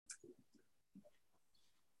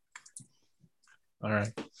All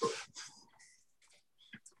right.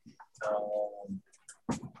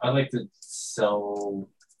 I'd like to sell.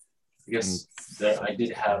 I guess that I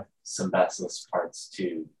did have some basilisk parts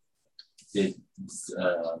too. Did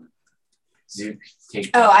Zook take?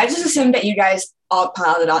 Oh, I just assumed that you guys all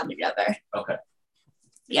piled it on together. Okay.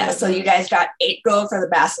 Yeah, so you guys got 8 gold for the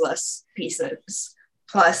basilisk pieces,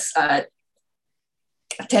 plus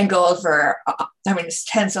 10 gold for,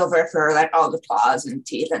 10 silver for like all the claws and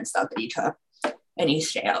teeth and stuff that you took, any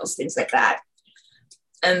scales, things like that.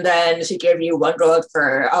 And then she gave you 1 gold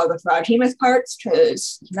for all the frog hemus parts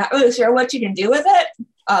because she's not really sure what you can do with it,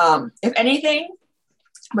 if anything,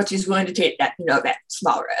 but she's willing to take that, that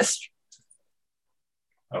small risk.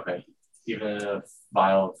 Okay. Even a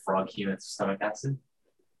vial of frog hemus stomach acid?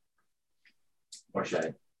 Or should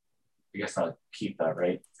I guess I'll keep that,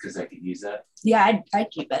 right? Because I could use that. Yeah,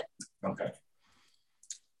 I'd keep it. Okay.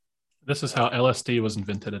 This is how LSD was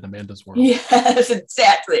invented in Amanda's world. Yes,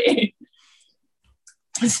 exactly.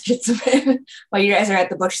 Let's get some. While you guys are at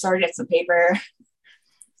the bookstore, get some paper.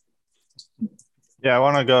 Yeah, I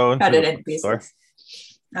want to go into the bookstore.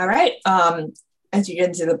 All right. As you get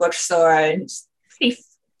into the bookstore, it's pretty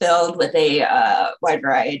filled with a wide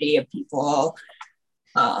variety of people.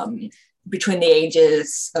 Between the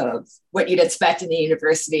ages of what you'd expect in the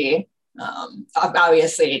university.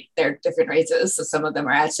 Obviously, they're different races, so some of them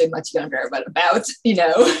are actually much younger, but about,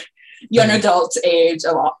 young adult age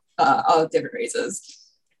of all different races.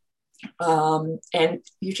 And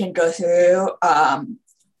you can go through,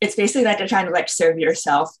 it's basically like a kind of like serve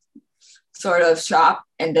yourself sort of shop,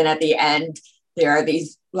 and then at the end, there are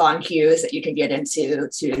these long queues that you can get into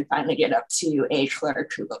to finally get up to a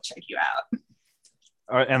clerk who will check you out.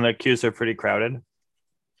 And the queues are pretty crowded?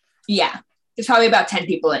 Yeah. There's probably about 10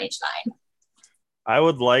 people in each line. I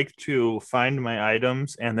would like to find my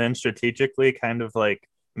items and then strategically kind of like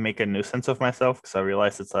make a nuisance of myself because I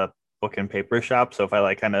realize it's a book and paper shop. So if I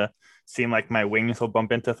like kind of seem like my wings will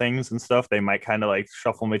bump into things and stuff, they might kind of like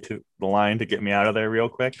shuffle me to the line to get me out of there real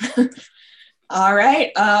quick. All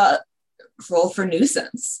right. Roll for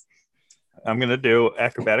nuisance. I'm going to do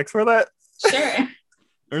acrobatics for that. Sure.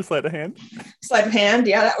 Or sleight of hand? Sleight of hand,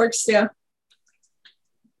 yeah, that works too.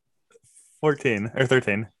 14 or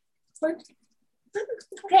 13. 14.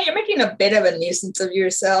 Okay, you're making a bit of a nuisance of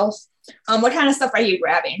yourself. What kind of stuff are you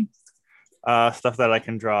grabbing? Stuff that I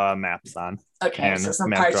can draw maps on. Okay, so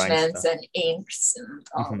some parchments and inks and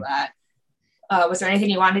all that. Was there anything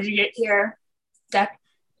you wanted to get here, Deck?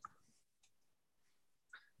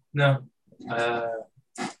 No. How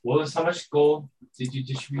much gold did you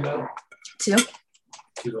distribute out? 2.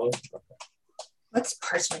 2 gold? Okay. What's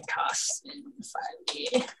parchment cost in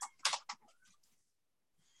 5e?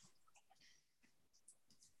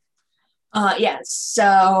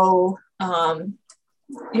 So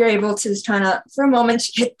you're able to kind of, for a moment,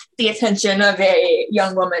 get the attention of a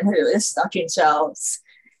young woman who is stocking shelves,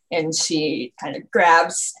 and she kind of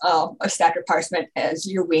grabs a stack of parchment as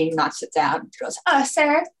your wing knocks it down. She goes,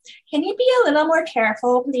 sir, can you be a little more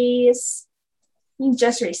careful, please? You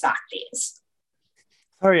just restock these.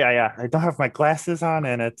 Sorry, I don't have my glasses on,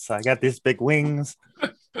 and I got these big wings.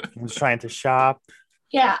 I'm just trying to shop.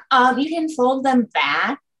 Yeah, you can fold them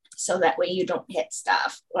back so that way you don't hit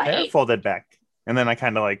stuff. They're folded back, and then I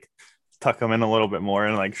kind of like tuck them in a little bit more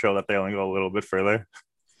and like show that they only go a little bit further.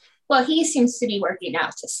 Well, he seems to be working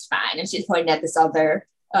out just fine, and she's pointing at this other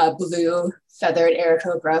blue feathered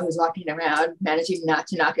Aarakocra who's walking around, managing not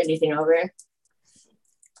to knock anything over.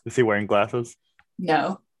 Is he wearing glasses?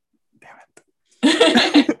 No. Damn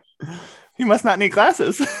it. He must not need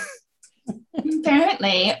glasses.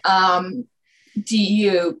 Apparently. Do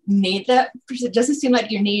you need that? It doesn't seem like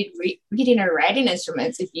you need reading or writing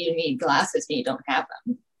instruments if you need glasses and you don't have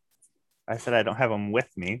them. I said I don't have them with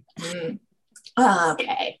me.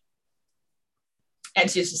 Okay. And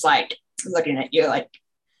she's just like looking at you like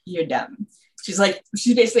you're dumb. She's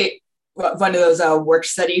basically one of those work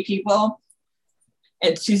study people,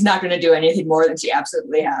 and she's not going to do anything more than she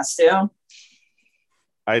absolutely has to.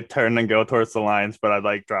 I turn and go towards the lines, but I'd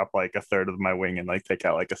like drop like a third of my wing and like take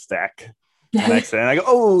out like a stack. And I go,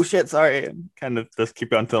 oh shit, sorry, and kind of just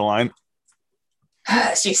keep on to the line.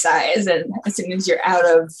 She sighs, and as soon as you're out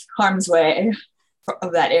of harm's way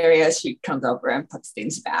of that area, she comes over and puts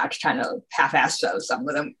things back, kind of half-assed show some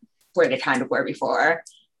of them where they kind of were before.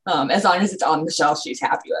 As long as it's on the shelf, she's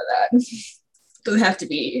happy with it. Doesn't have to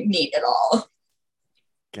be neat at all.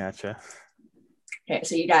 Gotcha. Okay,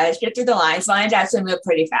 so you guys get through the lines. Lines actually move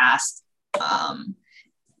pretty fast.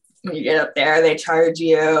 When you get up there, they charge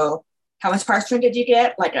you. How much parchment did you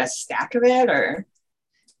get? Like a stack of it, or?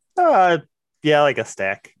 Yeah, like a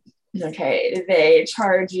stack. Okay, they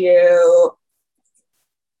charge you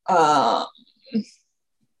Um,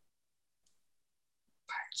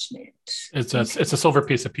 parchment. It's a silver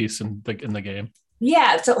piece apiece in the game.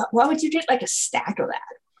 Yeah. So why would you get like a stack of that?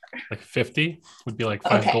 Like 50 would be like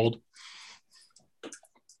 5 Okay. gold.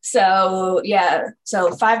 So yeah,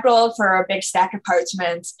 so 5 gold for a big stack of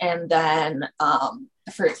parchments, and then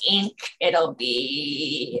for ink, it'll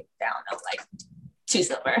be I don't know, like 2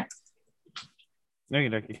 silver.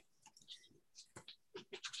 Okie.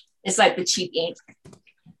 It's like the cheap ink,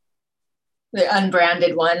 the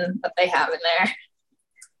unbranded one that they have in there.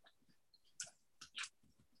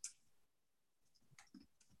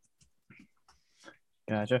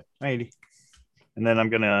 Gotcha. 80. And then I'm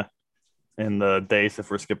gonna, in the days,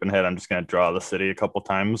 if we're skipping ahead, I'm just gonna draw the city a couple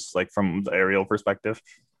times, like from the aerial perspective.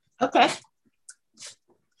 Okay.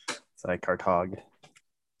 It's like Cartog.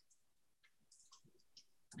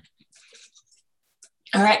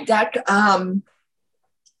 All right, Doc.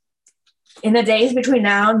 In the days between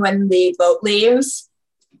now and when the boat leaves,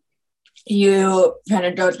 you kind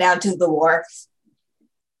of go down to the wharf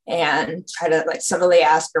and try to like subtly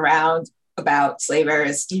ask around about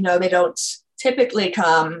slavers. You know, they don't typically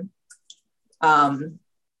come to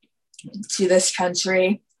this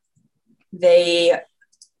country. They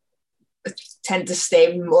tend to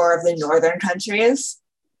stay more of the northern countries.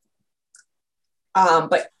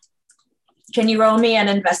 But can you roll me an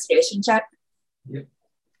investigation check? Yep.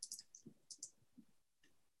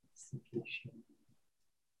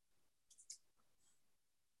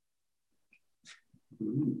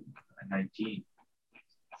 Ooh, a 19.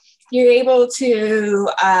 You're able to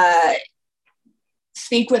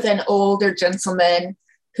speak with an older gentleman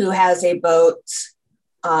who has a boat,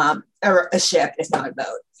 or a ship, if not a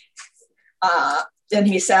boat. And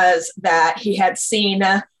he says that he had seen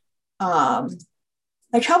a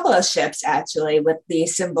couple of ships actually with the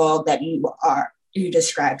symbol that you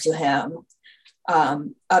described to him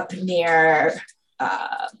up near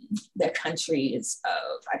the countries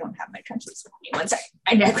of, I don't have my countries with me. One second.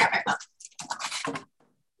 I never grab my phone.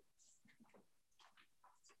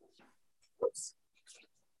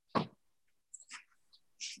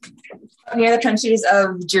 Near the countries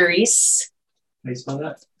of Greece. How do you spell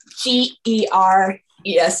that? Gerese.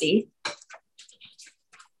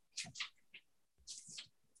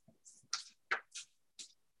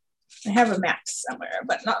 I have a map somewhere,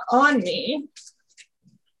 but not on me.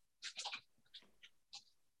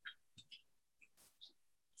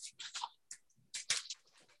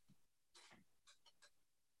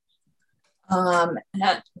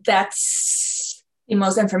 That's the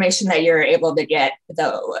most information that you're able to get,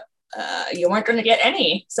 though. You weren't going to get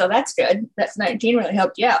any, so that's good. That's 19 really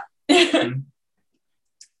helped you out.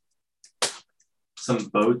 Some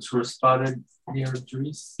boats were spotted near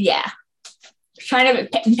Greece. Yeah. Kind of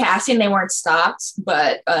in passing, they weren't stopped,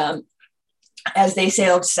 but as they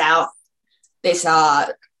sailed south, they saw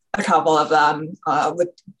a couple of them with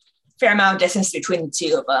a fair amount of distance between the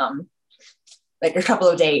two of them, like a couple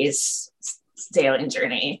of days sailing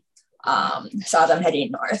journey. Saw them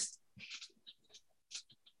heading north.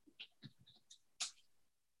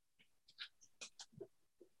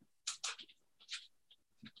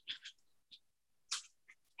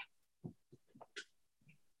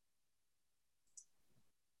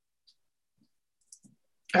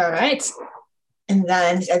 All right. And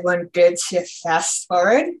then is everyone good to fast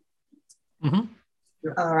forward? Mm-hmm.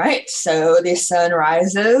 All right. So the sun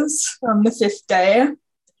rises on the 5th day,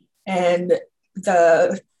 and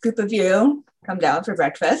the group of you come down for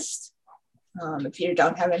breakfast. If you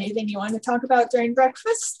don't have anything you want to talk about during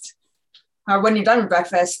breakfast, or when you're done with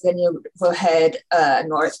breakfast, then you will head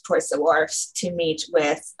north towards the wharfs to meet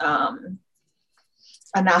with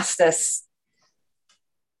Anastas,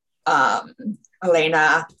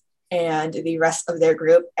 Elena, and the rest of their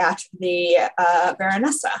group at the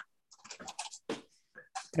Baronesa.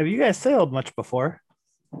 Have you guys sailed much before?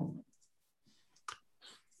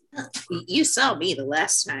 You saw me the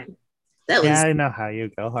last time. That was Yeah, I know how you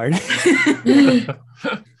go hard.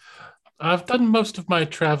 I've done most of my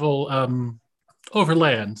travel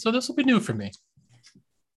overland, so this will be new for me. It's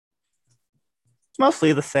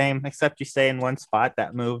mostly the same, except you stay in one spot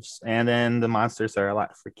that moves, and then the monsters are a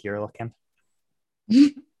lot freakier looking.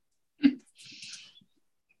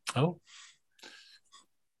 Oh,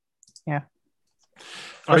 yeah.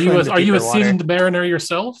 Are you a seasoned mariner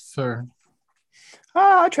yourself, or?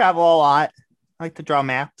 Oh, I travel a lot. I like to draw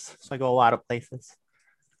maps, so I go a lot of places.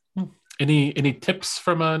 Any tips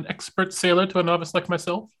from an expert sailor to a novice like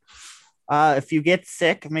myself? If you get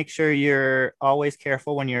sick, make sure you're always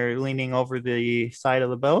careful when you're leaning over the side of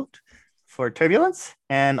the boat for turbulence,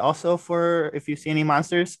 and also for if you see any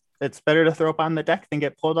monsters, it's better to throw up on the deck than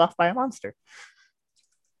get pulled off by a monster.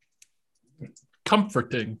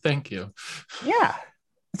 comforting. Thank you. Yeah.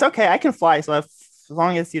 It's okay. I can fly, so as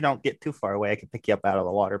long as you don't get too far away, I can pick you up out of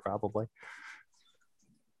the water, probably.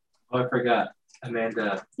 Oh, I forgot.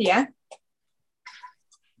 Amanda, Yeah.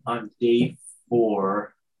 on day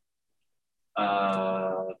 4,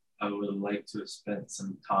 I would like to have spent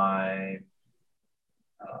some time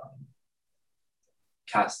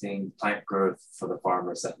casting plant growth for the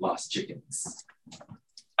farmers that lost chickens.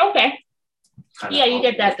 Okay. Yeah, you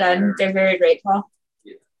get that done. They're very grateful.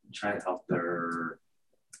 Yeah, try to help their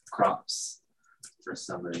crops for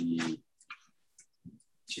some of the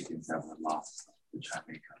chickens that were lost. To try to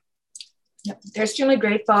make up. Yep. They're extremely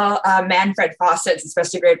grateful. Manfred Fawcett's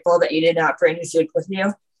especially grateful that you did not bring Zook with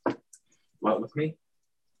you. What with me?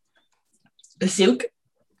 Zook?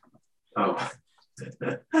 Oh.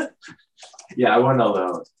 Yeah, I went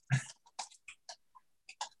alone.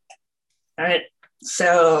 All right.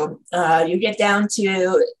 So you get down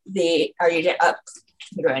to the, or you get up,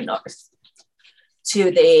 you're going north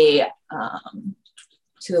to the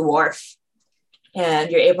wharf,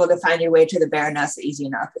 and you're able to find your way to the Baronesa easy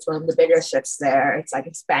enough. It's one of the bigger ships there. It's like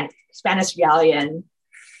a Spanish galleon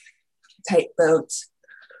type boat.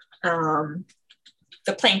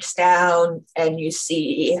 The plank's down, and you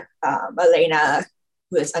see Elena,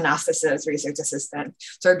 who is Anastas's research assistant,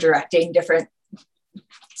 sort of directing different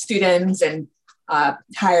students and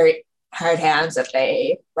hired hands that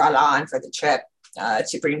they brought on for the trip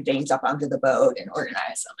to bring things up onto the boat and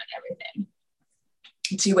organize them and everything.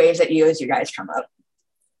 She waves at you as you guys come up.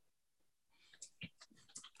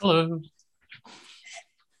 Hello.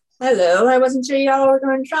 Hello, I wasn't sure y'all were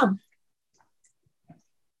going to come.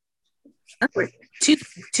 We're too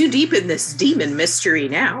deep in this demon mystery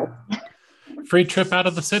now. Free trip out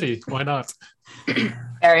of the city. Why not?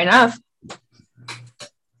 Fair enough.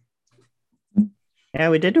 Yeah,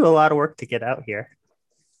 we did do a lot of work to get out here.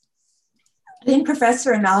 I think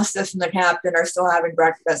Professor Analysis and the captain are still having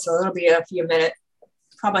breakfast, so it'll be a few minutes,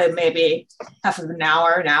 probably maybe half of an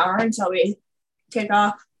hour until we take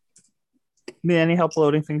off. Need any help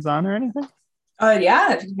loading things on or anything? Oh,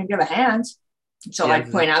 yeah, if you can give a hand. So, Yeah.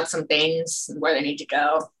 point out some things where they need to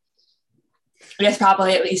go. There's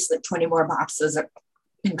probably at least 20 more boxes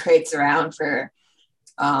and crates around for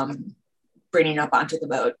bringing up onto the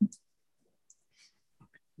boat.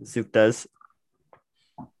 Zook does.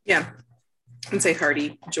 Yeah. And say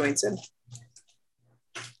Hardy joins in.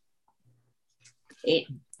 8.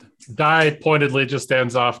 Di pointedly just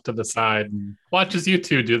stands off to the side and watches you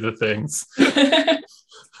two do the things.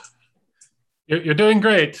 You're doing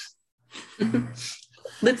great.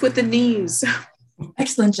 Lift with the knees.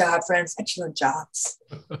 Excellent job, friends. Excellent jobs.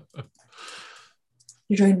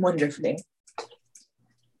 You're doing wonderfully.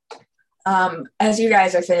 As you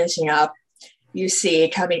guys are finishing up, you see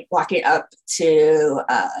walking up to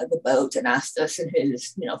the boat, Anastas in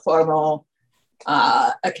his formal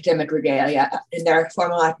academic regalia. In their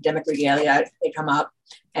formal academic regalia, they come up,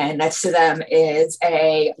 and next to them is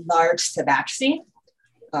a large tabaxi,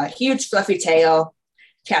 a huge fluffy tail,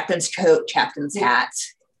 captain's coat, captain's hat.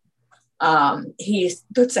 He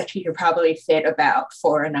looks like he could probably fit about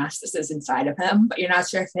 4 Anastases inside of him, but you're not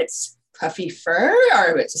sure if it's puffy fur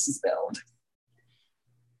or if it's just his build.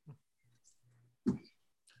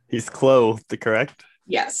 He's clothed, correct?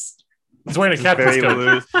 Yes. He's wearing a Just captain's very coat.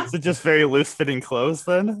 loose. Is it just very loose fitting clothes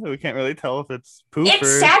then? We can't really tell if it's poop It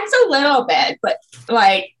or... sags a little bit, but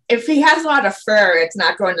if he has a lot of fur, it's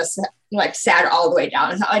not going to sag all the way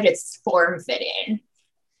down. It's not like it's form-fitting.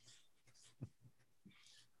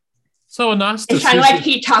 So Anastas, It's kind of like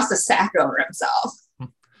he tossed a sack over himself.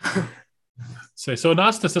 so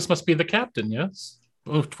Anastas, this must be the captain, yes?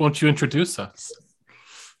 Won't you introduce us?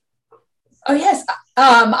 Oh, yes.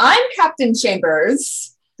 I'm Captain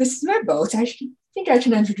Chambers. This is my boat. I think I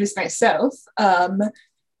can introduce myself.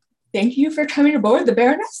 Thank you for coming aboard the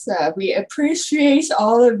Baronesa. We appreciate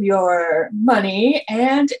all of your money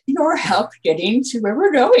and your help getting to where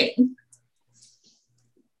we're going.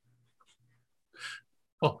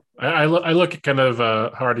 Well, I look at kind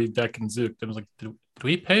of Hardy, Deck, and Zook, and I was like, do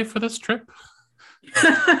we pay for this trip?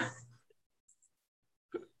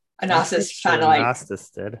 Anastas kind of like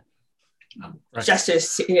Anastas did. Right.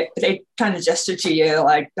 gestures to you. They kind of gesture to you,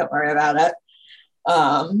 like, don't worry about it.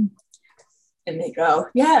 And they go,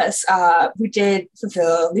 yes, we did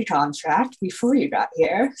fulfill the contract before you got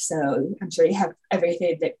here, so I'm sure you have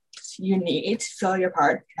everything that you need to fill your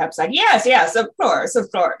part. Perhaps like, yes, of course.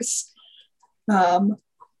 Just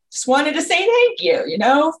wanted to say thank you,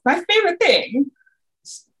 my favorite thing.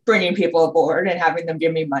 Bringing people aboard and having them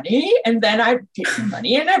give me money, and then I take the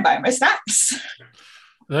money and I buy my snacks.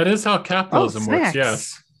 That is how capitalism works, snacks.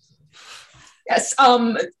 yes. Yes,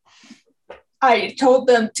 I told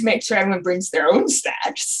them to make sure everyone brings their own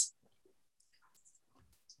snacks.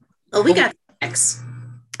 Oh, we got snacks.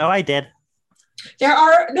 Oh, I did. There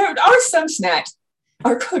are some snacks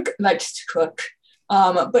our cook likes to cook,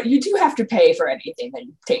 but you do have to pay for anything that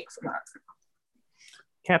you take from her.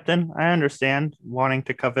 Captain, I understand wanting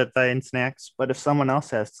to covet thine snacks, but if someone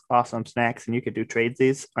else has awesome snacks and you could do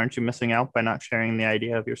tradesies, aren't you missing out by not sharing the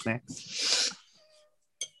idea of your snacks?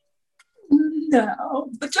 No,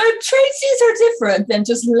 but tradesies are different than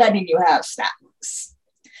just letting you have snacks.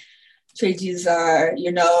 Tradesies are,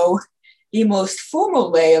 the most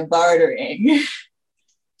formal way of bartering.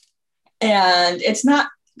 And it's not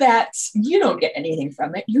that you don't get anything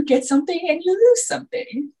from it. You get something and you lose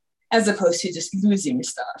something, as opposed to just losing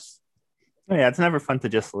stuff. Oh, yeah, it's never fun to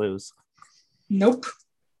just lose. Nope,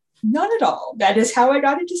 not at all. That is how I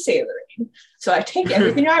got into sailoring. So I take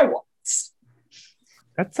everything I want.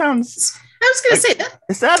 That sounds... I was going to say that.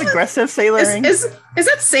 Is that aggressive sailoring? Is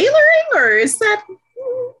that sailoring or is that...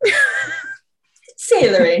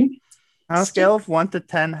 Sailoring. On a scale of 1 to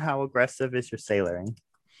 10, how aggressive is your sailoring?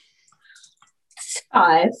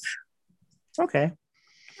 5. Okay.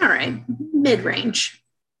 All right. Mid-range.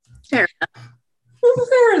 Fair enough.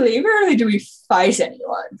 Rarely do we fight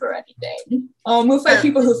anyone for anything. We'll fight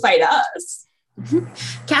people who fight us.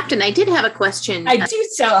 Captain, I did have a question. I do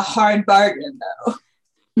sell a hard bargain,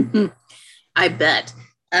 though. I bet.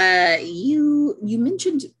 You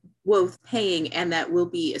mentioned both paying and that we'll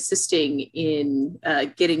be assisting in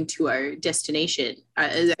getting to our destination.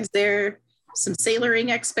 Is there some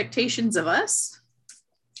sailoring expectations of us?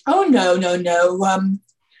 Oh, no.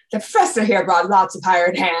 The professor here brought lots of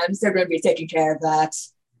hired hands. They're going to be taking care of that.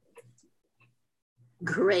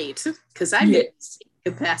 Great, because I'm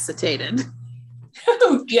incapacitated.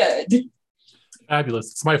 Oh, good.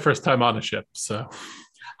 Fabulous. It's my first time on a ship, so.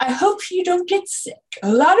 I hope you don't get sick.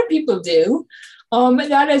 A lot of people do.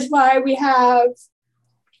 That is why we have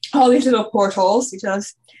all these little portals,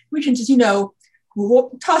 because we can just,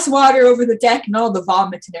 toss water over the deck and all the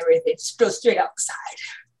vomit and everything just go straight outside.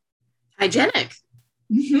 Hygienic.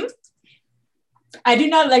 Mm-hmm. I do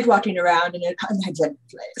not like walking around in an unhygienic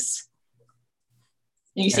place.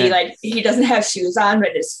 And you see, he doesn't have shoes on, but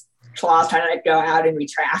his claws trying to go out and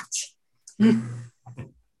retract. I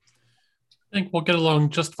think we'll get along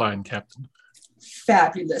just fine, Captain.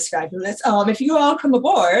 Fabulous. If you all come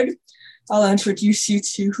aboard, I'll introduce you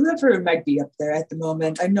to whoever might be up there at the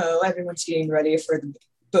moment. I know everyone's getting ready for the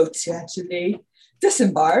boat to actually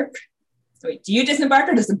disembark. Wait, do you disembark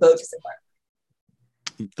or does the boat disembark?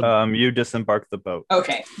 You disembark the boat.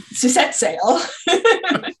 Okay, so set sail.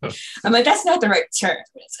 I'm like, that's not the right term,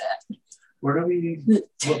 is it? Where do we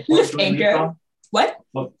lift anchor? What?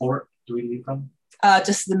 What port do we leave from?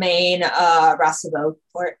 Just the main Rossabo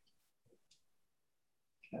port.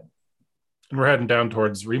 And we're heading down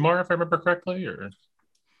towards Remar, if I remember correctly, or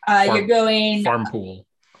you're going Farm Pool.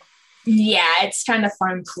 Yeah, it's kind of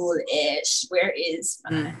Farm Pool-ish. Where is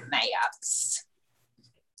my maps?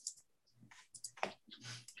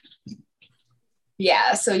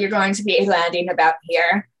 Yeah, so you're going to be landing about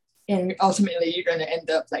here, and ultimately you're going to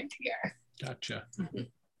end up here. Gotcha.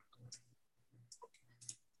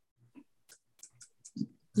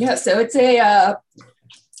 Yeah, so it's a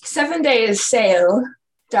 7-day sail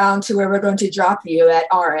down to where we're going to drop you at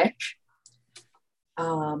Auric.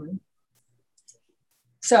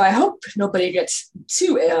 So I hope nobody gets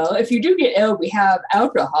too ill. If you do get ill, we have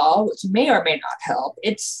alcohol, which may or may not help.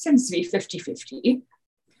 It tends to be 50-50.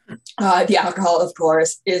 The alcohol, of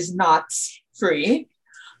course, is not free.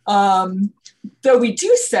 Though we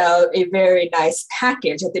do sell a very nice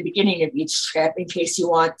package at the beginning of each trip in case you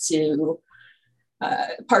want to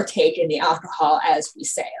partake in the alcohol as we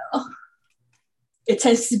sail. It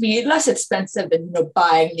tends to be less expensive than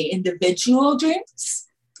buying the individual drinks.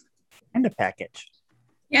 And a package.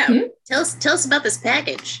 Yeah, tell us about this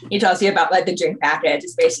package. He tells you about the drink package.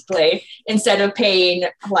 It's basically instead of paying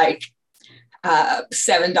 $7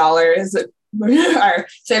 or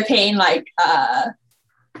instead of paying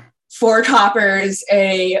 4 coppers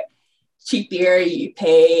a cheap beer, you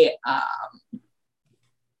pay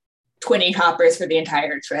 20 coppers for the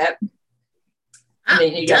entire trip. And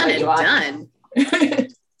then you done get and done.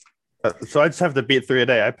 So I just have to beat 3 a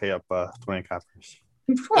day. I pay up 20 coppers.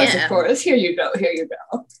 Of course. Here you go.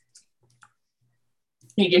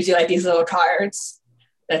 He gives you these little cards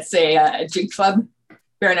that say a drink club,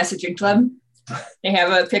 Baronesa drink club. They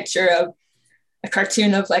have a picture of a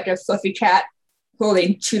cartoon of a fluffy cat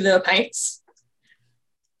holding 2 little pints.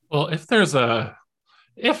 Well, if there's a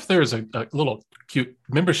little cute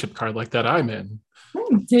membership card like that I'm in,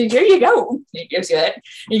 Here you go. He gives you it.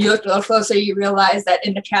 And you look a little closer, you realize that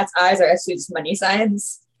in the cat's eyes are actually just money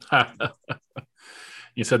signs.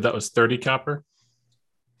 You said that was 30 copper?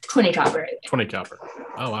 20 copper. 20 copper.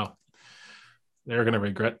 Oh, wow. They're going to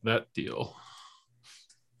regret that deal.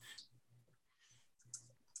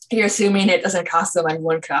 You're assuming it doesn't cost them like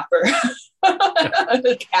 1 copper.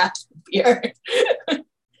 The cat beer.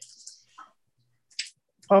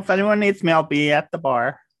 Well, if anyone needs me, I'll be at the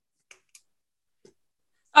bar.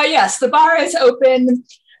 Yes, the bar is open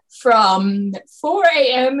from 4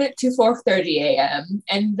 a.m. to 4:30 a.m.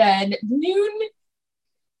 and then noon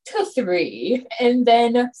to 3 and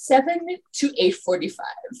then 7 to 8:45.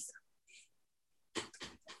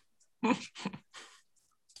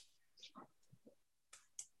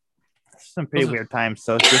 Some pretty weird times.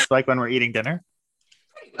 So it's just like when we're eating dinner.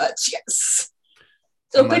 Pretty much, yes.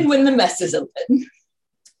 It's open when the mess is open.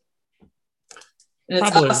 And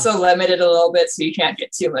it's also limited a little bit, so you can't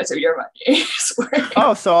get too much of your money.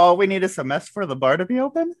 Oh, so all we need is a mess for the bar to be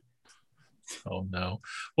open? Oh, no.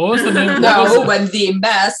 What was the name? No, when the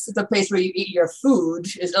mess, the place where you eat your food,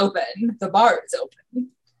 is open, the bar is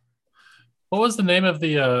open. What was the name of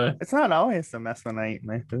the... It's not always a mess when I eat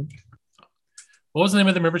my food. What was the name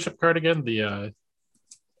of the membership card again? The...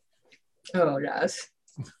 Oh, gosh.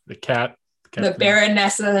 The cat. The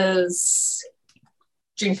Baronesa's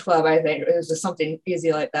drink club, I think. It was just something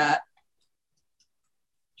easy like that.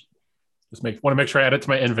 Just want to make sure I add it to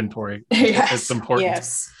my inventory. Yes. It's important.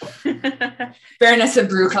 Yes. Baronesa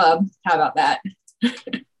Brew Club. How about that?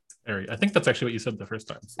 I think that's actually what you said the first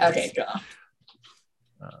time. So okay, cool.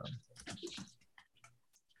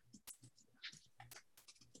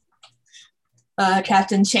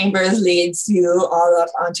 Captain Chambers leads you all up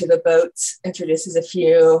onto the boat, introduces a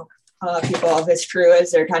few people of his crew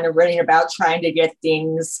as they're kind of running about trying to get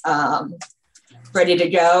things ready to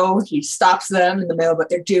go. He stops them in the middle of what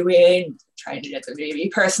they're doing, trying to get them to be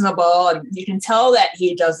personable. And you can tell that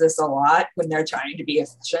he does this a lot when they're trying to be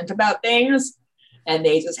efficient about things. And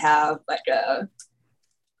they just have like a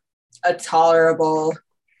tolerable,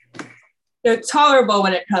 they're tolerable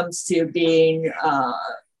when it comes to being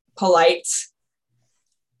polite,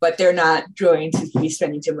 but they're not going to be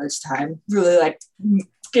spending too much time really like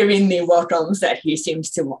giving the welcomes that he seems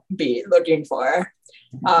to be looking for.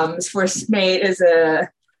 His first mate is a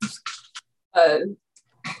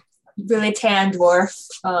really tan dwarf.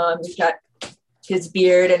 He's got his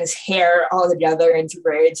beard and his hair all together into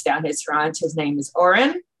braids down his front. His name is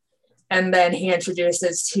Oren. And then he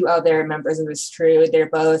introduces 2 other members of his crew. They're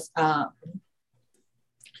both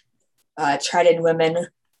Trident women.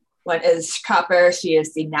 One is Copper, she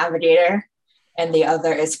is the navigator, and the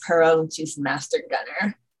other is Pearl, and she's the master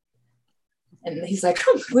gunner. And he's like,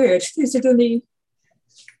 oh, weird. These are the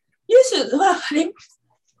it's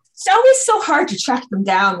always so hard to track them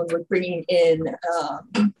down when we're bringing in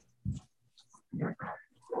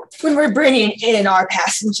our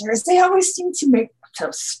passengers. They always seem to make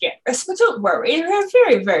themselves scarce, but don't worry, they're a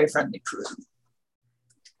very, very friendly crew.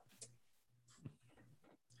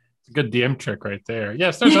 Good DM trick right there.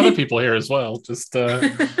 Yes, there's other people here as well. Just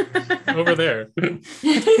over there.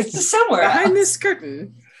 Somewhere behind else. this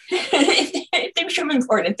curtain. Things are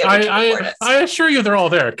important. I assure you they're all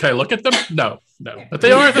there. Can I look at them? No. But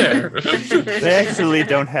they are there. They actually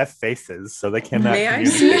don't have faces, so they cannot May I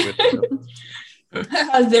communicate with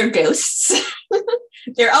them. They're ghosts.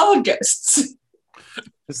 They're all ghosts.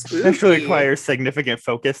 It actually requires significant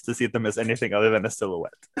focus to see them as anything other than a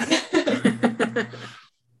silhouette.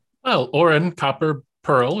 Well, Oren, Copper,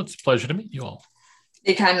 Pearl, it's a pleasure to meet you all.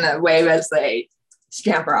 They kind of wave as they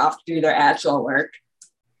scamper off to do their actual work.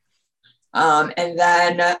 And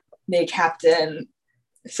then the captain,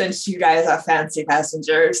 since you guys are fancy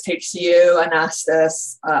passengers, takes you,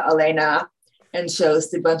 Anastas, Elena, and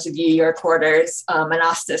shows the bunch of you your quarters.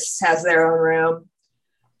 Anastas has their own room.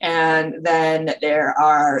 And then there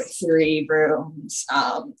are 3 rooms,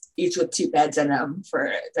 each with 2 beds in them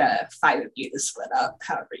for the 5 of you to split up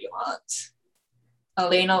however you want.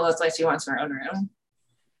 Elena looks like she wants her own room,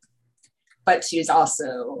 but she's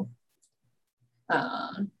also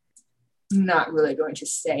not really going to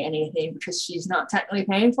say anything because she's not technically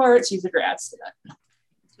paying for it. She's a grad student.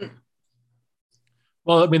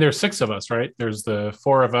 Well, I mean, there's 6 of us, right? There's the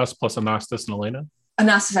 4 of us plus Anastas and Elena.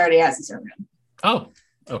 Anastas already has his own room. Oh,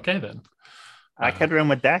 okay then. I could room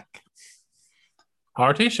with Dak.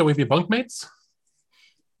 Harty, shall we be bunkmates? I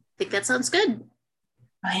think that sounds good.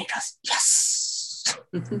 He goes, yes.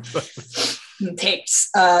 He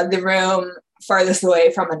takes the room farthest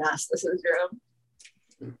away from Anastas' room.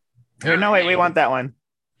 Here, no, wait, we want that one.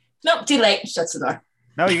 Nope, too late. Shuts the door.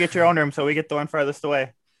 No, you get your own room, so we get the one farthest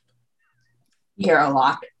away. You hear a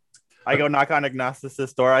lock. I go knock on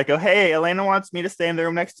Ignacius' door. I go, hey, Elena wants me to stay in the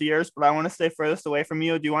room next to yours, but I want to stay furthest away from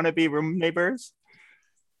you. Do you want to be room neighbors?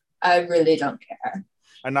 I really don't care.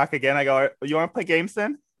 I knock again. I go, you want to play games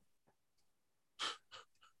then?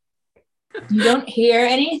 You don't hear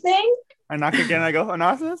anything? I knock again. I go,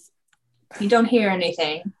 Ignacius? You don't hear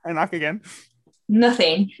anything. I knock again.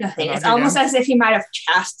 Nothing. It's almost as if he might have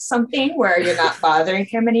cast something where you're not bothering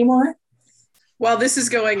him anymore. While this is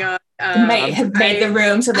going on, It might have made the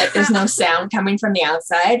room so that there's no sound coming from the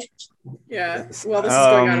outside. Yeah. While this is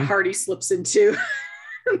going on, Hardy slips into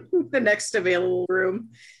the next available room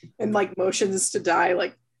and like motions to die.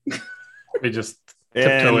 Like We just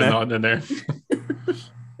tiptoeing on in there.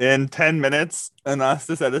 In 10 minutes,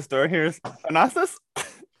 Anastas at his door hears Anastas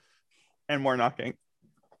and more knocking.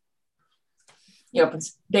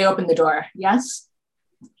 They open the door. Yes.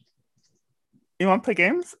 You want to play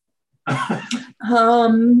games?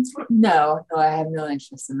 No, I have no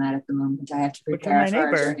interest in that at the moment. I have to prepare for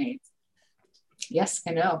our journey. Yes,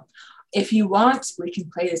 I know. If you want, we can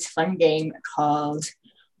play this fun game called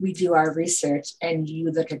We Do Our Research, and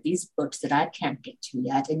you look at these books that I can't get to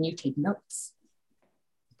yet, and you take notes.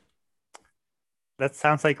 That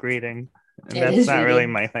sounds like reading. And It that's is not reading. really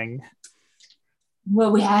my thing.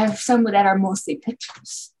 Well, we have some that are mostly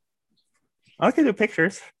pictures. I can do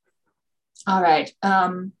pictures. All right.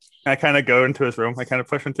 I kind of go into his room. I kind of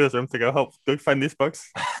push into his room to go find these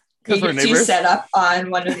books. You Because we're get you neighbors. set up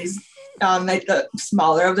on one of these, like the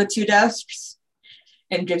smaller of the two desks,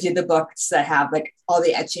 and gives you the books that have like all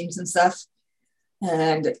the etchings and stuff,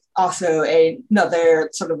 and also another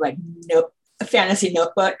sort of like a fantasy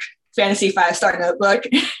 5-star notebook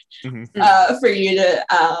for you to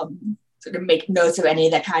sort of make notes of any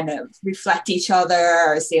that kind of reflect each other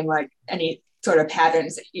or seem like any sort of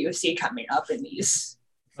patterns that you see coming up in these.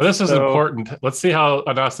 Well, this is important. Let's see how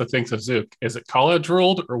Anasta thinks of Zook. Is it college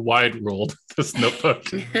ruled or wide ruled, this notebook?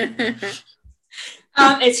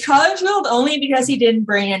 It's college ruled only because he didn't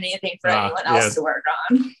bring anything for anyone else to work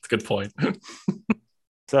on. That's a good point.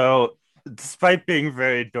 So, despite being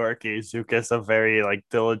very dorky, Zook is a very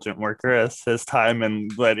diligent worker, as his time in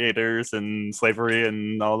gladiators and slavery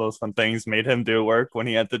and all those fun things made him do work when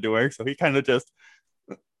he had to do work. So he kind of just,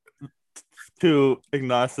 to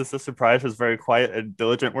Ignatius' surprise, was very quiet and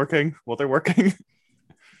diligent working while they're working.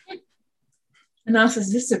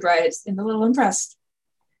 Ignatius is surprised and a little impressed.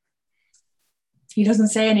 He doesn't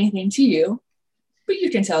say anything to you, but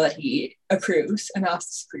you can tell that he approves.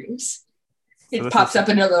 Ignatius approves. It pops up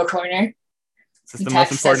in a little corner. This is the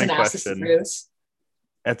most important question. Approves.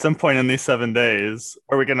 At some point in these 7 days,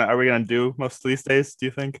 are we gonna do most of these days, do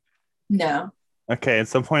you think? No. Okay, at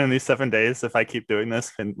some point in these 7 days, if I keep doing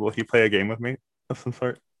this, will he play a game with me of some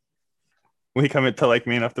sort? Will he come to like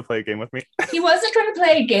me enough to play a game with me? He wasn't going to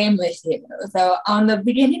play a game with you, though. On the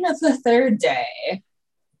beginning of the third day,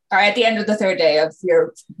 or at the end of the third day of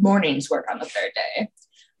your morning's work on the third day,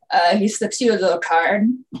 he slips you a little card.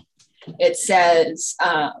 It says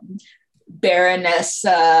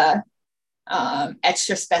Baronesa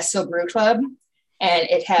Extra Special Brew Club, and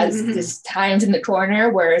it has this times in the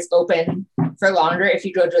corner where it's open for longer. If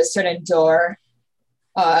you go to a certain door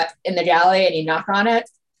in the galley and you knock on it,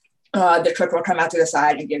 the cook will come out to the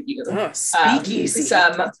side and give you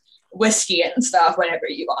some whiskey and stuff whenever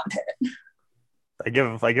you want it. I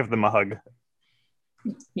give them a hug.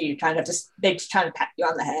 They just kind of pat you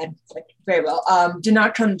on the head. Like, very well. Do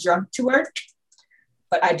not come drunk to work,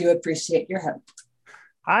 but I do appreciate your help.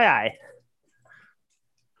 Aye.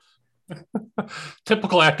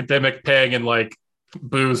 Typical academic paying in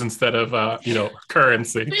booze instead of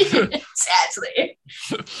currency. Sadly.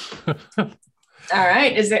 All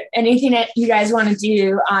right. Is there anything that you guys want to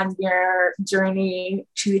do on your journey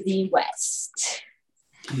to the west?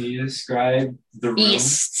 Can you describe the room?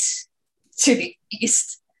 East. To the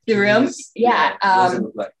east. The room? Yeah. What does it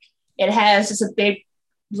look like? It has just a big,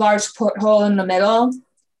 large porthole in the middle.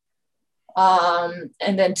 And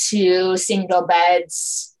then 2 single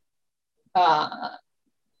beds on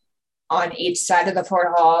each side of the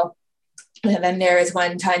porthole. And then there is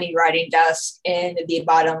 1 tiny writing desk in the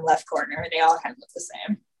bottom left corner, and they all kind of look the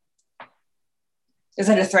same. There's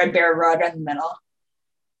a threadbare rug in the middle.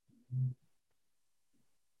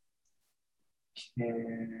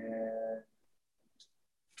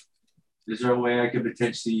 Is there a way I could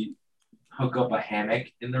potentially hook up a hammock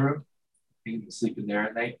in the room and sleep in there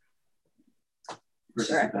at night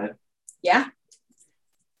versus the bed? Yeah.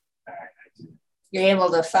 All right, I do. You're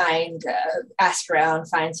able to ask around,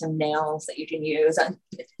 find some nails that you can use on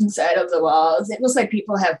the inside of the walls. It looks like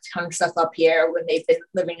people have hung stuff up here when they've been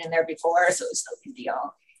living in there before, so it's no big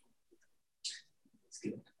deal. That's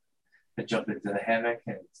good. I jump into the hammock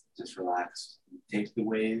and just relax, take the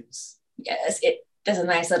waves. Yes, it does a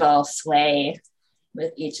nice little sway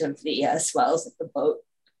with each of the swells that the boat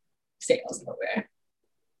sails over.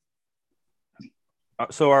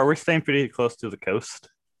 So are we staying pretty close to the coast?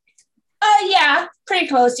 Yeah, pretty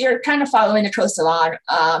close. You're kind of following the coast along.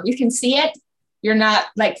 You can see it. You're not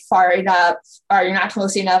like far enough, or you're not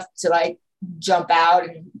close enough to like jump out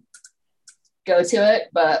and go to it,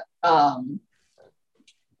 but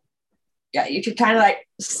yeah, you could kind of like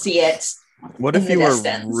see it. What in if the you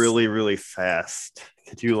distance. were really, really fast?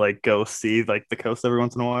 Could you like go see like the coast every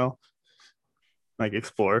once in a while? Like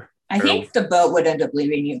explore? I think the boat would end up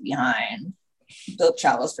leaving you behind. The boat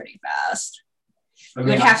travels pretty fast. You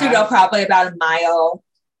would have to go probably about 1.5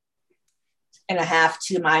 miles,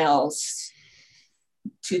 2 miles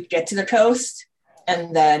to get to the coast,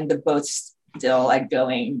 and then the boat's still like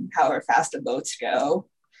going however fast the boats go.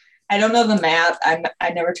 I don't know the math.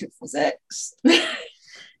 I never took physics.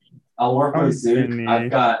 I'll work with Zook. I've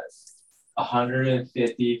got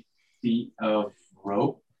 150 feet of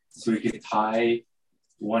rope, so we could tie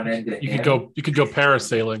one end to him. You could go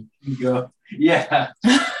parasailing. Yeah.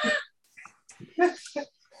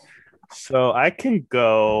 So I can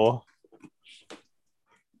go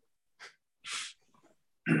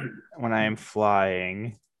when I am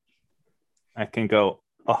flying. I can go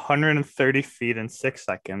 130 feet in 6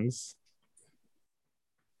 seconds.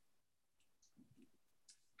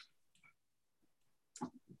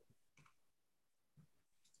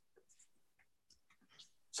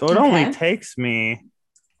 So it only takes me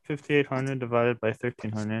 5,800 divided by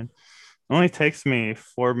 1,300. It only takes me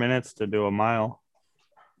 4 minutes to do a mile.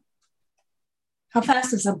 How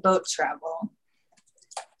fast does a boat travel?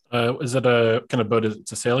 Is it a kind of boat?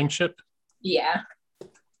 It's a sailing ship? Yeah.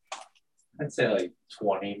 I'd say like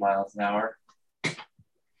 20 miles an hour.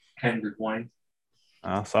 10 to 20.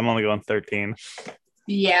 So I'm only going 13.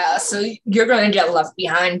 Yeah, so you're going to get left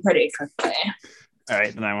behind pretty quickly. All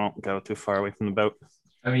right, then I won't go too far away from the boat.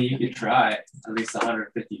 I mean, you could try at least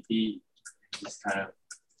 150 feet. Just kind of.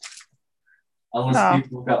 Unless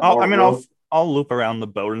people got more rope. I'll loop around the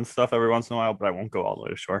boat and stuff every once in a while, but I won't go all the way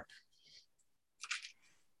to shore.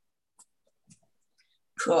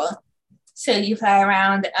 Cool. So you fly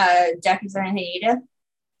around. Jack, is there anything you do?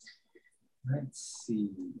 Let's see.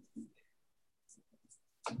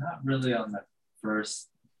 Not really on the first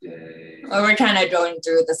day. Well, we're kind of going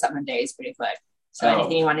through the 7 days pretty quick. So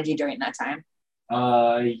anything you want to do during that time?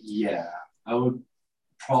 Yeah. I would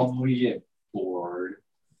probably get bored.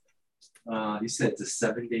 You said it's a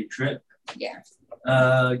 7-day trip? Yeah.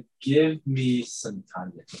 Give me some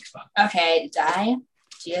time to think about it. Okay, Di.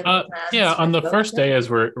 Do you have any plans? Yeah, on the first day as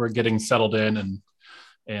we're getting settled in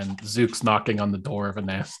and Zook's knocking on the door of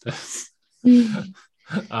Anastas.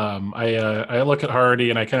 I look at Hardy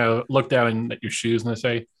and I kind of look down at your shoes and I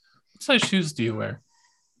say, what size shoes do you wear?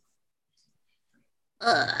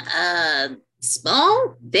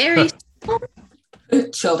 Small, very small.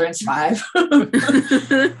 Children's 5.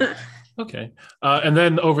 Okay. And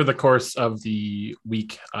then over the course of the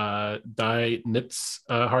week, Di knits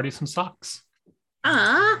Hardy some socks.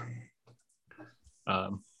 And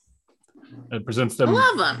presents them, I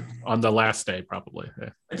love them on the last day, probably. Yeah.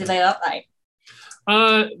 What do they look like?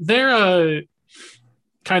 They're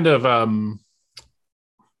kind of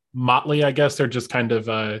motley, I guess. They're just kind of,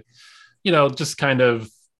 just kind of.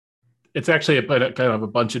 It's actually a kind of a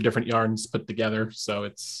bunch of different yarns put together, so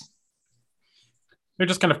they're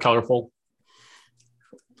just kind of colorful.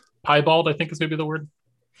 Piebald, I think is maybe the word.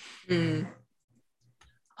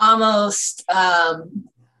 Almost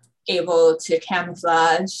able to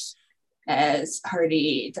camouflage as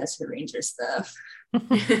Hardy does her ranger stuff.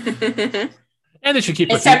 And they should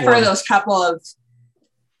keep except for those couple of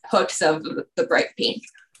hooks of the bright pink.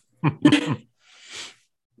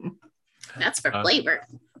 That's for flavor.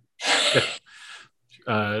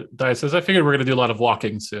 Di says, I figured we're going to do a lot of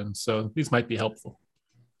walking soon, so these might be helpful.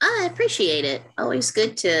 I appreciate it. Always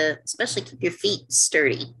good to especially keep your feet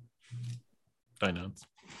sturdy. I know.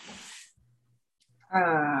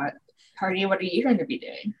 Hardy, what are you going to be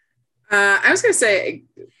doing? I was going to say,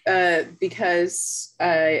 because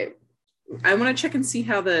I want to check and see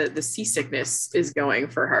how the seasickness is going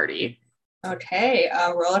for Hardy. Okay,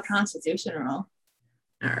 roll a constitution roll.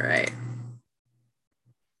 All right.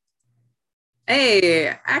 Hey,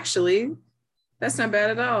 actually, that's not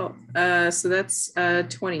bad at all. So that's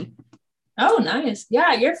 20. Oh, nice.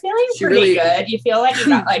 Yeah, you're feeling She pretty really- good. You feel like you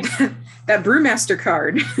got like That Brewmaster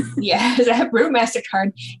card. yeah, that Brewmaster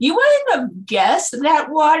card. You wouldn't have guessed that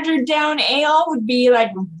watered down ale would be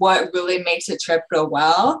like what really makes a trip go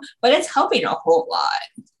well, but it's helping a whole lot.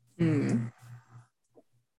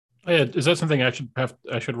 Oh, yeah, is that something I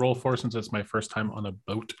should roll for since it's my first time on a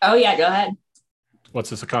boat? Oh yeah, go ahead.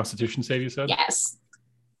 What's this? A Constitution save? You said. Yes.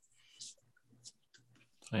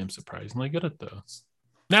 I am surprisingly good at those.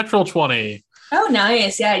 Natural 20. Oh,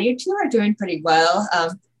 nice. Yeah, you two are doing pretty well.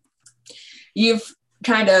 You've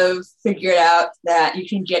kind of figured out that you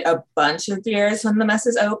can get a bunch of beers when the mess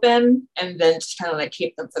is open, and then just kind of like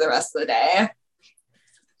keep them for the rest of the day.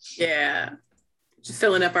 Yeah. Just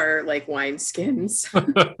filling up our like wine skins.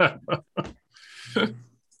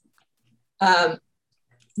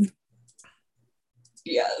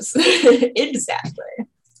 Yes, exactly.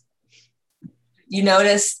 You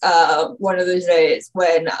notice one of those days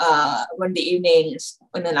when the evenings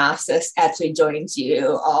when the Gnosis actually joins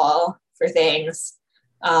you all for things,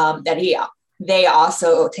 that they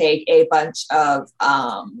also take a bunch of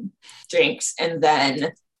drinks, and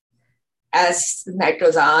then as the night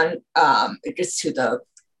goes on, it gets to the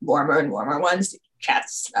warmer and warmer ones.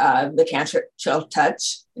 The cantrip chill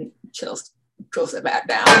touch and cools it back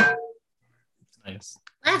down. Nice.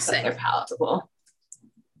 But they're palatable.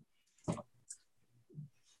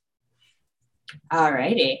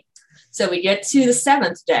 Alrighty. So we get to the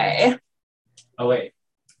 7th day. Oh wait.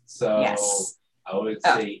 So Yes. I would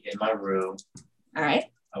say in my room, All right.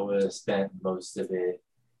 I would have spent most of it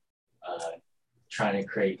trying to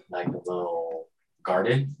create like a little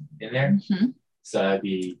garden in there. Mm-hmm. So I'd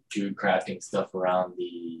be Jew crafting stuff around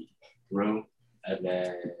the room, and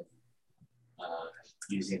then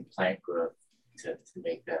using plant growth to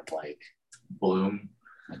make them like bloom.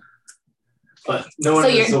 But no one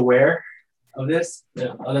is aware of this,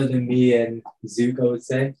 other than me and Zook, I would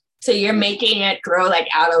say. So you're making it grow like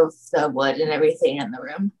out of the wood and everything in the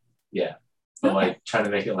room? Yeah. But like trying to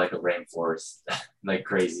make it like a rainforest, like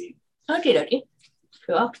crazy. Okay.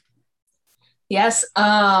 Cool. Yes.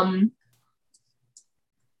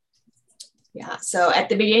 Yeah. So at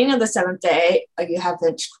the beginning of the 7th day, you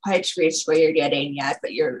haven't quite reached where you're getting yet,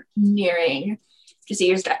 but you're nearing. You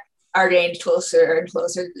see, are getting closer and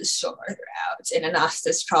closer to the shore throughout. And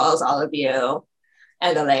Anastas calls all of you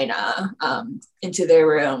and Elena into their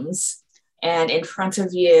rooms. And in front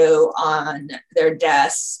of you on their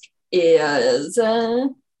desk is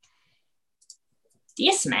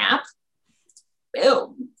this map.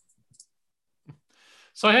 Boom.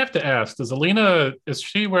 So I have to ask, is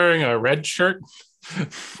she wearing a red shirt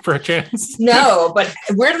for a chance? No, but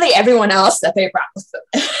weirdly, everyone else that they brought with them.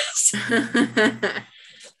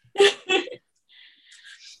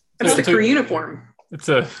 That's the crew uniform. It's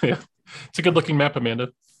a good looking map, Amanda.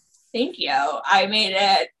 Thank you. I made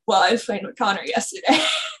it while I was playing with Connor yesterday.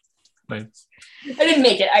 Nice. I didn't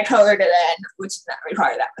make it. I colored it in, which did not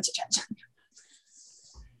require that much attention.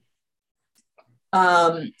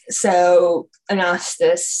 So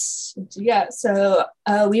Anastas, so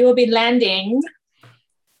we will be landing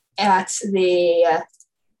at the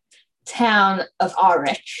town of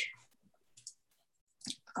Auric.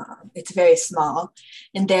 It's very small,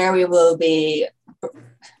 and there we will be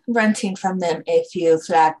renting from them a few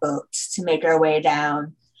flatboats to make our way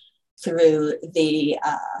down through the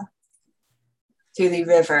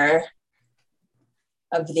river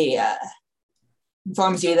of the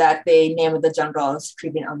informs you that the name of the jungle is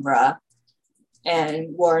Creeping Umbra,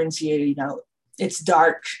 and warns you, it's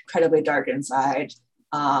dark, incredibly dark inside.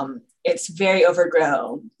 It's very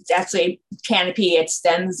overgrown. It's actually canopy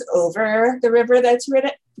extends over the river that's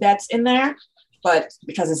in there, but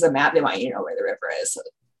because it's a map, they want you to know where the river is. So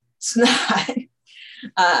it's not.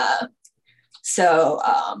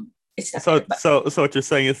 It's not. So what you're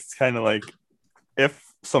saying is kind of like if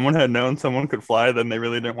someone had known someone could fly, then they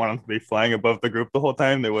really didn't want them to be flying above the group the whole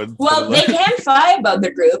time. They would. Well, they can fly above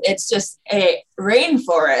the group. It's just a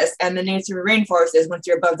rainforest, and the nature of a rainforest is once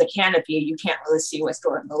you're above the canopy, you can't really see what's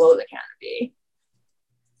going below the canopy.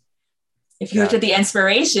 If you look at the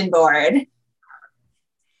inspiration board,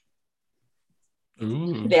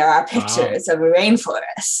 there are pictures of a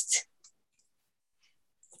rainforest.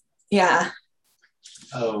 Yeah.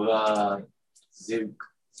 Oh, Zook,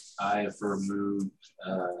 I've removed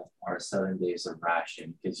our 7 days of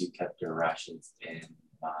ration because you kept your rations in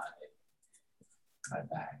my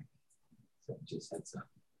bag. So just heads up.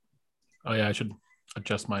 Oh yeah, I should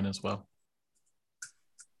adjust mine as well.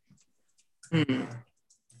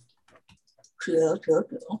 Cool.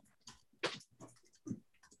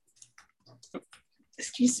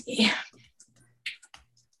 Excuse me.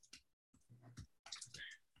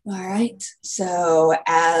 All right. So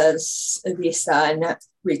as the sun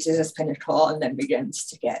reaches its pinnacle and then begins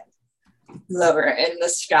to get lower in the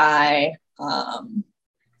sky, the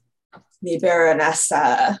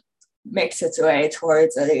Baronesa makes its way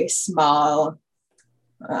towards a small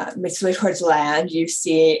makes its way towards land. You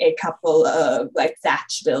see a couple of like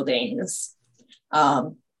thatch buildings.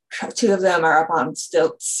 Two of them are up on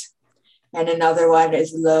stilts, and another one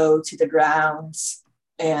is low to the ground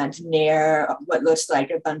and near what looks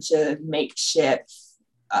like a bunch of makeshift.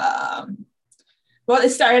 Well, it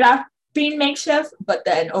started off being makeshift, but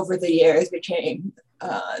then over the years became,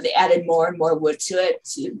 they added more and more wood to it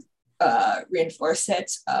to reinforce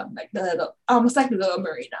it, like the little, almost like a little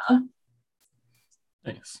marina.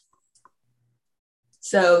 Nice.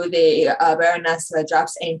 So the Baronesa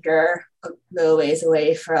drops anchor a little ways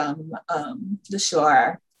away from the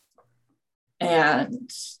shore,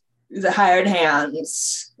 and the hired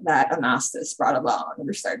hands that Anastas brought along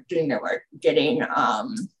will start doing their work, getting of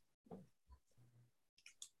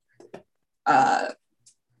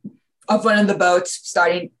one of the boats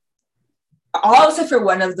starting, all except for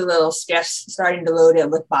one of the little skiffs, starting to load it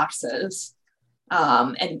with boxes.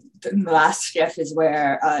 And the last skiff is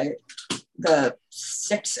where the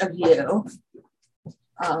 6 of you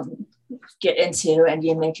get into, and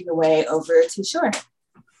you make your way over to shore.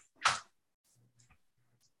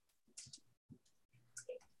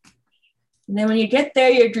 And then when you get there,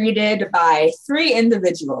 you're greeted by 3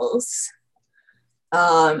 individuals.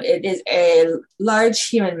 It is a large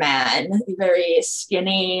human man, a very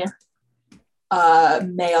skinny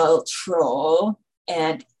male troll,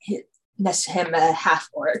 and next to him a half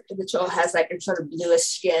orc. The troll has like a sort of bluish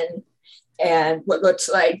skin and what looks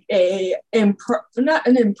like a not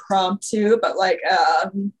an impromptu, but like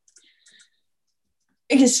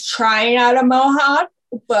he's trying out a mohawk,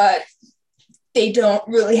 but they don't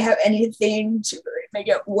really have anything to really make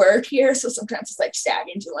it work here. So sometimes it's like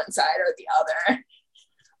sagging to one side or the other.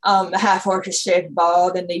 The half orc is shaved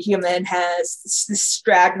bald, and the human has this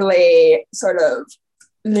straggly sort of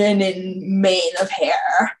linen mane of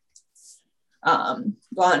hair,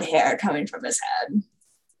 blonde hair coming from his head.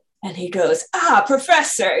 And he goes,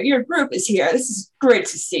 Professor, your group is here. This is great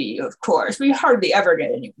to see you, of course. We hardly ever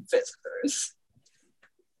get any visitors.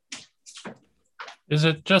 Is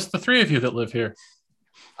it just the 3 of you that live here?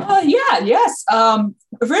 Yes.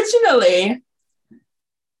 Originally,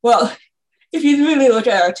 well, if you really look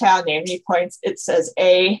at our town name, he points, it says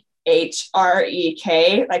AHREK,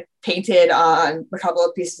 like painted on a couple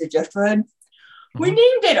of pieces of driftwood. Mm-hmm. We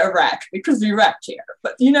named it a wreck because we wrecked here.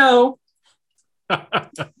 But,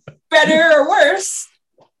 better or worse,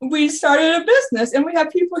 we started a business, and we have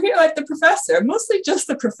people here like the professor, mostly just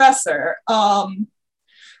the professor,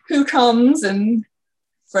 who comes and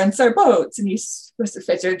rents our boats. And he's supposed to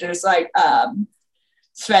picture just like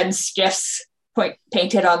Sven's skiffs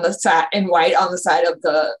painted on the side in white on the side of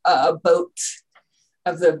the boat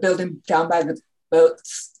of the building down by the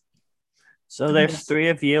boats. So there's 3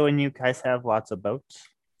 of you, and you guys have lots of boats?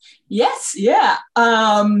 Yes, yeah.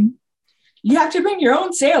 You have to bring your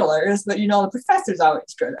own sailors, but the professor's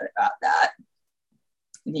always good about that.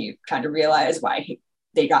 And you kind of realize why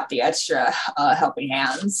they got the extra helping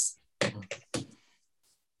hands.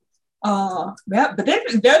 Yeah, but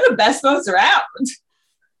they're the best boats around.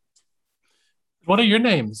 What are your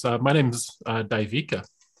names? My name's Divika.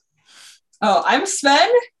 Oh, I'm Sven.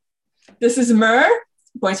 This is Mur,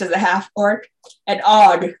 points at the half orc, and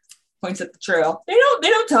Og points at the trail. They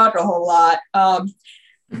don't talk a whole lot.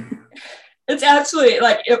 It's actually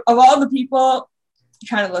like, of all the people, he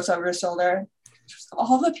kind of looks over his shoulder.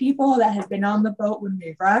 All the people that had been on the boat when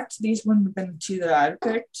we wrecked, these wouldn't have been 2 that I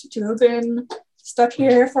picked to have been stuck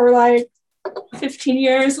here for like 15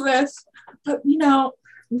 years with. But we're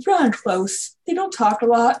running close. They don't talk a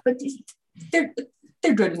lot, but they're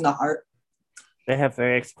good in the heart. They have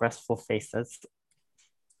very expressive faces.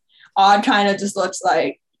 Odd kind of just looks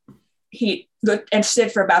like he looked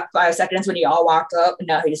interested for about 5 seconds when you all walked up, and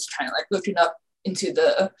now he's kind of like looking up into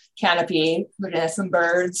the canopy, looking at some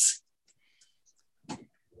birds.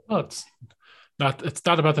 Well, it's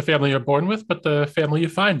not about the family you're born with, but the family you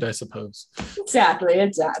find, I suppose.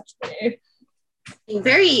 Exactly.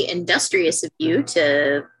 Very industrious of you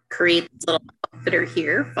to create this little outfitter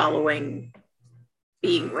here following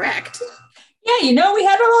being wrecked. Yeah, we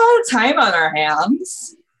had a lot of time on our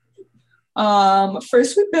hands.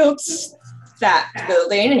 First we built that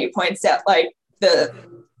building, and he points at like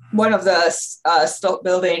one of the stilt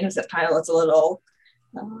buildings that kind of looks a little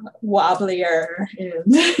wobblier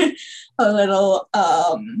and a little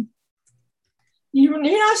you're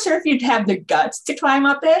not sure if you'd have the guts to climb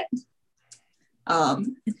up it.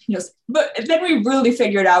 But then we really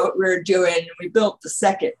figured out what we were doing, and we built the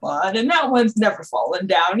second one, and that one's never fallen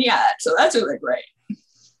down yet, so that's really great.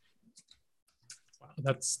 Wow,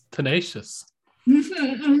 that's tenacious.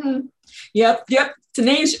 Yep,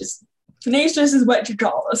 tenacious is what you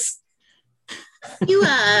call us. You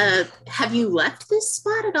have you left this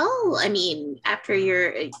spot at all? I mean, after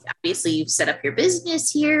obviously you've set up your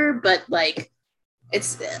business here, but like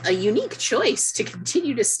it's a unique choice to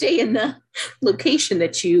continue to stay in the location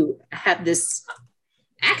that you had this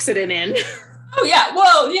accident in. Oh yeah,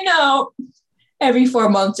 well, every 4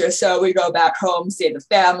 months or so we go back home, see the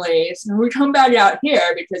families, and we come back out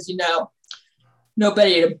here because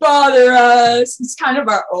nobody to bother us. It's kind of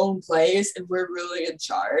our own place, and we're really in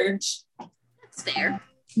charge. That's fair.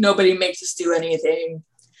 Nobody makes us do anything.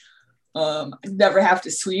 I never have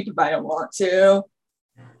to sweep if I don't want to.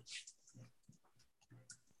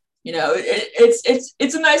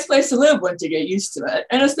 It's a nice place to live once you get used to it,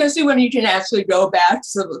 and especially when you can actually go back to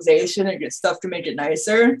civilization and get stuff to make it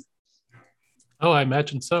nicer. Oh, I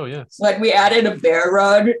imagine so. Yes. Like we added a bear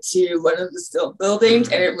rug to one of the still buildings,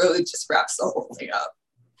 and it really just wraps the whole thing up.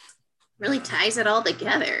 Really ties it all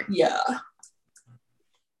together. Yeah.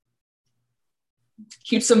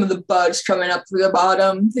 Keep some of the bugs coming up through the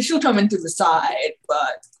bottom. They still come in through the side,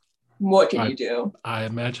 but what can you do? I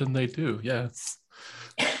imagine they do. Yes.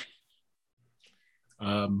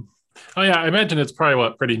 Oh yeah, I imagine it's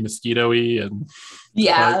probably pretty mosquito-y and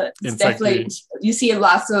it's definitely. You see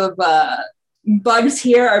lots of bugs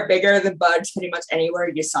here are bigger than bugs pretty much anywhere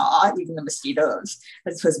you saw, even the mosquitoes.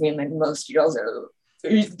 That's supposed to mean like mosquitoes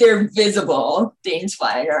they're visible things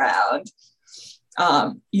flying around.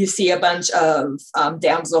 You see a bunch of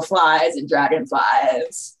damselflies and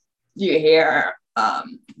dragonflies. You hear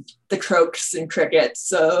the croaks and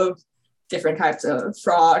crickets of different types of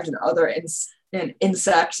frogs and other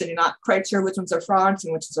insects, and you're not quite sure which ones are frogs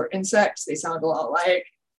and which ones are insects. They sound a lot alike.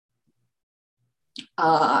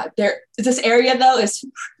 This area though is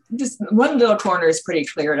just one little corner is pretty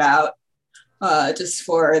cleared out, just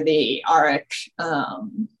for the Auric,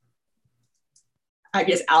 I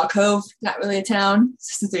guess alcove, not really a town, it's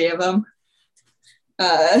just the three of them.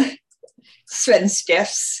 Sweating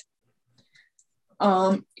stiffs.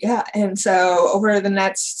 And so over the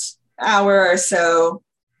next hour or so,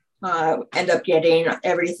 end up getting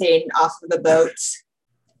everything off of the boats.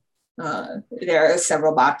 There are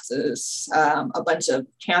several boxes, a bunch of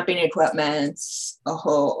camping equipment, a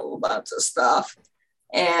whole bunch of stuff.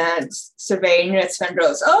 And surveying its friend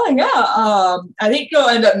goes, oh yeah, I think you'll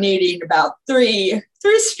end up needing about three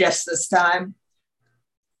skiffs this time.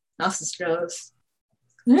 Nelson goes,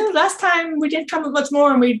 last time we didn't come with much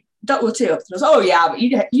more and we dealt with 2. He goes, oh yeah, but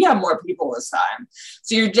you have more people this time.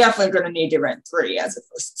 So you're definitely going to need to rent 3 as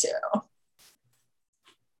opposed to 2.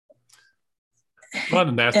 Well,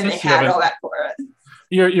 and they had all that for it.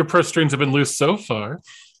 Your purse strings have been loose so far.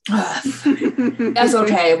 That's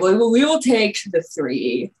okay. We will take the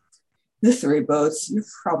 3 boats. You're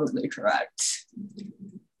probably correct.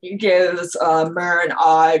 He gives Mer and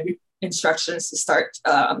Og instructions to start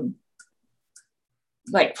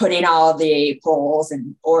like putting all the poles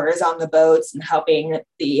and oars on the boats and helping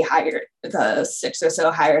the 6 or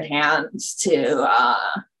so hired hands to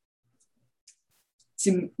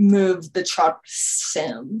move the trucks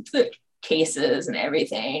and the cases and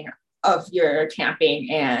everything of your camping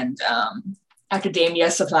and academia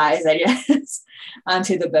supplies, I guess,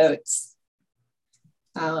 onto the boats.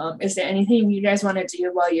 Is there anything you guys want to do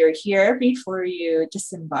while you're here before you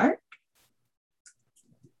disembark?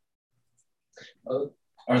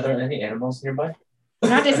 Are there any animals nearby? We're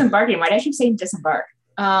not disembarking. Why did I keep saying disembark?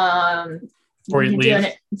 Or you can leave. do an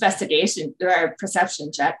investigation or a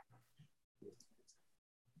perception check.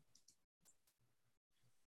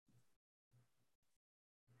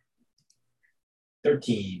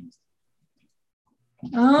 13.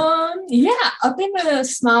 Up in the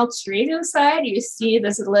small tree to the side, you see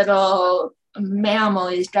this little mammal.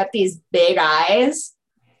 He's got these big eyes,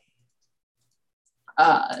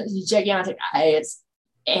 gigantic eyes,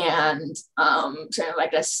 and kind of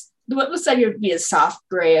like what looks like it would be a soft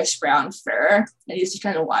grayish brown fur, and he's just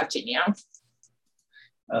kind of watching you.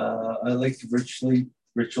 I like to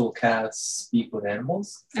ritual cast speak with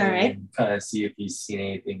animals. All right. And kind of see if he's seen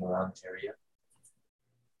anything around the area.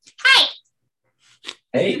 Hi.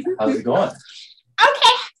 Hey, how's it going?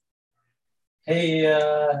 Okay. Hey,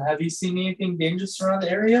 have you seen anything dangerous around the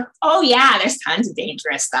area? Oh yeah, there's tons of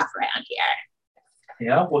dangerous stuff around here.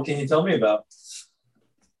 Yeah, what can you tell me about?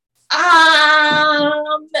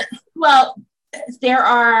 Well, there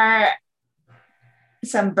are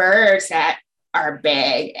some birds that are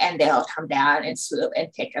big and they'll come down and swoop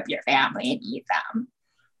and pick up your family and eat them.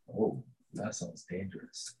 Oh, that sounds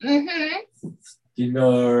dangerous. Mm-hmm. Do you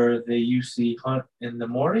know they usually hunt in the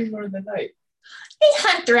morning or the night? They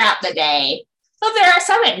hunt throughout the day. But there are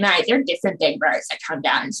some at night. There are different big birds that come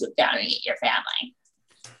down and swoop down and eat your family.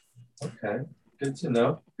 Okay, good to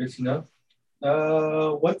know. Good to know.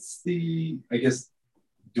 What's the? I guess.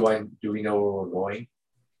 Do we know where we're going?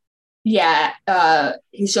 Yeah,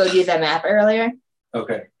 he showed you the map earlier.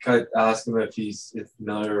 Okay. Could I ask him if he's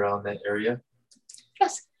familiar around that area?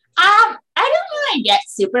 Yes. I don't really get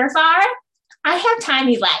super far. I have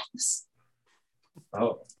tiny legs.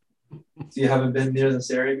 Oh. So you haven't been near this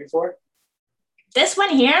area before? This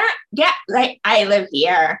one here? Yeah, like I live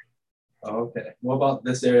here. Oh, okay. What about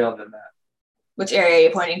this area on the map? Which area are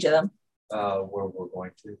you pointing to them? Where we're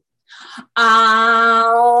going to.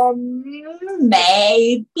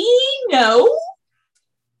 Maybe no.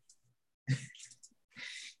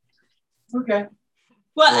 Okay.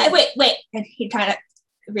 Well, wait. And he kind of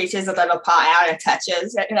reaches a little paw out and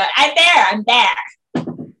touches it. I'm there.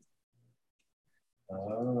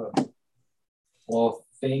 Oh. Well,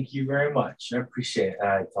 thank you very much. I appreciate it.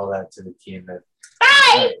 I tell that to the team.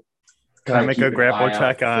 Bye! Can I make a grapple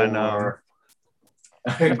check on...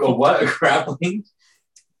 Go what? Grappling?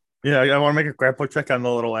 Yeah, I want to make a grapple check on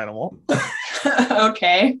the little animal.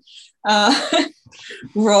 Okay.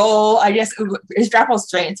 Roll, I guess, is grapple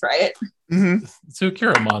strength, right? Mm-hmm. Zook,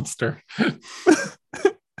 you're a monster.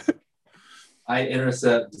 I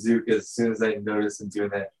intercept Zook as soon as I notice him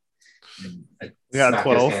doing that. And I got smack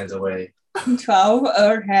 12. his hands away. 12,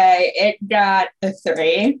 okay. It got a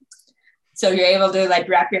 3. So you're able to like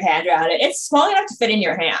wrap your hand around it. It's small enough to fit in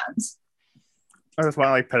your hands. I just want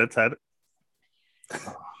to like pet its head.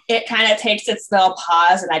 It kind of takes its little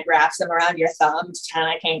paws and like wraps them around your thumbs,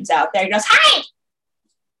 kind of hangs out there. It goes, hi!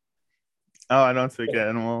 Oh, I don't speak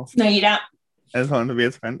animals. No, you don't. I just wanted to be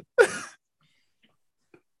its friend.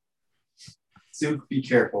 Zook, be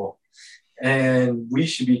careful. And we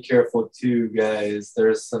should be careful too, guys.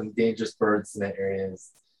 There's some dangerous birds in the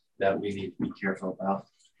areas that we need to be careful about.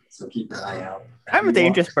 So keep an eye out. I'm a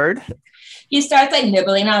dangerous bird. You start like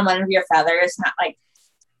nibbling on one of your feathers, not like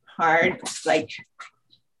hard, like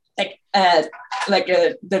a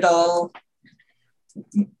little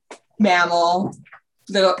mammal,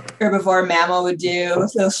 little herbivore mammal would do,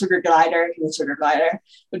 little sugar glider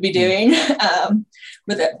would be doing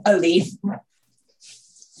with a leaf.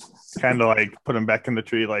 Kind of like put him back in the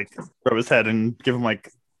tree, like rub his head and give him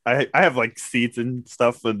like I have like seeds and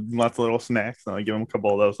stuff with lots of little snacks, and I give him a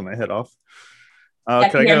couple of those when I head off.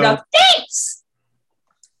 Can I go? Thanks.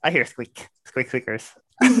 I hear squeakers.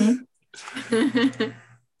 Mm-hmm.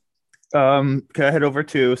 Can I head over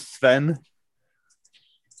to Sven?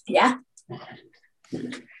 Yeah.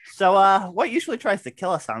 So, what usually tries to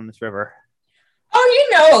kill us on this river? Oh,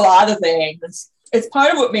 you know a lot of things. It's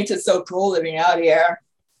part of what makes it so cool living out here.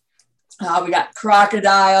 We got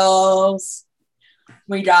crocodiles.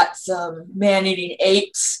 We got some man-eating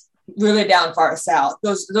apes really down far south.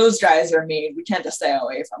 Those guys are mean. We tend to stay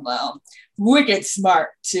away from them. Wicked smart,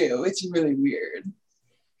 too. It's really weird.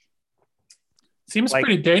 Seems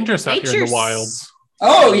pretty dangerous out here in the wilds.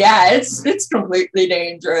 Oh, yeah. It's completely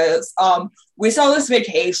dangerous. We saw this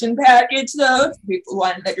vacation package, though. People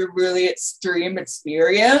want like a really extreme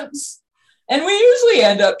experience. And we usually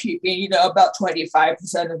end up keeping, about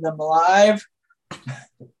 25% of them alive.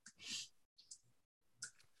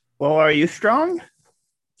 Well, are you strong?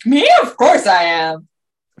 Me? Of course I am.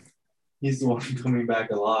 He's the one coming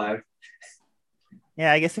back alive.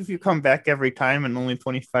 Yeah, I guess if you come back every time and only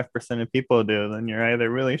 25% of people do, then you're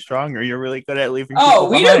either really strong or you're really good at leaving people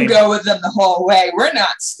we behind. don't go with them the whole way. We're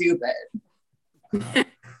not stupid.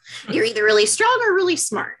 You're either really strong or really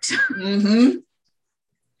smart. Mm-hmm.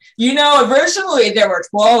 Originally there were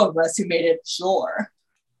 12 of us who made it ashore.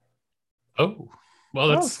 Oh, well,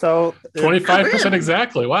 that's so 25%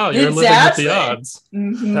 exactly. Wow, you're living with the odds.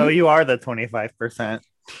 Mm-hmm. So you are the 25%.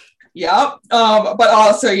 Yep. But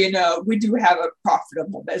also, we do have a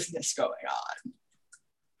profitable business going on.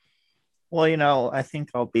 Well, I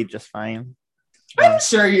think I'll be just fine. I'm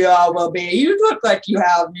sure you all will be. You look like you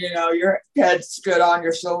have, your head's good on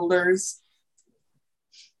your shoulders.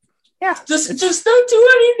 Yeah. Just don't do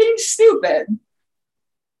anything stupid.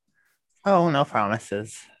 Oh, no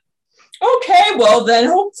promises. Okay, well then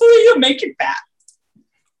hopefully you'll make it back.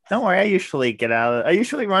 Don't worry, I usually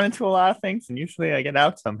run into a lot of things, and usually I get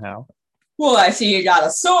out somehow. Well, I see you got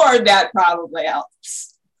a sword. That probably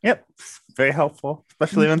helps. Yep, very helpful,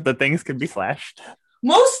 especially when the things can be slashed.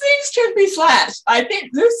 Most things can be slashed. I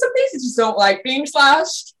think there's some things that just don't like being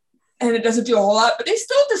slashed, and it doesn't do a whole lot, but they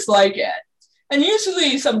still dislike it. And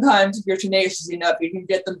usually, sometimes if you're tenacious enough, you can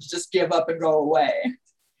get them to just give up and go away.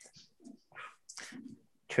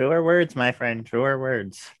 Truer words, my friend, truer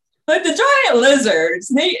words. Like the giant lizards,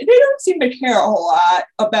 they don't seem to care a whole lot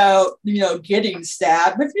about, getting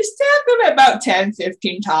stabbed. If you stab them about 10,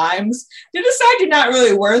 15 times, they decide you're not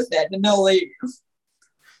really worth it and they'll leave.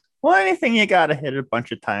 Well, anything you gotta hit a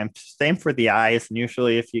bunch of times. Same for the eyes. And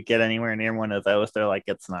usually, if you get anywhere near one of those, they're like,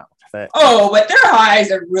 it's not worth it. Oh, but their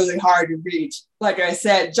eyes are really hard to reach. Like I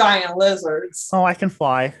said, giant lizards. Oh, I can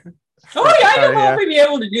fly. Oh, yeah, I Sorry, can probably be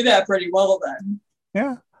able to do that pretty well then.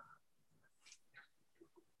 Yeah.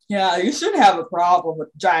 Yeah, you shouldn't have a problem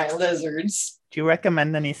with giant lizards. Do you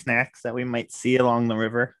recommend any snacks that we might see along the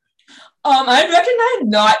river? I'd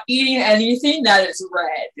recommend not eating anything that is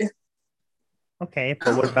red. Okay,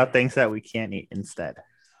 but what about things that we can't eat instead?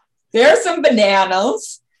 There are some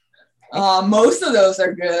bananas. Most of those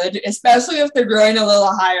are good, especially if they're growing a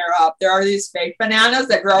little higher up. There are these fake bananas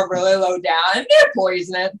that grow really low down, and they're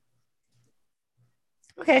poisonous.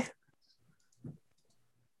 Okay.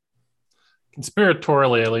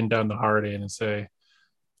 Conspiratorially, I lean down to Hardy and say,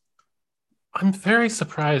 I'm very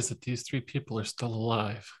surprised that these 3 people are still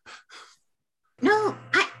alive. No,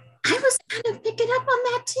 I was kind of picking up on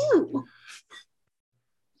that too.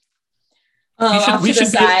 We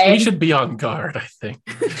should be on guard, I think.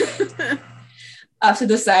 Off to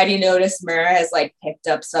the side, you notice Mira has like picked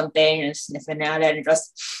up something and is sniffing at it and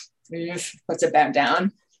just puts it back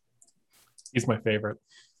down. He's my favorite.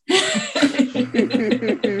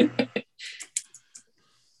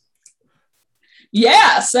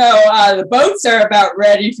 Yeah, so the boats are about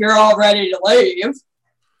ready if you're all ready to leave.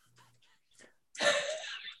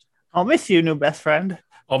 I'll miss you, new best friend.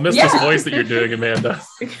 I'll miss this voice that you're doing, Amanda.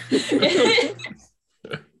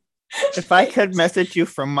 If I could message you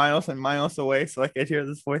from miles and miles away so I could hear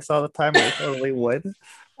this voice all the time, I totally would.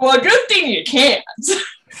 Well, good thing you can't.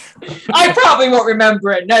 I probably won't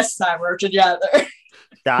remember it next time we're together.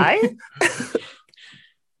 Die?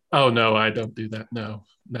 Oh, no, I don't do that. No.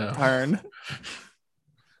 Darn.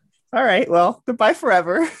 All right, well, goodbye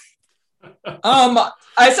forever.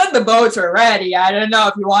 I said the boats are ready. I don't know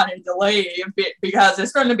if you wanted to leave because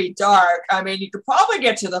it's going to be dark. I mean, you could probably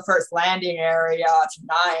get to the first landing area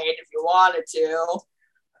tonight if you wanted to.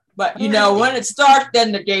 But, when it's dark,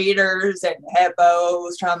 then the gators and the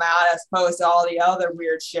hippos come out as opposed to all the other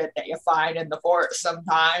weird shit that you find in the forest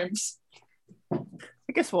sometimes.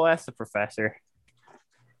 I guess we'll ask the professor.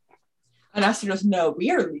 And I said, no, we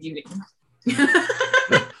are leaving.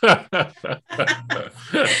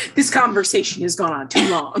 This conversation has gone on too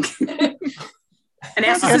long. And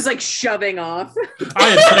Estes is like shoving off.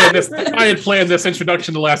 I had planned this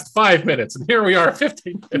introduction to last 5 minutes, and here we are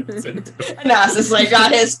 15 minutes into. And Estes like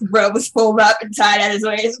got his robes pulled up and tied at his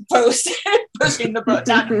waist, pushing the boat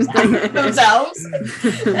down themselves.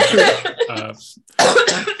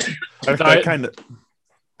 I kind of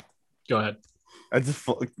go ahead. I just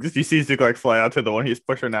you see Zook like fly out to the one he's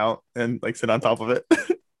pushing out and like sit on top of it.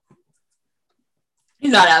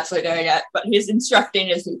 He's not actually doing it, but he's instructing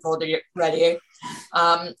his people to get ready.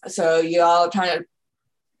 So you all kind of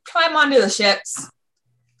climb onto the ships,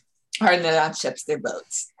 or they're not ships, they're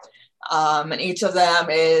boats. And each of them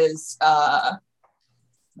is 2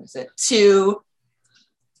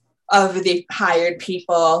 of the hired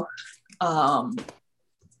people.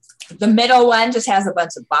 The middle one just has a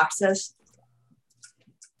bunch of boxes.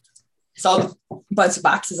 So a bunch of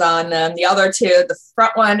boxes on them. The other 2, the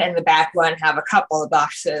front one and the back one, have a couple of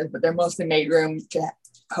boxes, but they're mostly made room to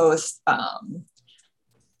host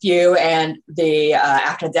you and the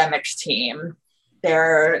academics team.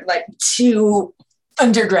 They're like 2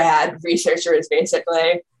 undergrad researchers,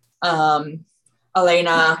 basically.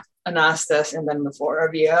 Elena, Anastas, and then the 4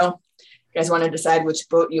 of you. You guys want to decide which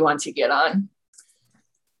boat you want to get on?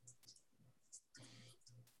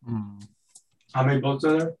 How many boats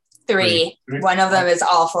are there? 3. One of them is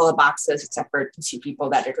all full of boxes, except for 2 people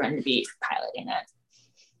that are going to be piloting it.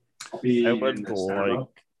 I would like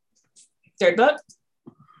Third boat?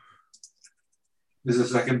 Is the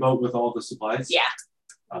second boat with all the supplies? Yeah.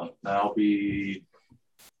 Oh, I'll be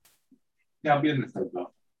in the third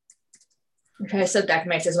boat. Okay, so Deck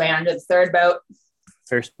makes his way onto the third boat.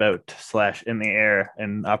 first boat / in the air,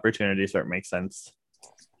 and opportunities where it makes sense.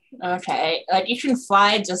 Okay, like you can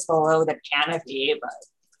fly just below the canopy, but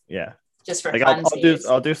yeah, just for like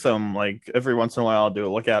I'll do some, like every once in a while I'll do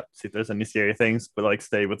a lookout, see if there's any scary things, but like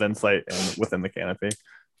stay within sight and within the canopy.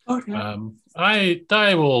 Okay.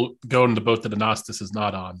 I will go in the boat that Anastas is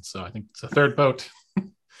not on, so I think it's a third boat.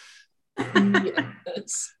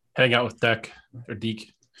 Yes. Hang out with Deck or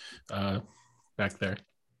Deke back there.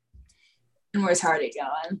 And where's Hardy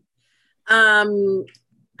going?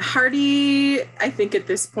 Hardy, I think at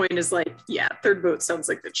this point is like, yeah, third boat sounds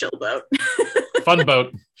like the chill boat. Fun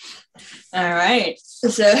boat. All right.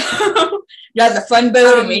 So you got the fun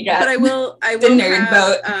boat and we got but I will the nerd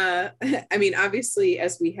have, boat. I mean, obviously,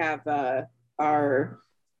 as we have our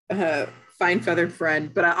find feathered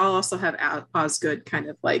friend, but I'll also have Osgood kind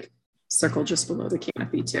of like circle just below the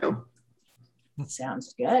canopy too.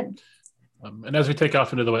 Sounds good. And as we take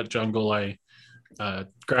off into the wet jungle, I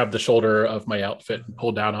grab the shoulder of my outfit and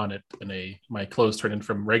pull down on it, and my clothes turn in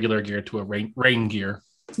from regular gear to a rain gear.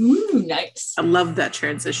 Ooh, nice. I love that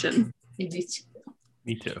transition. Me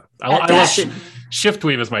too. I love shift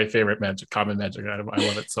weave is my favorite common magic item. I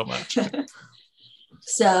love it so much.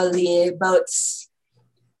 So the boats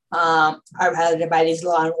are piloted by these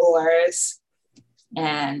long oars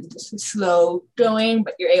and slow going,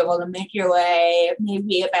 but you're able to make your way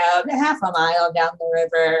maybe about a half a mile down the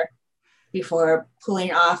river before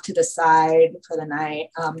pulling off to the side for the night.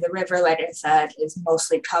 The river, like I said, is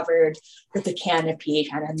mostly covered with a canopy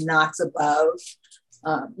kind of knots above.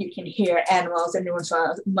 You can hear animals, every once in a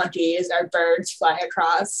while, monkeys or birds fly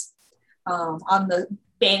across. On the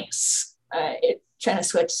banks, it kind of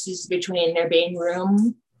switches between there being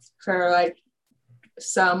room for like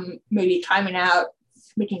some maybe climbing out,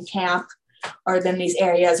 making camp, or then these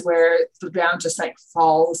areas where the ground just like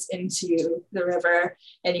falls into the river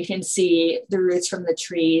and you can see the roots from the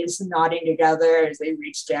trees knotting together as they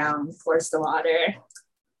reach down towards the water.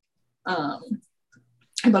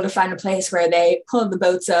 Able to find a place where they pull the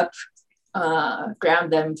boats up,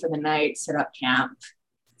 ground them for the night, set up camp.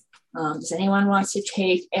 Does anyone want to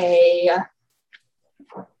take a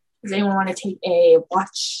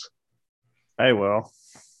watch? I will.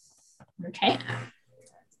 Okay.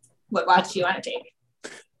 What watch do you want to take?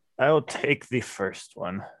 I will take the first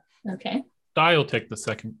one. Okay. I'll take the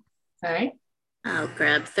second. All right. I'll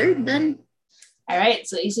grab third then. All right.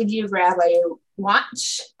 So each of you grab a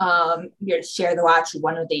watch. You're to share the watch with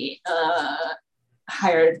one of the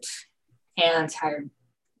hired hands, hired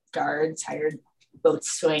guards, hired boat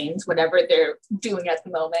swains, whatever they're doing at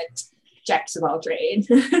the moment. Jacks of all trade.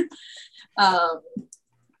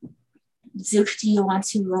 Zook, do you want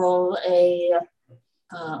to roll a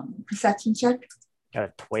perception check? Got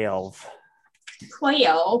a 12.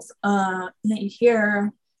 12. And then you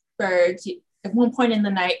hear birds. At one point in the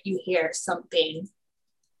night, you hear something.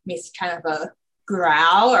 Makes kind of a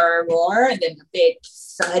growl or a roar, and then a big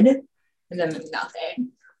thud, and then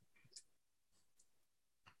nothing.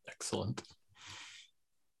 Excellent.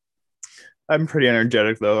 I'm pretty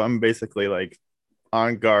energetic though. I'm basically like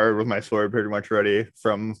on guard with my sword pretty much ready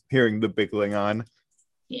from hearing the bigling on.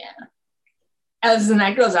 Yeah. As the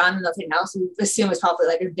night goes on and nothing else, we assume it's probably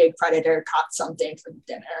like a big predator caught something for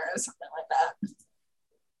dinner or something like that.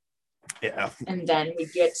 Yeah. And then we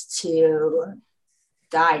get to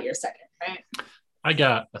die your second, right? I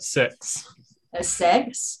got a 6. A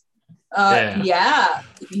 6? Yeah.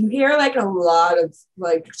 You hear like a lot of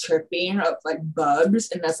like chirping of like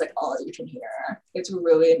bugs, and that's like all you can hear. It's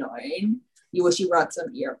really annoying. You wish you brought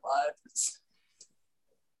some earbuds.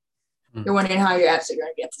 You're wondering how you're actually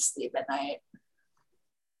going to get to sleep at night.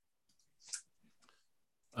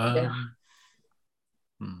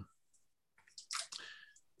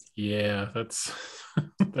 Yeah, that's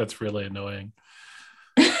really annoying.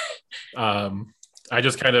 I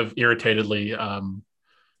just kind of irritatedly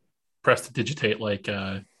prestidigitate like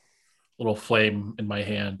a little flame in my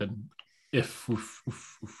hand and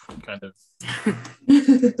kind of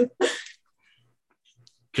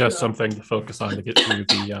just something to focus on to get through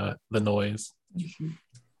the noise. Mm-hmm.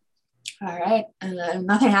 All right, and then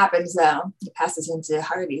nothing happens though. It passes into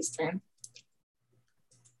Harvey's turn.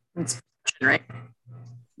 That's right.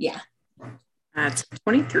 Yeah. That's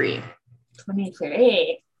 23.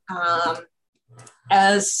 23.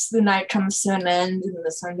 As the night comes to an end and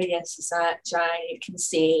the sun begins to shine, you can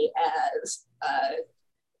see as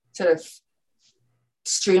sort of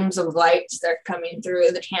streams of light start coming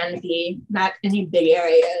through the canopy, not any big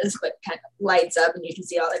areas, but kind of lights up, and you can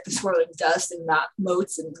see all like the swirling dust and not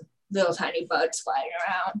motes and little tiny bugs flying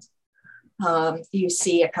around. You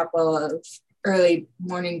see a couple of early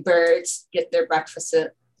morning birds get their breakfast.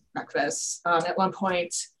 At one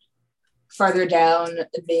point, farther down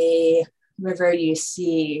the river, you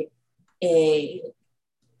see a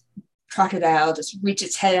crocodile just reach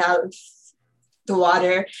its head out of the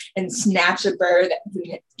water and snatch a bird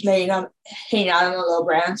hanging out on a little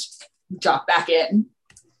branch, drop back in.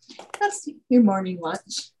 That's your morning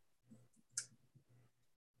lunch.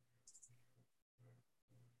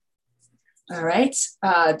 All right.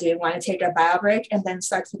 Do you want to take a bio break and then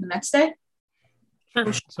start for the next day?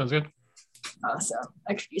 Sure. Sounds good. Awesome.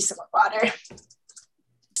 I could use some water.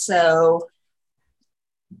 So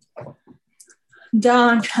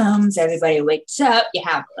dawn comes, everybody wakes up, you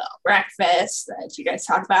have a little breakfast. Did you guys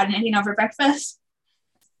talk about anything over breakfast?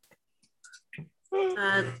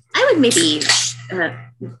 I would maybe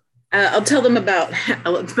I'll tell them about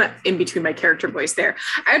in between my character voice there.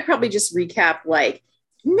 I'd probably just recap like,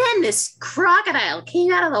 and then this crocodile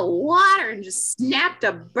came out of the water and just snapped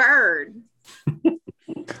a bird.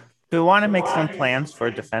 Do we want to make some plans for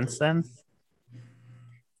defense then?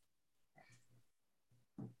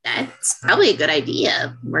 That's probably a good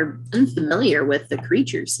idea. We're unfamiliar with the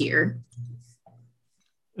creatures here.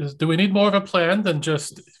 Do we need more of a plan than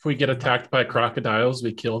just if we get attacked by crocodiles,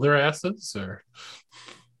 we kill their asses? Or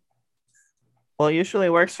Well, it usually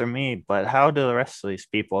works for me, but how do the rest of these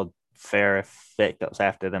people fare if it goes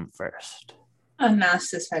after them first?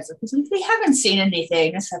 Anastasis has we haven't seen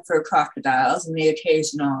anything except for crocodiles and the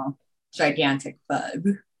occasional gigantic bug.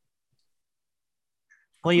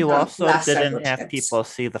 Well, you also Last didn't several have trips. people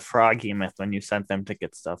see the froggy myth when you sent them to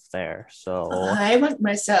get stuff there. So I went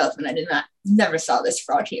myself and I never saw this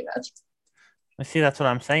frog event. I see, that's what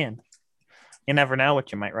I'm saying. You never know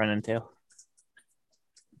what you might run into.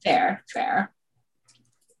 Fair.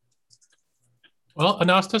 well,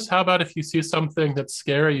 Anastas, how about if you see something that's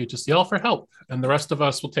scary, you just yell for help, and the rest of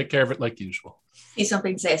us will take care of it like usual. See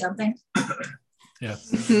something, say something. Yeah.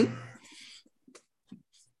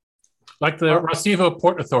 Like the Recife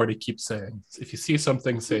Port Authority keeps saying, if you see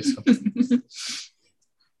something, say something.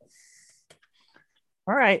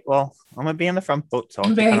 All right. Well, I'm gonna be in the front boat, so I'll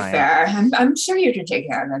keep Very an eye fair. I'm sure you can take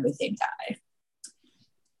care of everything, Ty.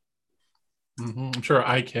 I'm sure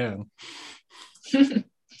I can.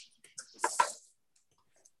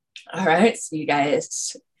 All right, so you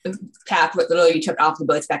guys pack what little you took off the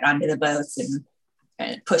boats back onto the boats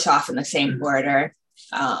and push off in the same order.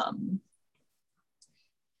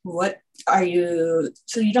 What are you?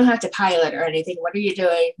 So you don't have to pilot or anything. What are you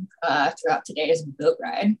doing throughout today's boat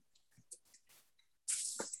ride?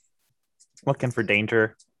 looking for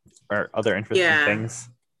danger or other interesting things.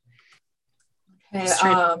 Okay, Just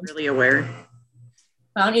trying to be really aware.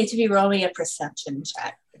 I'll need to be rolling a perception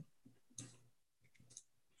check.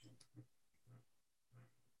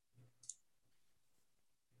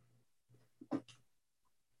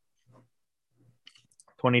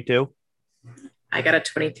 $22. I got a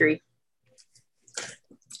 23.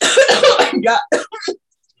 Oh my god.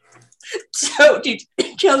 So did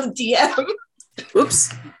you kill the DM?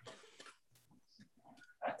 Oops.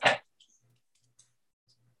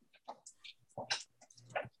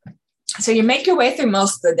 So you make your way through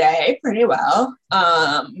most of the day pretty well.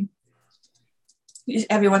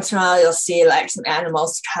 Every once in a while you'll see like some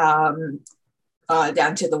animals come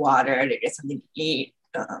down to the water to get something to eat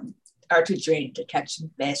or to drink, to catch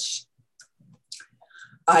some fish.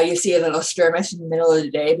 You see a little skirmish in the middle of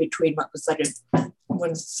the day between what was like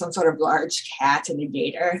some sort of large cat and a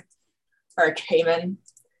gator or a caiman,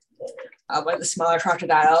 one of the smaller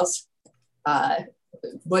crocodiles.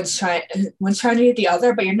 One's trying to get the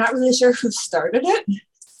other, but you're not really sure who started it.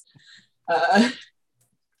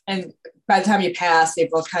 And by the time you pass, they've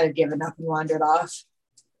both kind of given up and wandered off.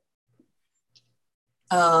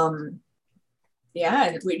 Yeah,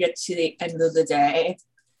 and we get to the end of the day.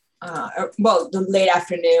 The late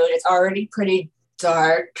afternoon. It's already pretty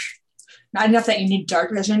dark. Not enough that you need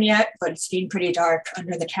dark vision yet, but it's getting pretty dark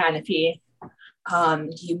under the canopy.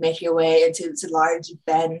 You make your way into this large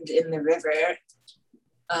bend in the river.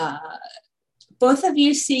 Both of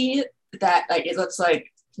you see that it looks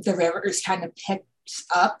like the river is kind of picked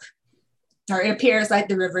up, or it appears like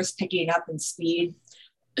the river's picking up in speed.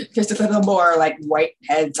 Just a little more like white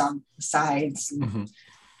heads on the sides. And,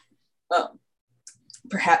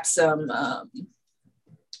 perhaps some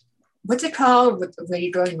what's it called when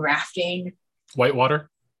you're going rafting? Whitewater?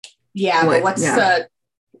 Yeah, but what's the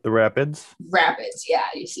rapids? Rapids, yeah.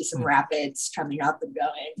 You see some rapids coming up and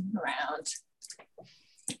going around.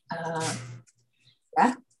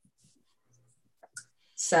 Yeah.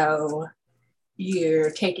 So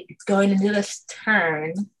you're going into this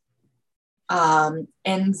turn.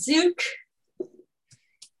 And Zook,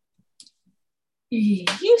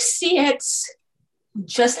 you see it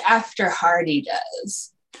just after Hardy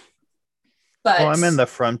does. But well, I'm in the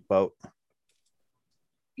front boat.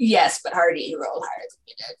 Yes, but Hardy rolled higher than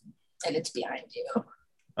you did, and it's behind you.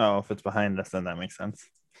 Oh, if it's behind us, then that makes sense.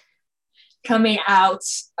 Coming out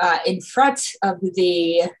in front of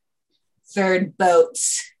the third boat,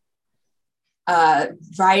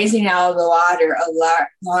 rising out of the water, a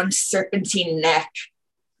long serpentine neck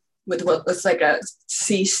with what looks like a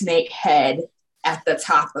sea snake head at the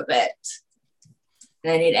top of it.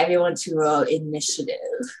 And I need everyone to roll initiative.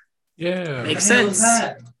 Yeah. Makes sense.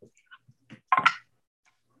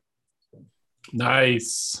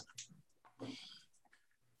 Nice.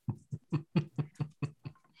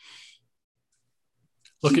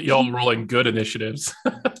 Look at y'all rolling good initiatives.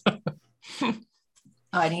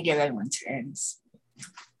 Oh, I need to give everyone turns.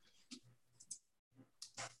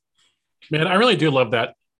 Man, I really do love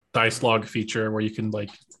that dice log feature where you can like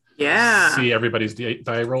see everybody's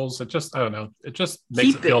die rolls. It just, I don't know, it just makes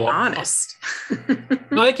Keep it feel honest.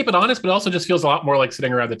 No, I keep it honest, but it also just feels a lot more like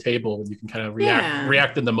sitting around the table and you can kind of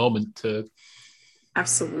react in the moment to.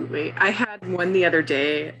 Absolutely. I had one the other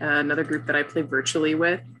day, another group that I played virtually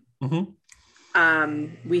with.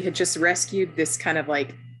 We had just rescued this kind of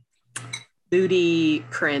like booty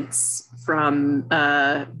prince from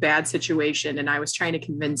a bad situation, and I was trying to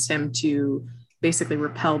convince him to basically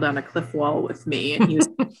rappel down a cliff wall with me, and he was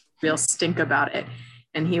real stink about it.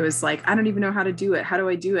 And he was like, I don't even know how to do it. How do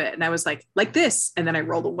I do it? And I was like this. And then I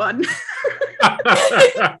rolled a 1.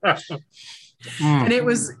 And it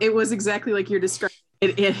was exactly like you're describing.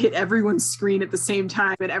 It hit everyone's screen at the same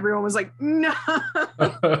time, and everyone was like, no.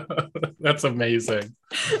 That's amazing.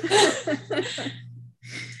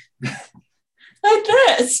 Like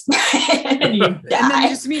this. And you die. And then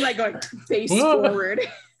just me like going face forward.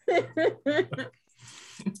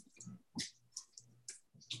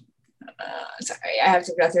 Sorry, I have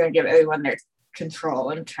to go through and give everyone their control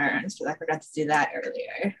and turns, but I forgot to do that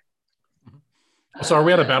earlier. So are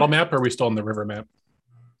we on a battle map or are we still on the river map?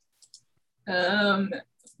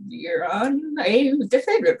 You're on a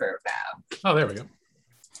different river now. Oh, there we go.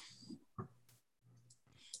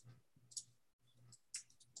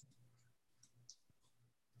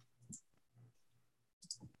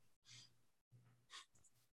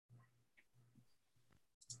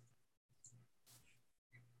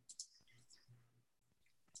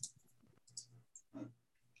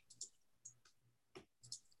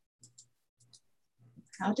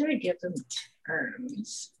 How do I give them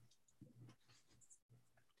turns?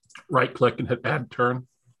 Right click and hit add turn.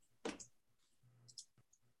 I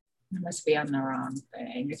must be on the wrong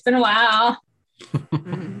thing. It's been a while.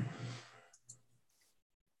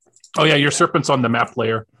 Oh yeah, your serpent's on the map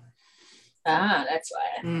layer. Ah, that's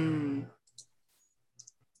why.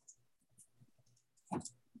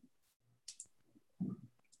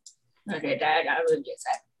 Okay, Dad, I will get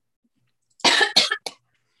that.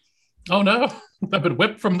 Oh no, I've been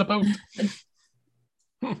whipped from the boat.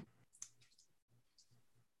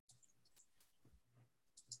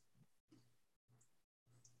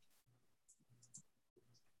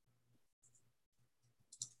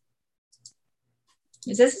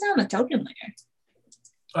 Is this on the token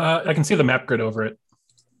layer? I can see the map grid over it.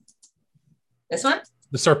 This one?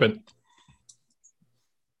 The serpent.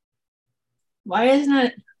 Why isn't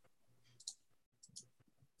it?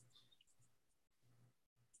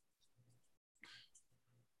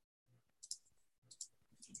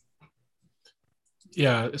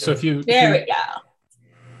 Yeah, so if you... There we go.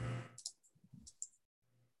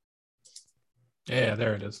 Yeah,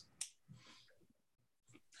 there it is.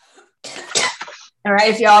 All right,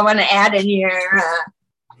 if y'all want to add in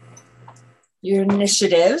your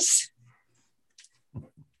initiatives.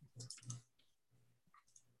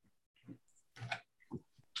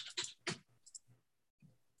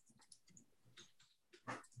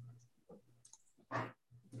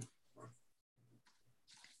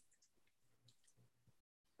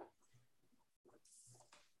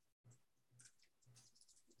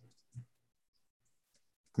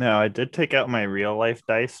 No, I did take out my real life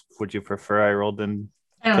dice. Would you prefer I rolled in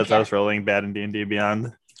because I was rolling bad in D&D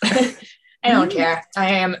Beyond? I don't care.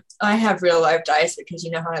 I have real life dice because you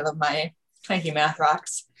know how I love my thank math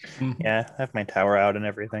rocks. Yeah, I have my tower out and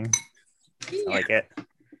everything. I like it.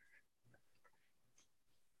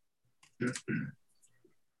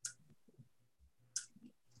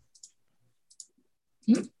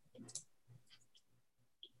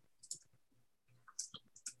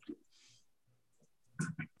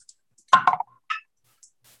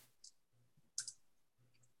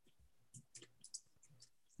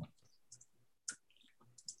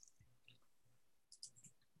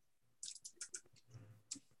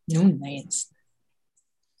 No names.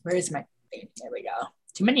 Where is my thing? There we go.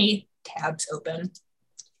 Too many tabs open.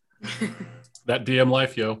 That DM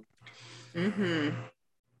life, yo. Yeah,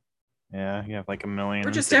 you have like a million.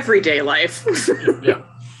 Or just everyday life. Yeah.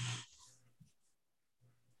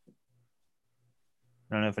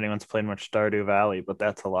 I don't know if anyone's played much Stardew Valley, but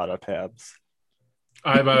that's a lot of tabs.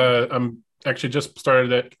 I'm actually just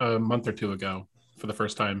started it a month or two ago for the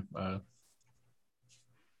first time.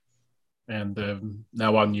 And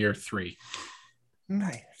now on year 3.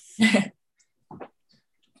 Nice.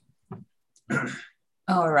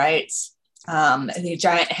 All right. The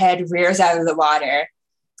giant head rears out of the water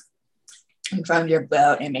in front of your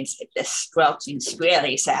boat and makes like this squelching,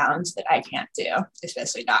 squealy sounds that I can't do,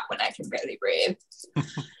 especially not when I can barely breathe.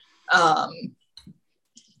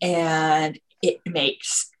 And it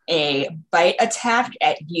makes a bite attack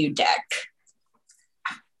at you, Deck.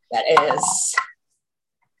 That is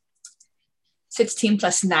 16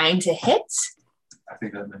 plus 9 to hit. I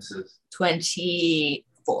think that misses.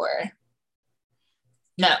 24.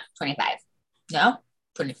 No, 25. No,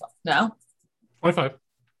 24. No, 25.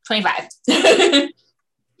 25.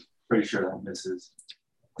 Pretty sure that misses.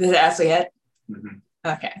 Does it actually hit? Mm-hmm.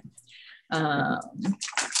 Okay.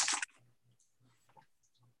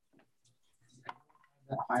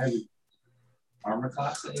 Higher armor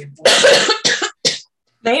class anymore?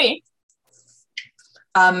 Maybe.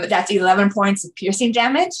 That's 11 points of piercing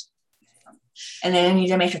damage. And then you need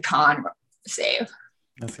to make a con save.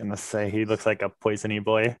 I was gonna say he looks like a poisony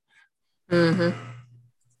boy. Mm-hmm.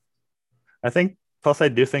 I think. Plus, I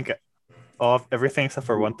do think everything except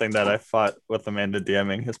for one thing that I fought with Amanda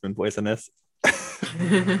DMing has been poisonous.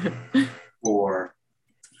 4.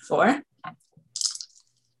 4.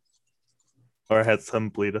 Or had some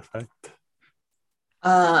bleed effect.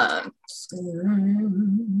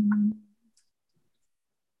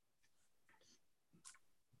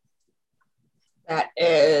 That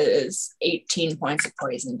is 18 points of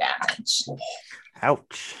poison damage.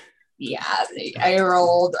 Ouch. Yeah, I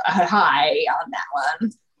rolled high on that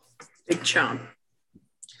one. Big chomp.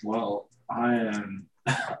 Well, I am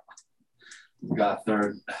got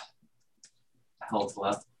third health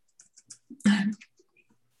left.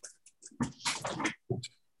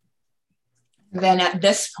 Then at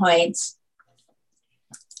this point,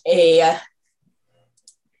 a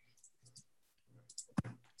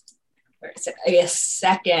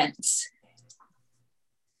second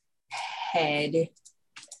head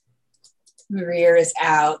rears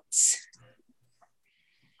out.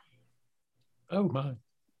 Oh my.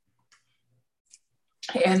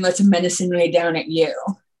 And looks menacingly down at you,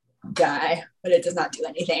 Guy, but it does not do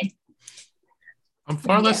anything. I'm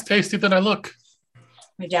far less tasty than I look.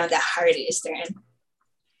 We're down to Hardy's turn.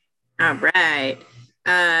 All right.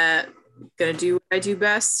 Gonna do what I do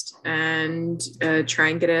best and try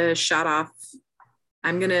and get a shot off.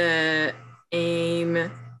 I'm gonna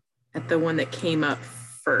aim at the one that came up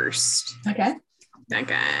first. Okay. That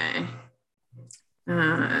guy.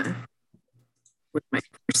 With my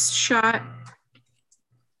first shot,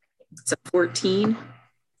 it's a 14.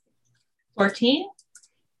 14?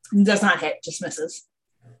 Does not hit, just misses.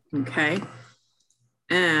 Okay.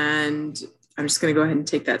 And I'm just going to go ahead and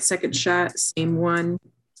take that second shot. Same one.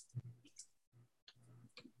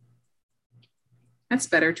 That's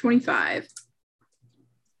better. 25.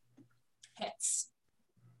 Hits.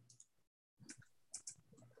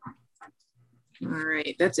 All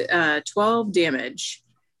right. That's 12 damage.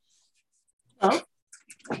 Oh.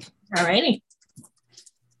 All righty.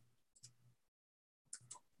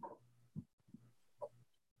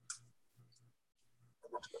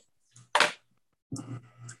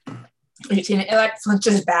 It like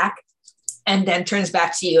flinches back and then turns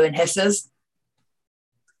back to you and hisses.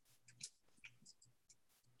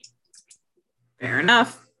 Fair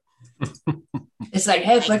enough. It's like,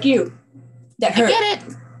 hey, fuck you. That hurt. I get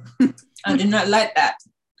it. I did not like that.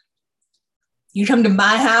 You come to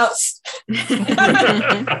my house.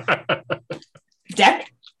 Deck?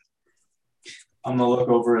 I'm gonna look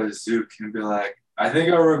over at Zook and be like, I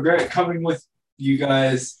think I regret coming with you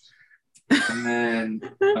guys. And then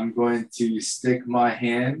I'm going to stick my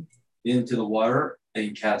hand into the water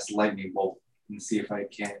and cast lightning bolt and see if I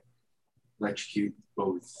can't electrocute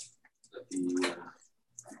both of the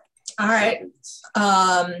All right.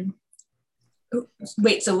 serpents.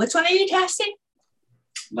 Wait, so which one are you casting?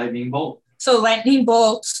 Lightning bolt. So lightning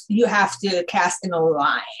bolts you have to cast in a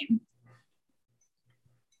line.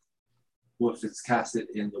 Well, if it's casted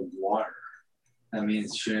in the water, that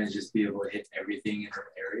means shouldn't it just be able to hit everything in her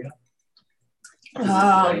area? Because it's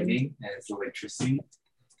lightning and it's electricity,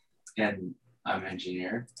 and I'm an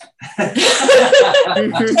engineer.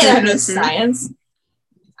 And I know science.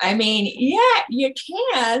 I mean, yeah, you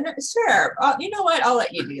can. Sure. You know what? I'll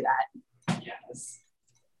let you do that. Yes.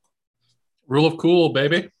 Rule of cool,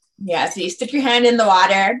 baby. Yeah, so you stick your hand in the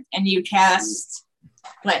water and you cast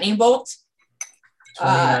lightning bolt.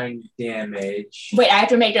 29 damage. Wait, I have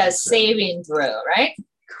to make a saving throw, right?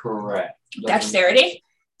 Correct. Dexterity?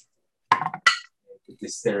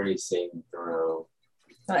 Dexterity saving throw.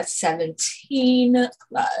 So that's 17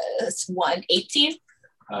 plus 1, 18.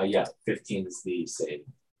 Yeah, 15 is the save.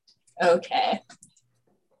 Okay.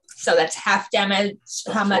 So that's half damage.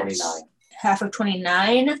 How much? 29. Half of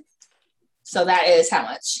 29. So that is how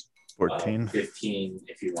much? 14. 15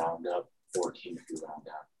 if you round up, 14 if you round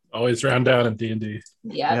down. Always round down in D&D.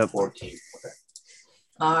 Yeah. Yep. 14. Okay.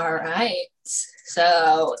 All right.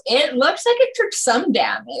 So it looks like it took some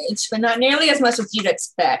damage, but not nearly as much as you'd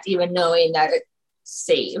expect, even knowing that it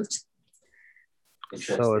saved.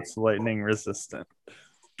 So it's lightning resistant.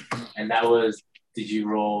 And that was, did you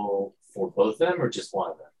roll for both of them or just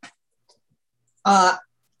one of them?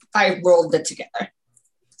 I rolled it together.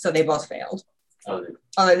 So they both failed. Oh,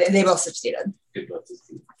 They both succeeded. they both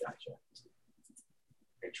succeeded. Gotcha.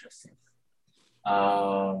 Interesting.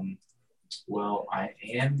 Well, I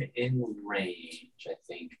am in range, I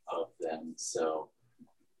think, of them, so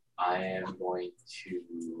I am going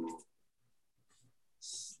to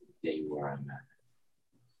stay where I'm at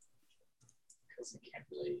because I can't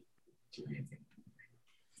really do anything.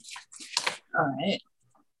 All right.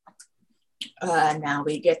 Now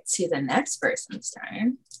we get to the next person's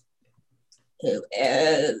turn, who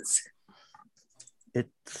is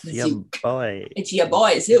It's your Zook. boy. It's your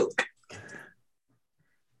boy Zook.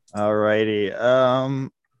 Alrighty.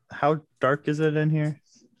 How dark is it in here?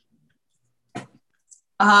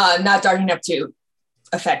 Not dark enough to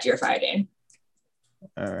affect your fighting.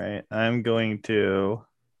 All right. I'm going to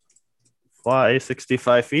fly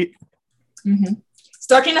 65 feet. Mm-hmm. It's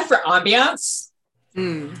dark enough for ambiance.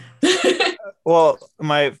 Well,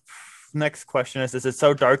 my next question is it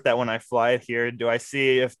so dark that when I fly here, do I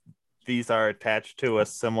see if these are attached to a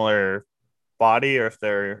similar body or if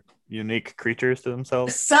they're unique creatures to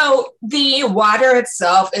themselves? So the water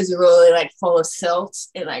itself is really like full of silt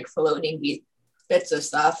and like floating bits of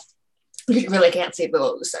stuff. You really can't see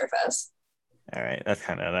below the surface. All right. That's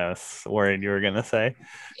kind of what I was worried you were going to say.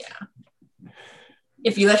 Yeah.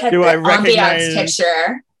 If you look at Do the I recognize... ambiance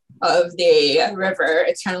picture of the river,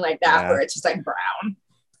 it's kind of like that, Yeah. where it's just like brown.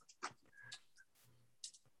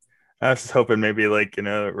 I was just hoping maybe like,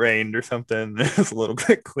 it rained or something. It's a little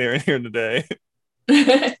bit clear in here today.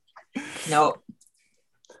 Nope.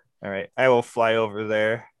 All right. I will fly over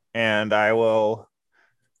there and I will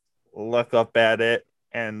look up at it,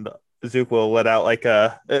 and Zook will let out like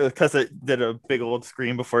because it did a big old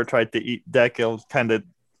scream before it tried to eat Deck. It'll kind of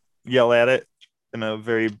yell at it in a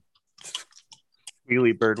very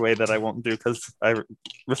squealy bird way that I won't do because I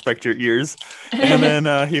respect your ears. And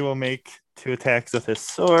then he will make 2 attacks with his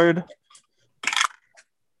sword.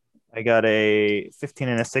 I got a 15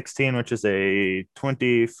 and a 16, which is a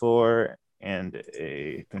 24 and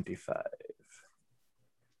a 25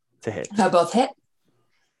 to hit. They'll both hit.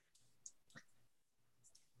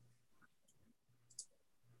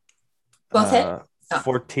 Both hit?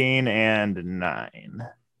 14 and 9.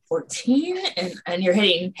 14, and you're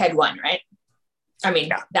hitting head 1, right? I mean,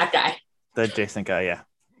 yeah. That guy. The adjacent guy, yeah.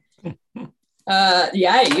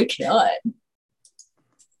 Yeah, you kill it.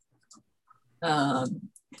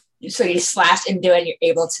 So you slash into it, and you're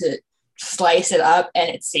able to slice it up, and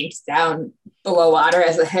it sinks down below water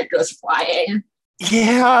as the head goes flying.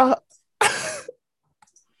 Yeah.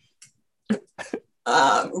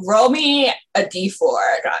 Roll me a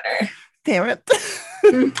d4, Connor. Damn it.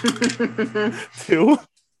 2.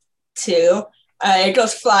 2. It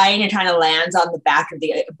goes flying and kind of lands on the back of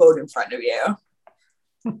the boat in front of you.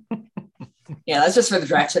 Yeah, that's just for the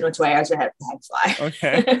direction which way I was head fly.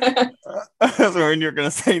 Okay. I was worried you were going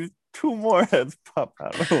to say 2 more heads pop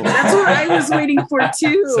out. That's what I was waiting for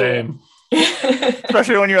too. Same.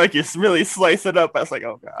 Especially when you're like, you really slice it up. I was like,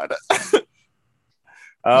 oh God.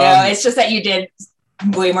 No, it's just that you did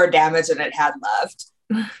way more damage than it had left.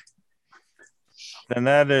 Then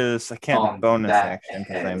that is, I can't bonus action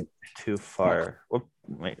because I'm too far. Whoop,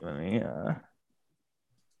 wait, let me,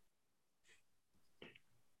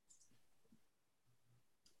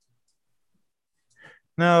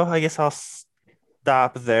 No, I guess I'll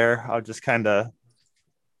stop there. I'll just kind of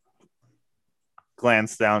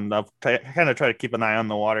glance down. I'll kind of try to keep an eye on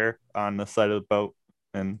the water on the side of the boat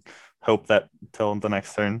and hope that till the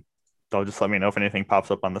next turn, they'll just let me know if anything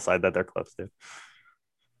pops up on the side that they're close to.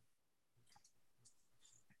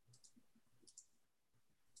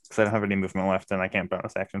 Because I don't have any movement left and I can't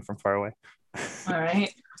bonus action from far away. All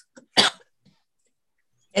right.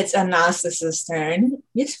 It's Anastas's turn.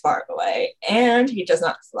 He's far away, and he does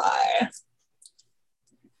not fly.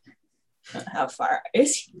 How far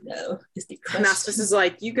is he, though? Is the question. Anastas is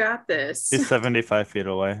like, you got this. He's 75 feet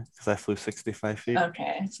away because I flew 65 feet.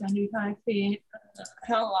 Okay, 75 feet.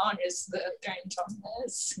 How long is the range on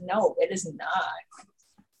this? No, it is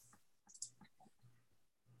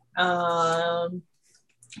not.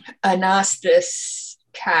 Anastas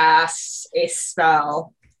casts a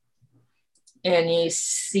spell, and you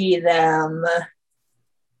see them.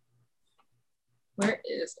 Where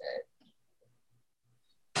is it?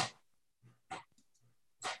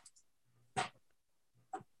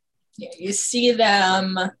 Yeah, you see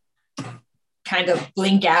them kind of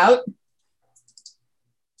blink out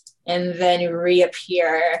and then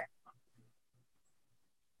reappear.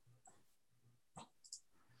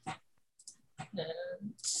 And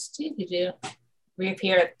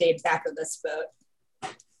reappear at the back of this boat.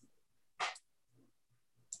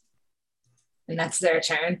 And that's their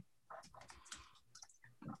turn.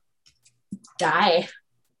 Die.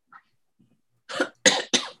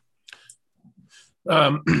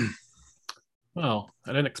 Well, I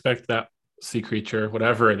didn't expect that sea creature,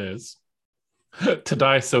 whatever it is, to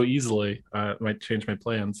die so easily. It might change my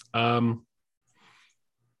plans. No,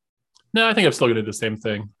 I think I'm still going to do the same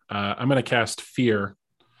thing. I'm going to cast Fear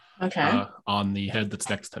on the head that's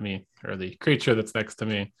next to me, or the creature that's next to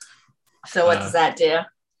me. So what does that do?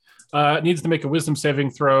 It needs to make a wisdom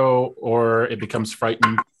saving throw, or it becomes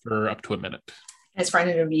frightened for up to a minute. It's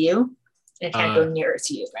frightened of you. It can't go nearer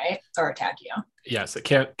to you, right? Or attack you. Yes, it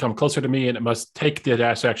can't come closer to me, and it must take the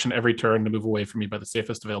dash action every turn to move away from me by the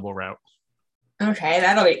safest available route. Okay,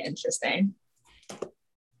 that'll be interesting.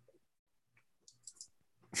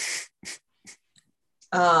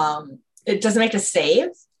 It doesn't make a save?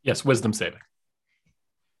 Yes, wisdom saving.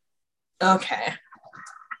 Okay.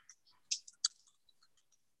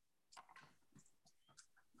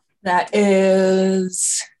 That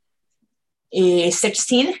is a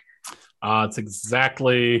 16. It's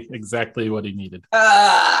exactly what he needed.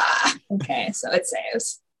 Okay, so it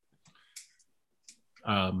saves.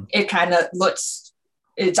 Um, It kind of looks,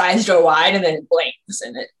 its eyes go wide and then it blinks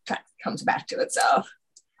and it kind of comes back to itself.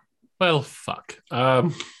 well, fuck.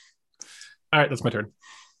 All right, that's my turn.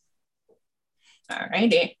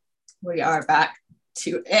 Alrighty. We are back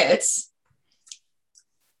to it.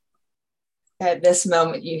 At this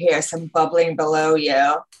moment, you hear some bubbling below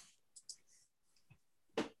you.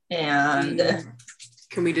 And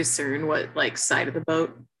can we discern what like side of the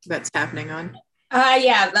boat that's happening on?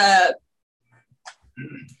 yeah, the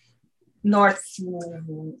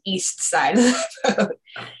northeast side of the boat.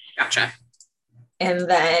 Gotcha. And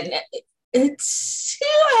then it's two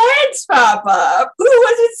heads pop up. Who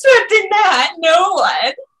was expecting that? No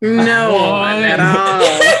one. No one at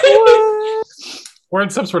all. We're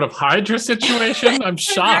in some sort of Hydra situation. I'm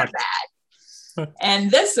shocked.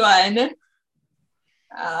 And this one,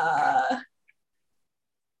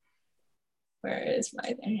 where is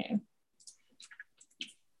my thing?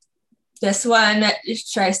 This one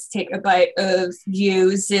tries to take a bite of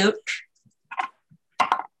you, Zook.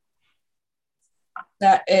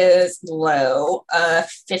 That is low.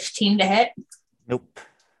 15 to hit. Nope.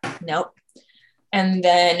 And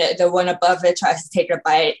then the one above it tries to take a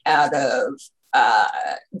bite out of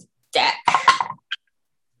Deck.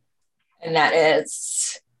 And that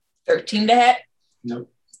is 13 to hit.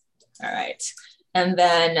 Nope. All right. And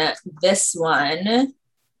then this one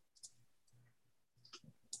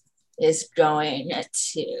is going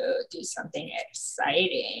to do something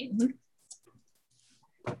exciting.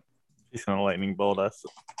 He's gonna lightning bolt us.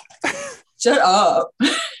 Shut up.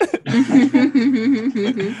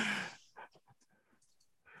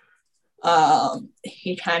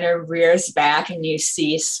 He kind of rears back and you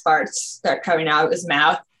see sparks start coming out of his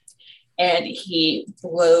mouth, and he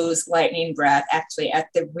blows lightning breath actually at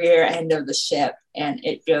the rear end of the ship, and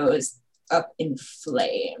it goes up in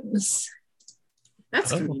flames.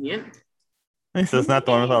 That's convenient. At least it's not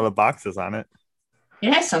the one with all the boxes on it.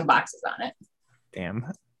 It has some boxes on it.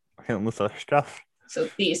 Damn. I can't lose other stuff. So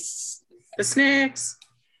these... The snacks.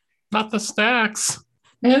 Not the stacks.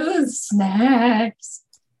 Ooh, snacks.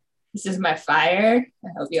 This is my fire. I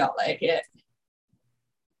hope you all like it.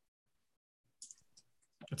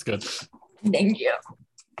 It's good. Thank you.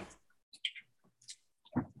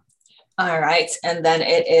 All right, and then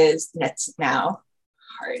it is now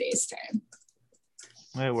Hardy's turn.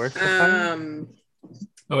 Wait, where's the fire?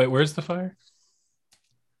 Oh wait, where's the fire?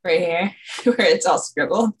 Right here, where it's all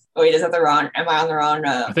scribbled. Oh wait, is that the wrong? Am I on the wrong?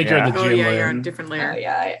 I think you're in the Oh GM yeah, layer. you're on a different layer. Oh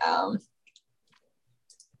yeah, I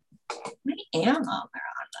am on the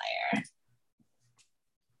wrong layer.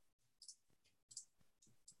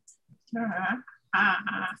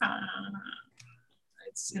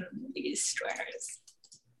 It's in these squares.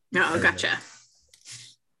 Oh, gotcha.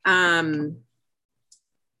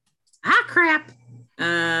 Crap.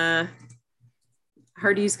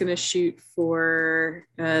 Hardy's gonna shoot for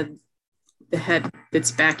the head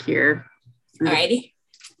that's back here. Alrighty.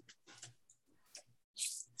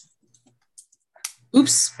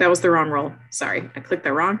 Oops, that was the wrong roll. Sorry, I clicked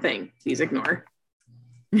the wrong thing. Please ignore.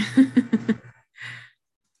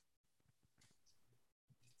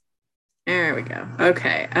 There we go.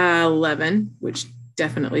 Okay, 11, which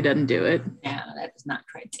definitely doesn't do it. Yeah, that does not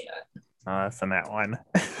quite do it. Oh, that's on that one.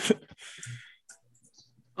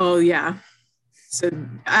 Oh yeah, so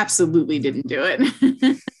absolutely didn't do it.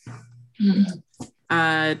 Mhm.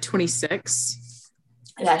 26.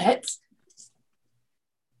 That hits.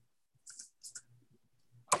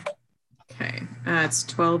 Okay. It's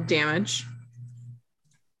 12 damage.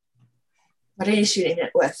 What are you shooting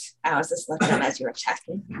it with? I was just looking as you were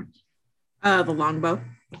attacking. The longbow.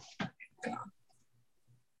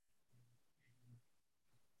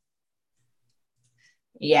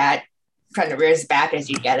 Yeah, it kind of rears back as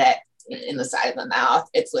you get it in the side of the mouth.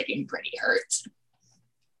 It's looking pretty hurt.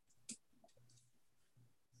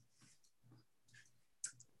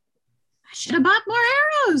 I should have bought more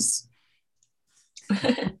arrows.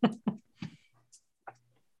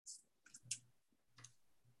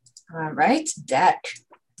 All right, Deck.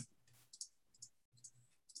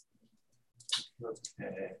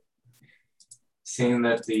 Okay. Seeing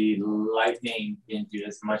that the lightning didn't do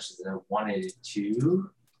as much as I wanted it to,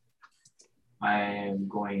 I am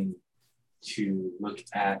going to look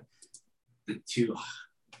at the two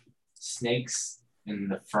snakes in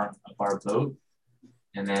the front of our boat,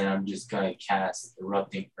 and then I'm just going to cast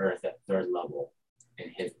Erupting Earth at 3rd level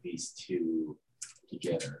and hit these two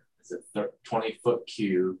together. It's a 20-foot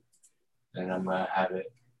cube, and I'm going to have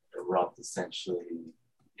it erupt essentially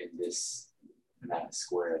in that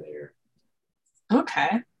square there.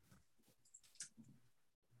 Okay.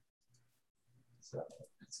 So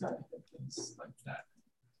it's going to hit things like that.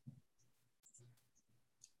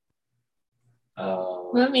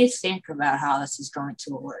 Let me think about how this is going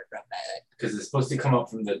to work a bit. Because it's supposed to come up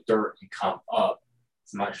from the dirt and come up.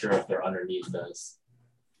 So I'm not sure if they're underneath us.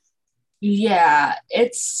 Yeah,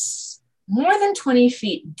 it's more than 20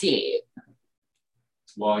 feet deep.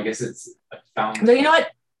 Well, I guess it's a fountain. But you know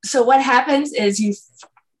what? So what happens is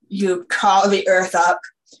you call the earth up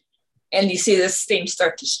and you see this thing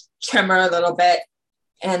start to tremor a little bit.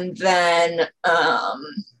 And then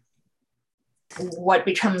what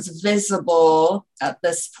becomes visible at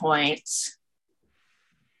this point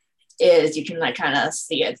is you can like kind of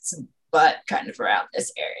see its butt kind of around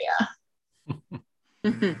this area.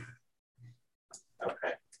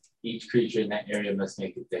 Okay. Each creature in that area must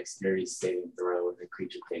make a dexterity saving throw, and the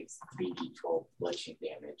creature takes 3d12 bludgeoning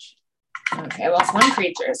damage. Okay, well, it's one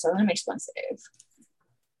creature, so I'm going to make one save.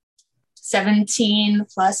 17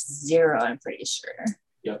 plus 0, I'm pretty sure.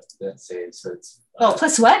 Yep, that saves. So it's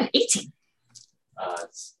plus 1, 18.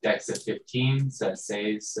 It's dex at 15, so that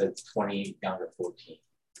saves. So it's 20 down to 14.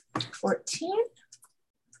 14?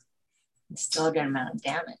 Still a good amount of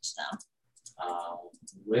damage, though.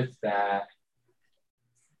 With that,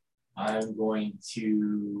 I'm going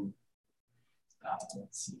to,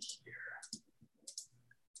 let's see here.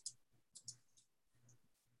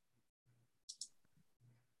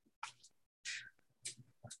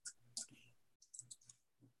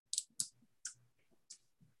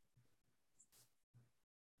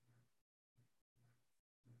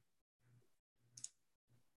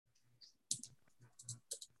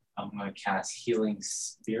 I'm going to cast Healing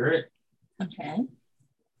Spirit. Okay.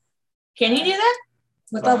 Can you do that?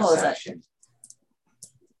 What level is it?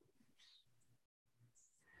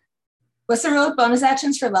 What's the rule of bonus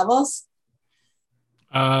actions for levels?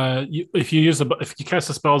 If you cast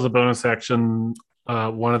a spell as a bonus action,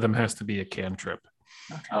 one of them has to be a cantrip.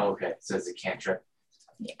 Okay. Oh, okay. So it's a cantrip.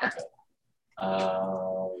 Yeah. Okay.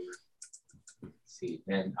 Let's see.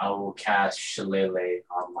 Then I will cast Shillelagh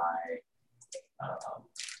on my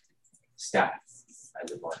staff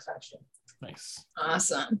as a bonus action. Nice.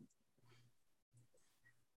 Awesome.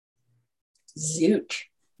 Zook,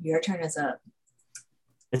 your turn is up.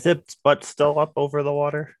 Is its butt still up over the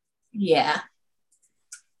water? Yeah.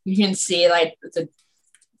 You can see like the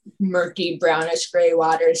murky brownish gray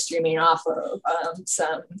water streaming off of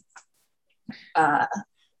some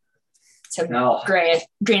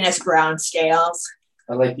greenish brown scales.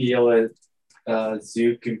 I like to yell at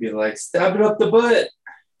Zook and be like, stab it up the butt.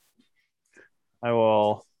 I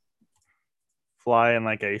will fly in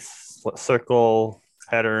like a circle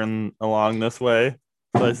pattern along this way,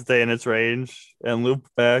 so I stay in its range and loop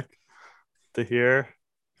back to here,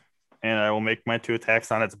 and I will make my 2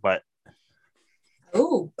 attacks on its butt.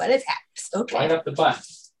 Oh, butt attacks. Okay. Line up the butt.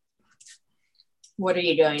 What are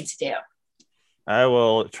you going to do? I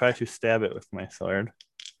will try to stab it with my sword.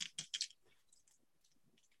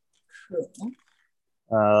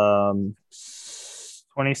 Cool.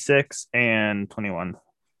 26 and 21.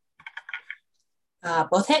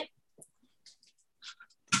 Both hit.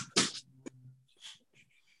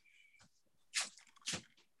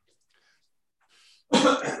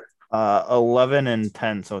 Uh, 11 and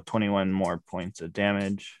 10, so 21 more points of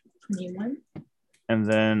damage. 21. And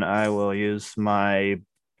then I will use my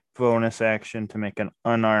bonus action to make an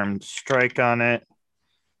unarmed strike on it.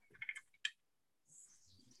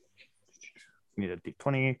 need a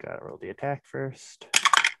d20. Gotta roll the attack first.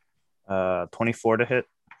 24 to hit.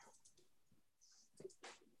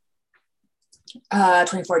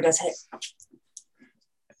 24 does hit.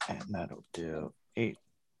 And that'll do 8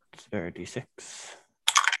 or d6.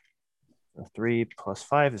 So 3 plus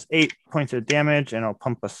 5 is 8 points of damage, and I'll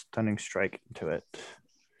pump a stunning strike into it.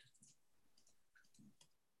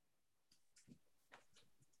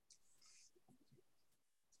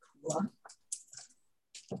 Cool.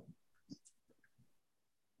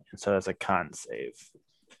 And so that's a con save.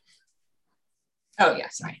 Oh, yeah,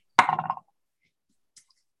 sorry.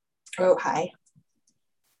 Oh, hi.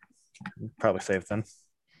 Probably save then.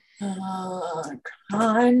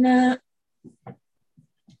 Con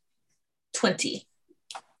 20.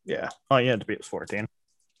 Yeah. Oh, yeah, to beat was 14.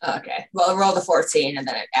 Okay. Well, roll the 14 and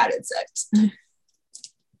then it added 6. It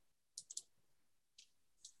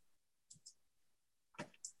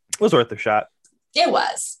was worth a shot. It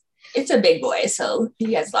was. It's a big boy, so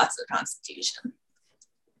he has lots of constitution.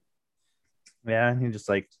 Yeah, he's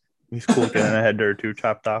cool getting a head or two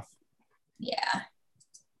chopped off. Yeah.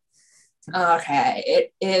 Okay.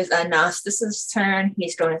 It is Anastas's turn.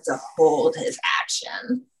 He's going to hold his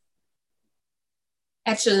action.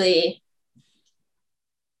 Actually,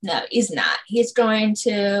 no, he's not. He's going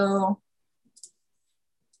to,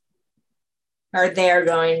 or they're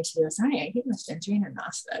going to, sorry, I keep mentioning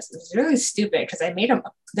Anastas. It's really stupid because I made them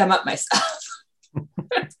up myself.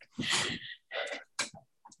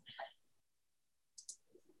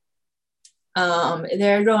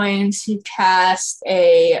 They're going to cast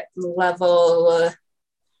a level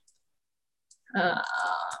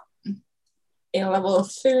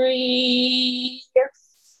 3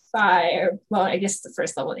 fire. Well, I guess the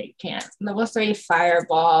first level they can't. Level 3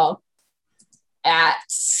 fireball at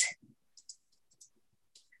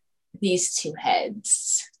these two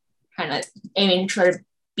heads, kind of aiming toward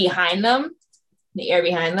behind them, the air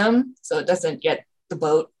behind them, so it doesn't get the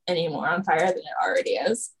boat any more on fire than it already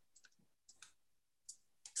is.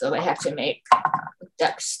 So they have to make a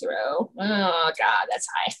dex throw. Oh God, that's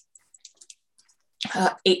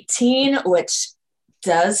high. 18, which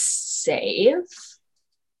does save,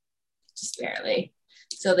 just barely.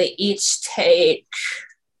 So they each take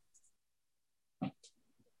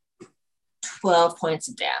 12 points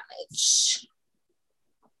of damage.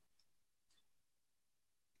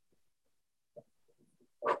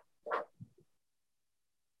 Let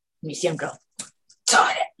me see him go.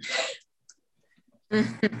 Darn it.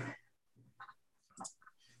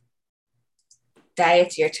 Di,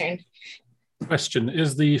 it's your turn. Question: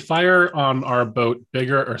 is the fire on our boat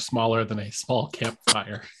bigger or smaller than a small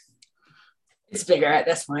campfire? It's bigger at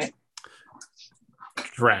this point.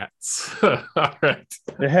 Rats. All right.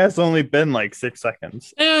 It has only been like 6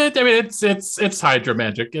 seconds. I mean, it's Hydra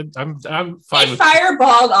magic. I'm fine. It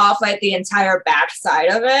fireballed off like the entire back side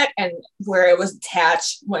of it, and where it was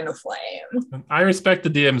attached went aflame. I respect the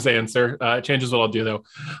DM's answer. It changes what I'll do though.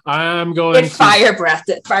 I'm going. It fire breath.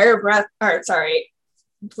 Or sorry,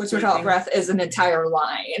 which we call breath is an entire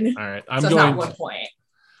line. All right. I'm so it's going not 1 point.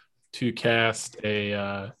 to cast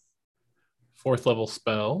a 4th level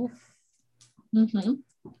spell. Mm-hmm.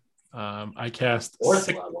 I cast 4th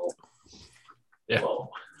level. Yeah. Whoa.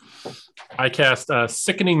 I cast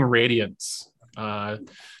Sickening Radiance.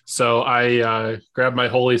 So I grab my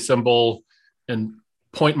holy symbol and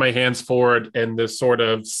point my hands forward, and this sort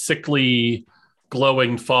of sickly,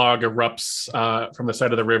 glowing fog erupts from the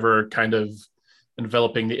side of the river, kind of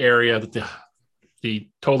enveloping the area that the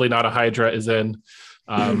totally not a Hydra is in.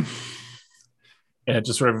 And it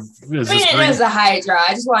just sort of is. I mean, it is a Hydra.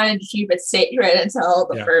 I just wanted to keep it sacred until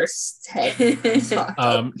the first hit.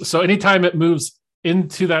 So anytime it moves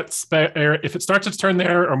into that area, if it starts its turn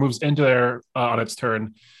there or moves into there on its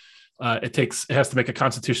turn, it has to make a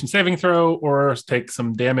Constitution saving throw or take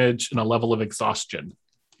some damage and a level of exhaustion.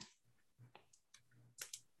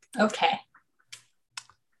 Okay.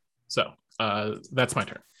 So that's my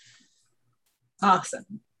turn. Awesome.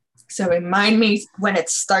 So remind me when it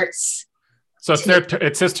starts. So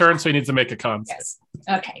it's his turn, so he needs to make a con. Yes.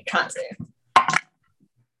 Okay, con save.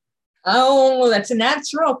 Oh, that's a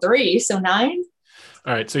natural 3, so 9.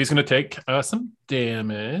 All right, so he's going to take some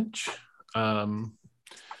damage.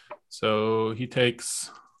 So he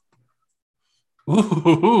takes.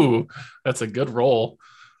 Ooh, that's a good roll.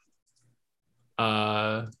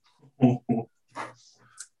 So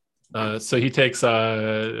he takes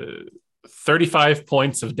 35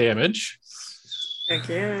 points of damage. Heck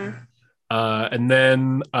yeah. And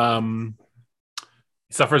then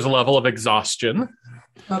he suffers a level of exhaustion.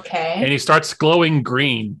 Okay. And he starts glowing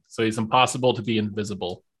green, so he's impossible to be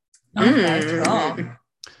invisible. Okay, cool.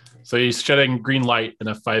 So he's shedding green light in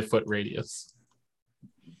a 5-foot radius.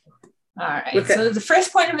 All right. Okay. So the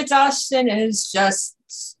first point of exhaustion is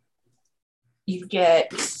just you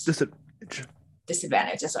get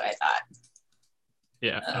disadvantage. That's what I thought.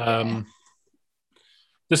 Yeah. Okay.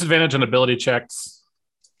 Disadvantage on ability checks.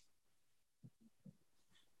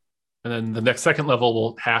 And then the next second level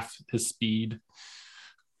will half his speed.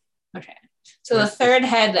 Okay. So the third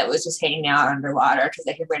head that was just hanging out underwater because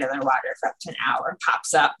they could breathe underwater for up to an hour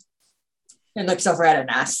pops up and looks over at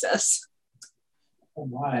Anastas. Oh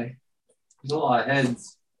my. There's a lot of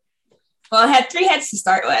heads. Well, it had 3 heads to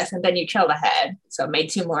start with, and then you killed a head. So it made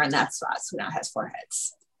 2 more in that spot. So now it has 4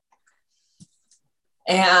 heads.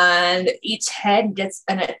 And each head gets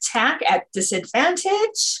an attack at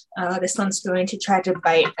disadvantage. This one's going to try to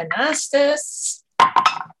bite Anastas.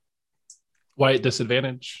 Why at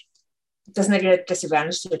disadvantage? Doesn't it get a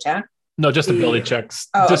disadvantage to attack? No, just ability checks.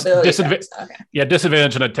 Oh, ability checks. Okay. Yeah,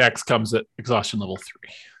 disadvantage on attacks comes at exhaustion level 3.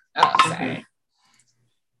 Oh, sorry.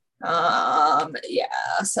 Yeah,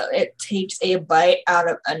 so it takes a bite out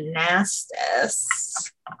of Anastas,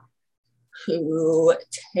 who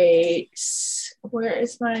takes, where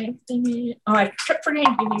is my thingy? Oh, I kept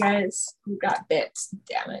forgetting to give you guys who got bits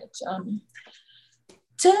damage.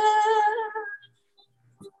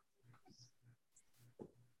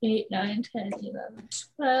 8, 9, 10, 11,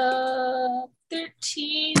 12,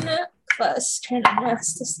 13, plus 10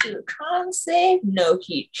 Anastas to a con save. No,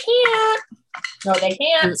 he can't. No, they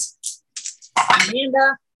can't.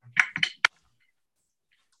 Amanda.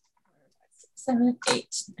 7,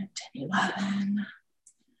 8, 9, 10, 11.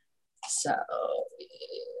 So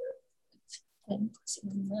 10 plus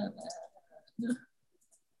 11.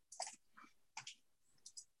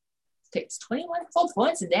 Takes 21 full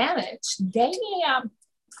points of damage. Damn.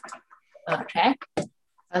 Okay.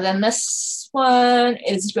 And then this one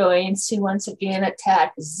is going to once again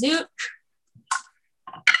attack Zook.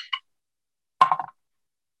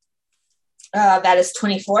 That is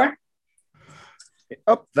 24.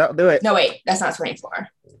 Oh, that'll do it. No, wait, that's not 24.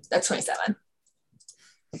 That's 27.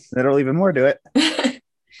 That'll even more do it.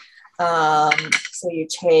 So you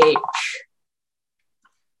take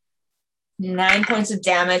 9 points of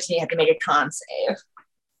damage and you have to make a con save.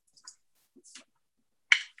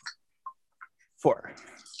 4.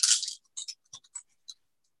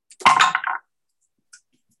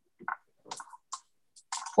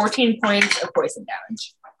 $14 points of poison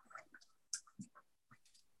damage.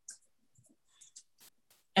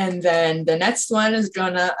 And then the next one is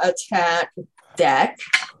gonna attack Deck.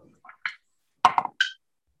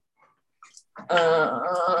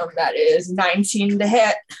 That is 19 to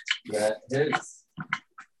hit. That hits.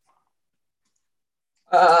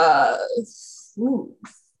 Ooh.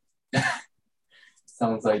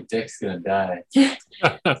 Sounds like Dick's gonna die.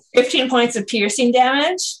 15 points of piercing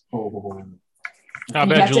damage. Oh. How You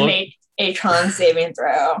bad have you to look? make a con saving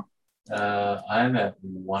throw. I'm at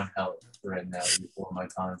 1 health right now before my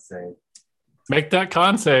con save. Make that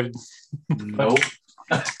con save. Nope.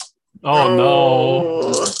 Oh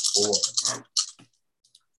no. 4.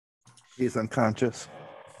 He's unconscious.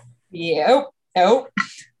 Yep. Nope.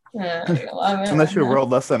 11, Unless you rolled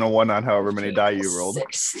less than a 1 on however many die you rolled.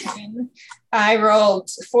 16. I rolled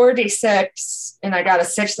 4d6 and I got a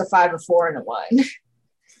 6, a 5, a 4, and a 1.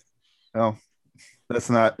 Oh, that's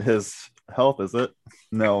not his health, is it?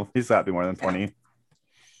 No, he's got to be more than 20.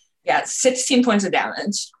 Yeah, 16 points of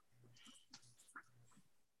damage.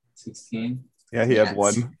 16. Yeah, he had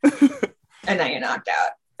 1. And now you're knocked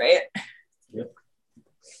out, right? Yep.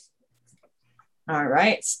 All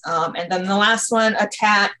right. And then the last one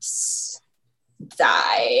attacks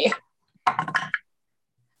Die.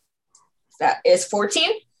 That is 14.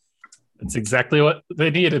 That's exactly what they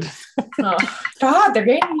needed. Oh, God, they're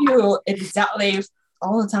getting you exactly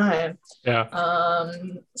all the time. Yeah.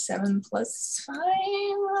 7 plus 5,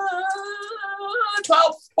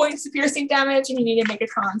 12 points of piercing damage, and you need to make a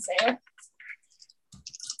con save.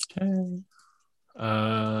 Okay.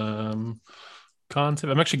 Con save.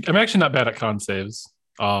 I'm actually not bad at con saves.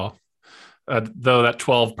 Oh, though that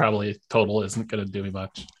 12 probably total isn't going to do me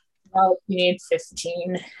much. Well, you need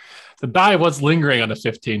 15. The die was lingering on a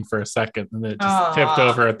 15 for a second, and it just tipped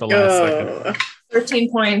over at the last second.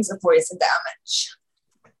 13 points of poison damage.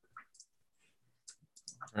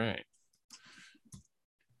 Right.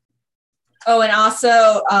 Oh, and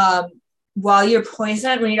also, while you're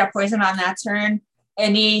poisoned, when you got poisoned on that turn,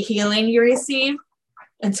 any healing you receive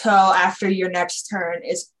until after your next turn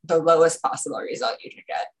is the lowest possible result you can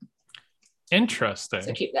get. Interesting.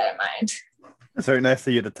 So keep that in mind. It's very nice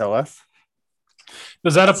of you to tell us.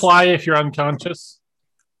 Does that apply if you're unconscious?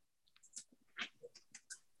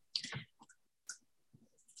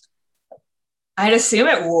 I'd assume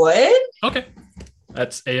it would. Okay.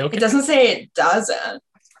 That's A-okay. It doesn't say it doesn't.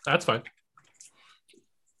 That's fine.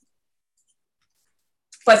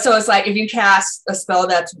 But so it's like if you cast a spell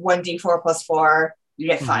that's 1d4 plus 4, you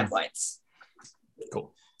get 5 points.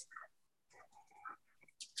 Cool.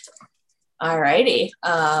 Alrighty.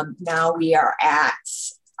 Now we are at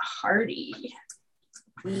Hardy.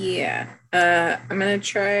 Yeah. I'm going to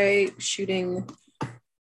try shooting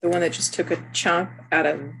the one that just took a chunk out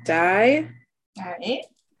of die. All right.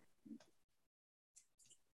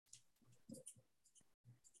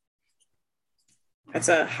 That's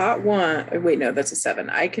a hot one. Wait, no, that's a 7.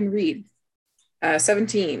 I can read.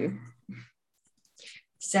 17.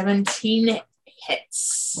 17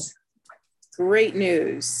 hits. Great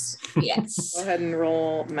news. Yes. Go ahead and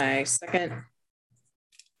roll my second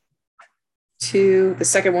 2. The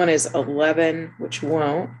second one is 11, which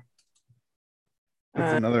won't.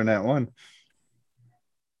 That's another nat 1.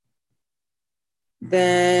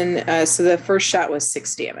 Then, so the first shot was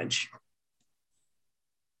 6 damage.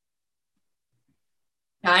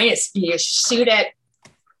 Nice. You shoot it,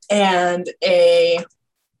 and a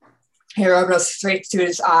arrow goes straight to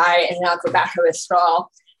his eye and out the back of his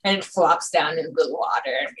skull, and it flops down into the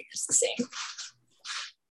water and makes the same.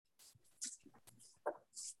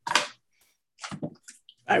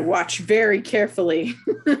 I watch very carefully.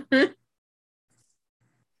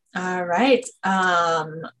 All right. Where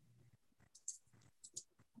am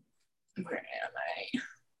I?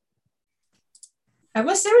 I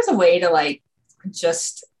wish there was a way to like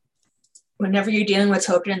just whenever you're dealing with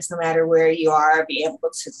tokens, no matter where you are, be able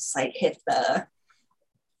to just like hit the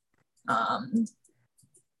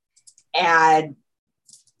add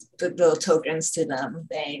the little tokens to them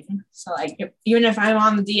thing. So like even if I'm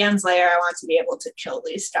on the DM's layer, I want to be able to kill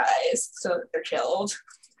these guys so that they're killed.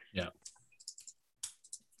 Yeah.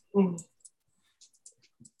 Ooh.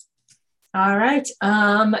 All right.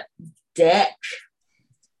 Deck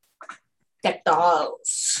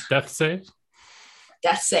dolls. Death save.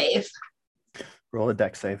 Death save. Roll a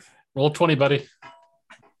deck save. Roll 20, buddy.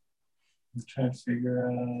 I'm trying to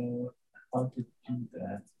figure out how to do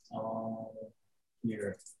that.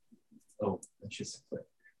 Here. Oh, that's just a click.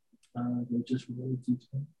 We'll just roll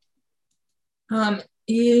d20.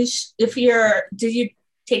 Did you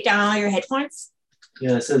take down all your hit points?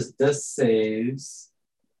 Yeah, it says death saves,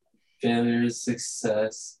 failures,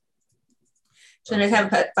 success. So does it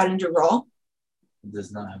have a button to roll? It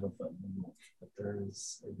does not have a button to roll, but there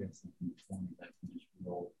is, I guess, a d20 that can just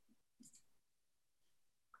roll.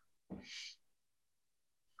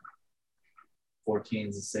 $14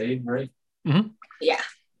 is a save, right? Mm-hmm. Yeah.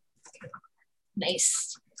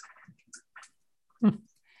 Nice.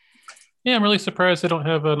 Yeah, I'm really surprised they don't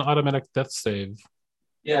have an automatic death save.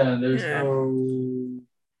 Yeah, there's no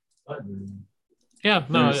button. Yeah,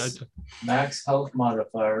 no. Max health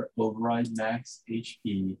modifier, override max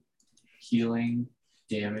HP, healing,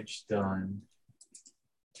 damage done,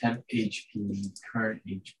 temp HP, current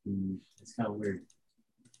HP. It's kind of weird.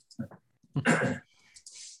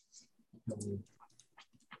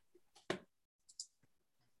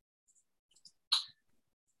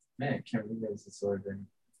 Man, I can't realize the sword then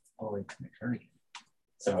all the way to my current again.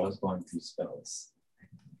 So I was going through spells,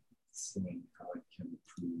 seeing how I can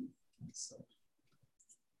improve myself.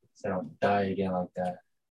 So I don't die again like that.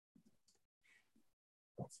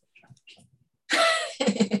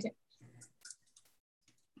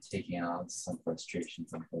 Taking out some frustration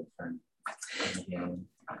from both friends.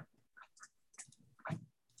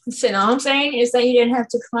 So all I'm saying is that you didn't have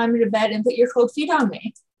to climb into bed and put your cold feet on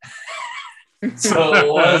me. So it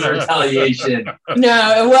was retaliation.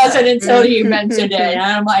 No, it wasn't until you mentioned it. And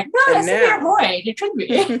I'm like, no, that's a fair now. point. It could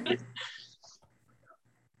be.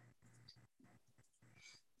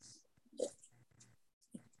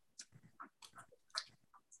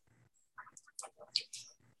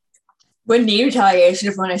 Wouldn't need retaliation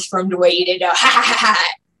if when I squirmed away, you didn't go, ha ha ha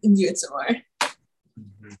ha, and do it some more.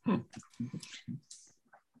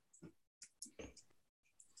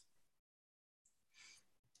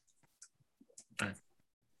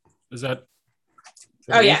 Is that?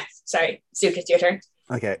 Oh, yeah. Sorry. Zook, it's your turn.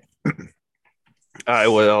 Okay. I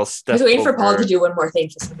will I step was waiting for Paul over to do one more thing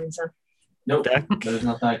for some reason. Nope, deck. there's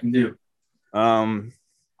nothing I can do. Um,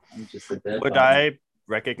 I'm just a dead would body. I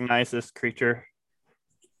recognize this creature?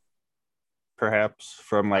 Perhaps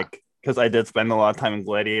from like, because I did spend a lot of time in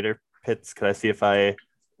gladiator pits. Could I see if I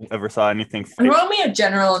ever saw anything? Roll me a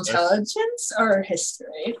general intelligence or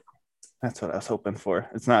history. That's what I was hoping for.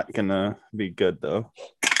 It's not gonna be good though.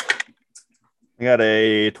 I got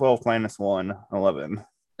a 12 minus 1, 11.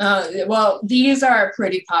 Well, these are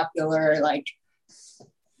pretty popular, like,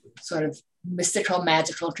 sort of mystical,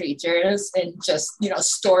 magical creatures and just,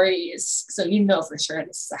 stories. So for sure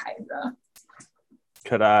this is a Hydra.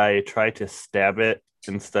 Could I try to stab it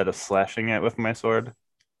instead of slashing it with my sword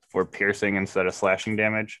for piercing instead of slashing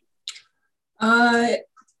damage?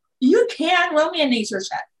 You can roll me a nature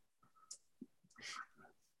check.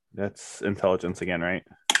 That's intelligence again, right?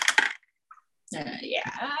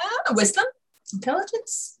 Yeah. Wisdom?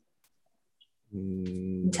 Intelligence?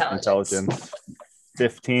 Intelligence.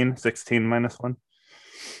 15, 16 minus 1.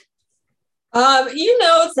 You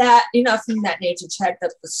know that, from that nature check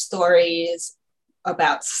that the stories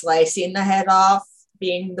about slicing the head off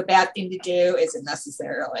being the bad thing to do isn't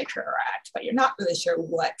necessarily correct, but you're not really sure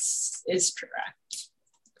what is correct.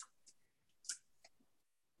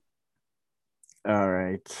 All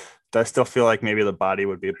right. Do I still feel like maybe the body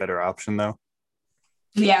would be a better option, though?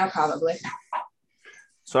 Yeah, probably.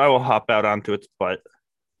 So I will hop out onto its butt,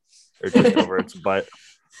 or just over its butt,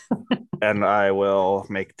 and I will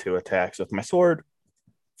make 2 attacks with my sword.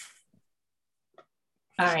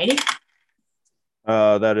 Alrighty.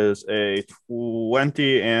 That is a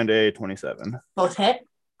 20 and a 27. Both hit.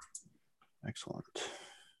 Excellent.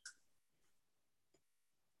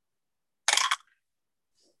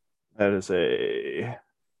 That is a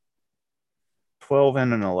 12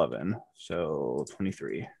 and an 11, so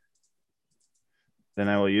 23. Then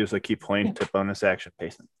I will use a key point to bonus action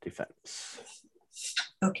patient defense.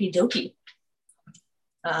 Okie dokie.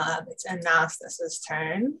 It's Anastas's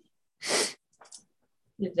turn.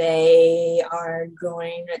 They are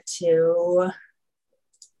going to...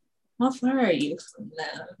 How far are you from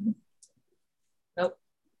them? Nope.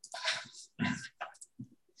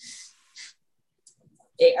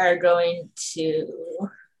 They are going to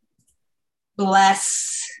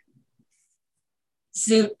bless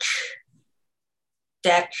Zook,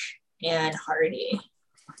 Deck, and Hardy.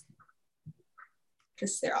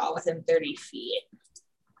 Because they're all within 30 feet.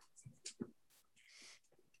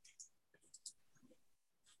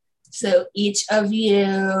 So each of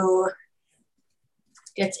you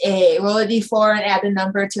gets a roll a d4 and add a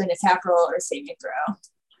number to an attack roll or saving throw.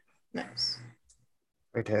 Nice.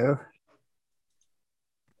 Me too.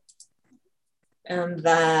 And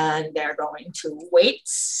then they're going to wait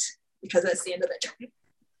because that's the end of the turn.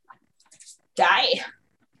 Die.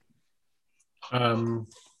 I'm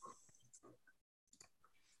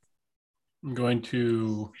going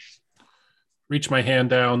to reach my hand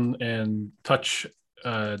down and touch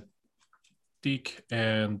Deke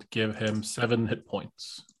and give him 7 hit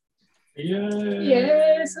points.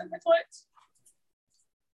 Yay! 7 hit points.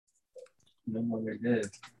 No longer dead.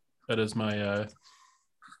 That is my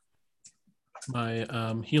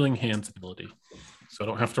healing hands ability, so I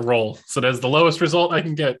don't have to roll. So that's the lowest result I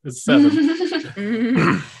can get is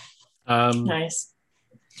 7. Nice.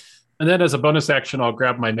 And then as a bonus action, I'll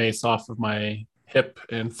grab my mace off of my hip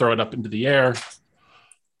and throw it up into the air,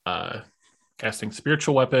 casting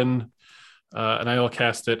spiritual weapon, and I will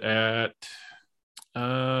cast it at. Is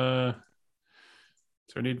there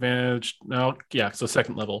any advantage? No, yeah, so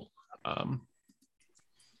 2nd level.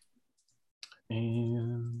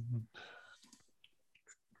 And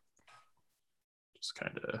just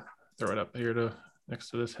kind of throw it up here to next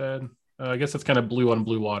to this head. I guess it's kind of blue on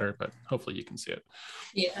blue water, but hopefully you can see it.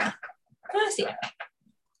 Yeah. I see it.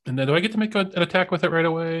 And then do I get to make an attack with it right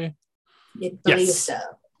away? You believe Yes. so.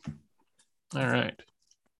 All right.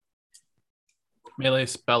 Melee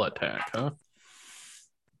spell attack, huh?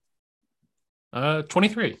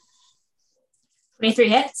 23. 23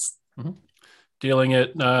 hits. Mm-hmm. Dealing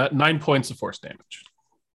it 9 points of force damage.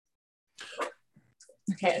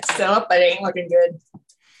 Okay, it's still up, but it ain't looking good.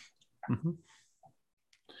 Mm-hmm.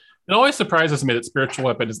 It always surprises me that spiritual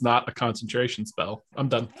weapon is not a concentration spell. I'm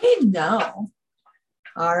done. I know.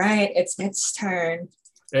 All right, it's its turn.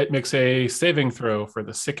 It makes a saving throw for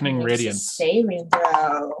the sickening Makes a radiance. saving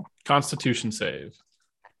throw. Constitution save.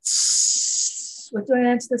 What do I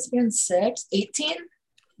add to this again? 6? 18?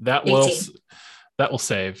 That 18. will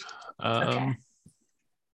save. Okay.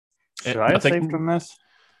 Should I have saved from this?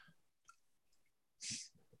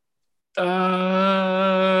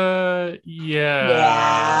 Yeah.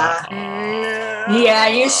 Yeah,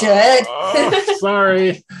 you should.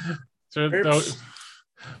 Sorry.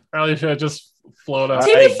 Probably should have just flown up. To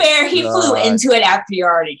be fair, he flew into it after you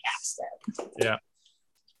already cast it. Yeah.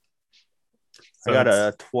 I got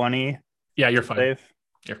a 20. Yeah, you're fine. Save.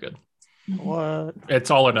 You're good. What?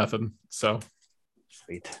 It's all or nothing. So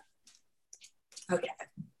Sweet. Okay.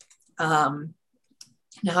 Now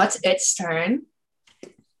it's its turn.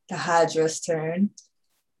 The Hydra's turn.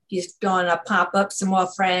 He's gonna pop up some more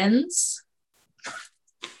friends.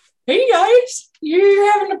 Hey guys,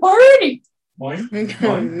 you're having a party. Mine.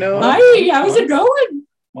 No. Hi, how's it going?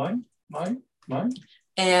 Mine.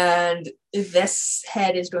 And this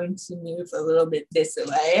head is going to move a little bit this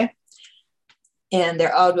way. And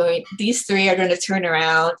these three are going to turn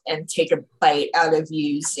around and take a bite out of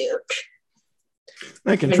you, Zook.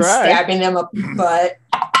 I can Been try. stabbing them up the butt.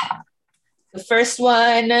 The first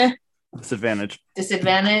one, Disadvantage.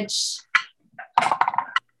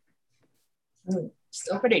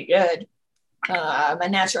 Still pretty good. My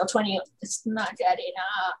natural 20 is not good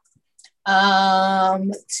enough.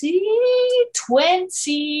 Let's see,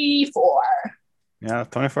 24. Yeah,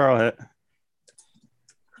 24 will hit.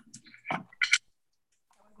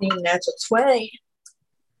 Natural 20.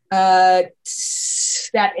 That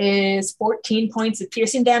is 14 points of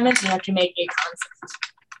piercing damage. You have to make a con save.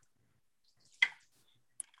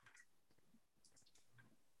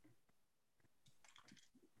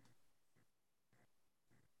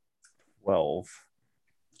 12.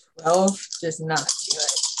 12 does not do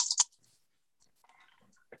it.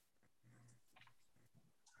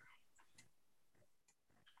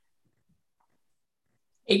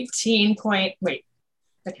 Wait,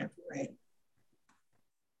 that can't be right.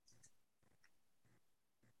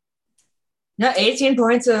 No, 18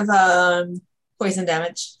 points of poison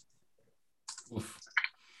damage. Oof.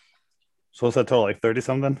 So what's that total? Like 30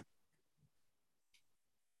 something?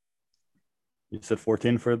 You said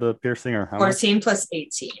 14 for the piercing or how 14 much? plus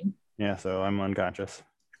 18. Yeah, so I'm unconscious.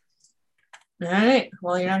 All right.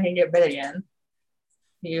 Well, you're not going to get bit again.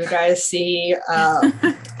 You guys see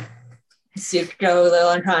Zook go a little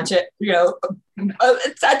unconscious,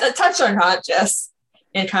 it's at the touch unconscious,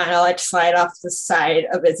 and kind of like slide off the side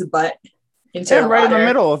of its butt into the right in the water.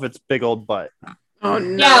 middle of its big old butt. Oh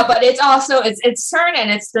no. Yeah, but it's also its turn,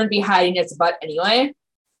 and it's going to be hiding its butt anyway.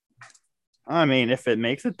 I mean, if it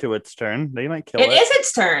makes it to its turn, they might kill it. It is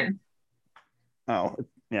its turn. Oh,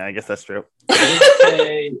 yeah, I guess that's true.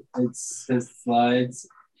 Okay, it slides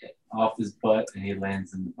off his butt and he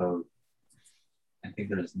lands in the boat. I think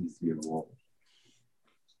there just needs to be a wall.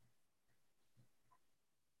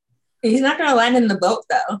 He's not going to land in the boat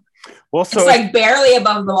though. Well, so it's like barely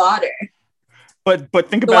above the water. but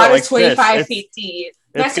think The about it water's like 25 this. feet deep.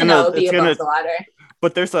 it's Next gonna- will be it's above gonna- the water.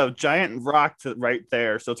 But there's a giant rock right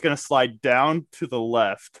there, so it's going to slide down to the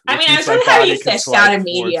left. I which mean, I means was my going to have you body can fished slide out towards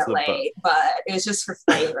the boat. immediately, but it was just for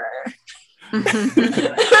flavor.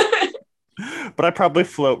 But I probably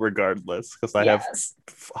float regardless because I have Yes.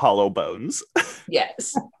 hollow bones.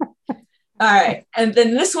 Yes. All right. And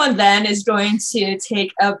then this one then is going to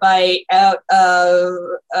take a bite out of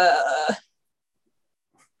I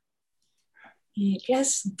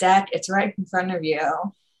guess Deck. It's right in front of you.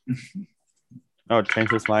 Oh, change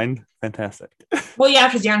his mind? Fantastic. Well, yeah,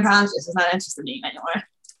 because you're unconscious. It's not interested in you anymore.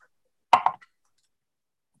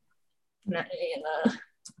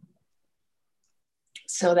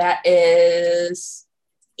 So that is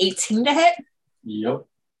 18 to hit. Yep.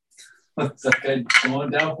 Looks like I'm going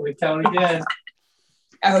down for the count again.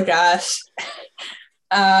 Oh gosh.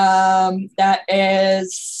 That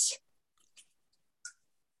is.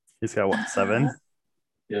 He's got what, 7?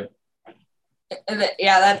 Yeah.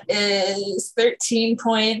 Yeah, that is 13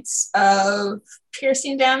 points of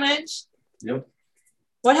piercing damage. Yep.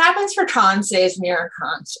 What happens for con saves when you're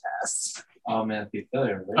unconscious? Automatically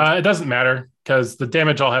failure, right? It doesn't matter because the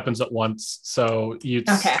damage all happens at once. So you.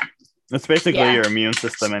 Okay. It's basically Yeah. your immune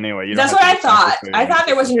system anyway. You That's don't what have I to be conscious thought. for your I immune thought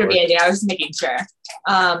there wasn't system going to be to work. anything. I was just making sure.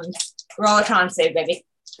 Roll a con save, baby.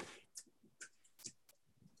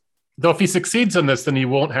 Though if he succeeds in this, then he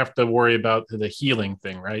won't have to worry about the healing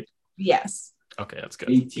thing, right? Yes. Okay, that's good.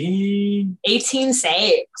 18. 18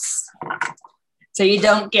 saves. So you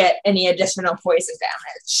don't get any additional poison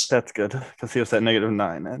damage. That's good because he was at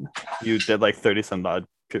 -9 and you did like 30 some odd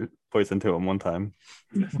poison to him one time.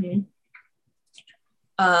 Mhm.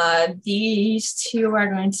 These two are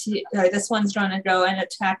going to, this one's going to go and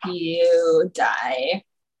attack you, Die.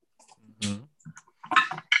 Mhm.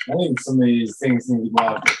 I think some of these things need to go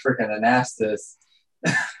out to freaking Anastas.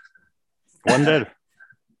 One did.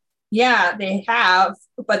 Yeah, they have,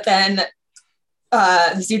 but then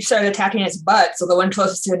Zook started attacking his butt, so the one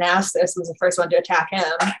closest to Anastas was the first one to attack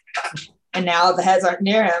him. And now the heads aren't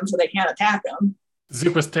near him, so they can't attack him.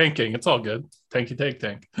 Zook was tanking. It's all good. Tanky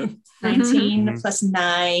tank. 19 Mhm. plus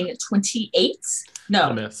 9, 28? No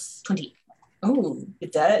No, miss. 20. Oh,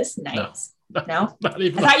 it does? Nice. No? Not I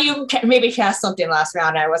even. thought you maybe cast something last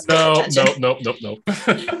round. I wasn't paying attention. Nope.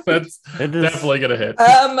 That's It is definitely gonna hit.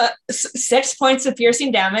 6 points of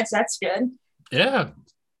piercing damage. That's good. Yeah.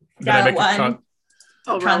 Did Got I make one. a con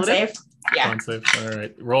Oh, Con relative. save. Yeah. save? All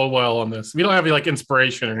right. Roll well on this. We don't have any like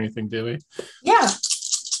inspiration or anything, do we? Yeah.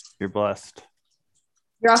 you're blessed.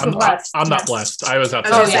 You're also blessed. I'm not Yes. blessed. I was I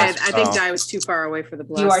outside. was gonna yeah. say, I think Di was too far away for the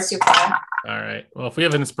bless. You are too far. All right. Well, if we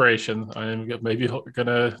have an inspiration, I'm maybe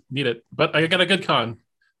gonna need it. But I got a good con.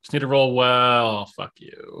 Just need to roll well. Fuck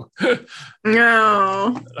you.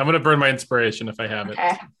 No. I'm gonna burn my inspiration if I have it.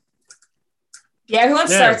 Okay. Yeah, everyone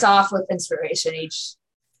There. starts off with inspiration each.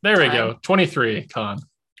 There we Fine. go. 23 con.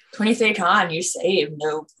 23 con, you save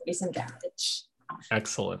no poison damage.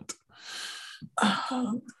 Excellent.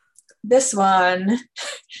 This one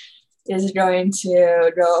is going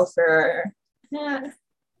to go for.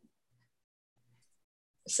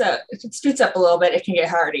 So if it scoots up a little bit, it can get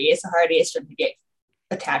hardy. So hardy is going to get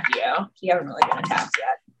attack you. You haven't really been attacked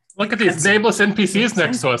yet. Look at these nameless NPCs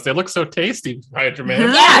next to us. They look so tasty, Hydra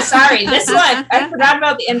Man. Yeah, sorry. This one, I forgot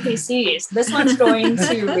about the NPCs. This one's going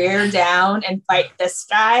to rear down and bite this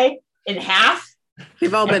guy in half.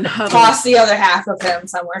 They've all been huddled. Toss the other half of him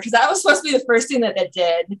somewhere. Because that was supposed to be the first thing that it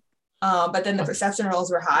did. But then the perception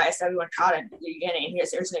rolls were high, so everyone caught it at the beginning. He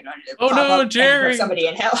was seriously going to pop up and Jerry. put somebody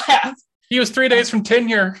in half. He was 3 days from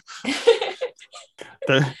tenure.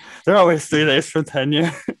 They're always 3 days from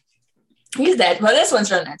tenure. He's dead. Well, this one's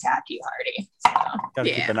going to attack you, Hardy. So.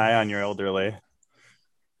 Gotta keep an eye on your elderly.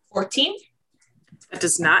 14? That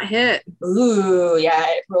does not hit. Ooh, yeah,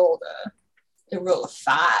 it rolled a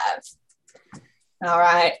 5. All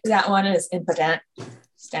right, that one is impotent,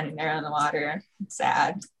 standing there on the water.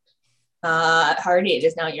 Sad. Hardy, it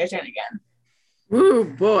is now your turn again. Ooh,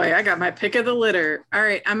 boy, I got my pick of the litter. All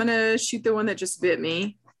right, I'm gonna shoot the one that just bit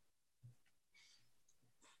me.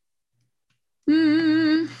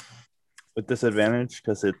 With disadvantage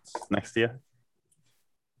because it's next to you.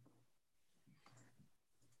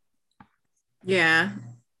 Yeah.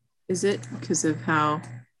 Is it because of how?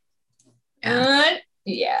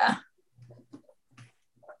 Yeah.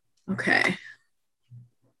 Okay.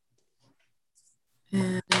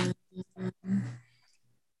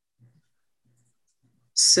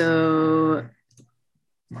 So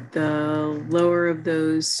the lower of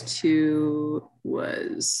those two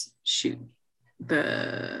was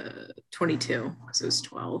the 22, so it was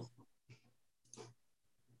 12.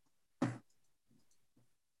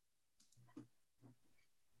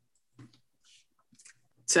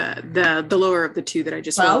 So the lower of the two that I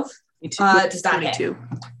just 12? Does that 22. hit?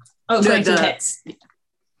 Oh, 22 hits.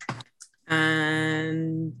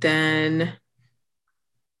 And then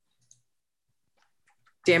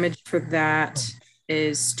damage for that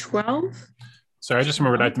is 12. Sorry, I just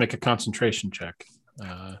remembered I have to make a concentration check.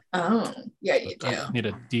 Yeah, you do. I need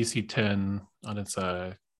a DC 10 on its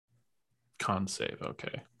con save.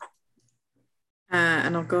 Okay.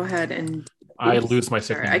 And I'll go ahead and I lose my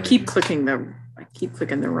sorry, sickening I keep radiance.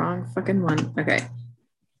 clicking the wrong fucking one. Okay.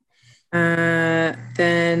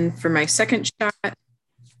 Then for my second shot,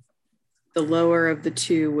 the lower of the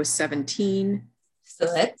two was 17.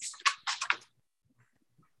 So hits.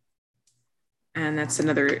 And that's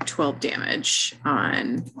another 12 damage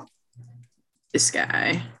on this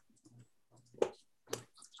guy.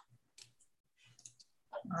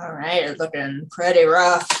 All right, it's looking pretty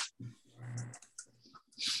rough.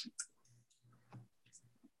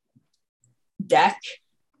 Deck.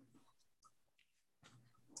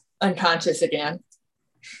 Unconscious again.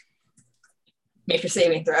 Make a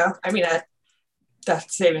saving throw. I mean, a death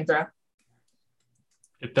saving throw.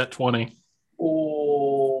 Hit that 20.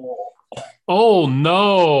 Oh,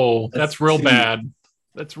 no. That's real 2. bad.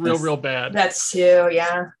 That's real bad. That's 2,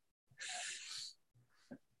 yeah.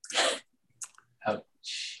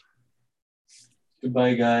 Ouch.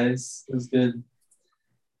 Goodbye, guys. It was good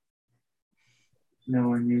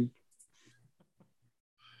knowing you.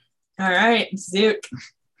 All right, Zook.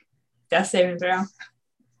 Death saving throw.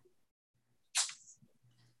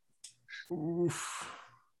 Oof.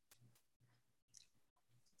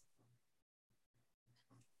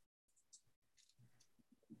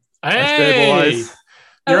 Hey!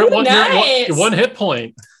 You're at nice. one hit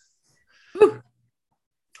point.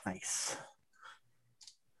 Nice.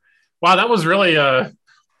 Wow, that was really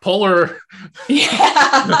polar.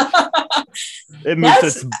 Yeah. It moves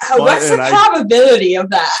its butt. What's the probability of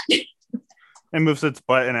that? It moves its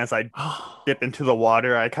butt, and as I dip into the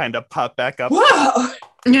water, I kind of pop back up. Whoa.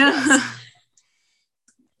 Yeah.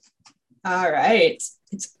 All right.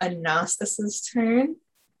 It's Anastas's turn.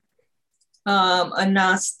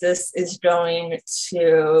 Anastas is going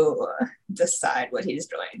to decide what he's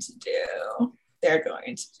going to do. They're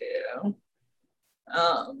going to do.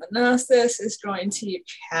 Anastas is going to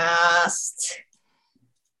cast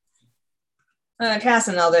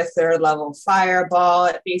another 3rd level fireball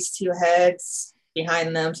at these 2 heads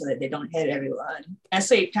behind them so that they don't hit everyone.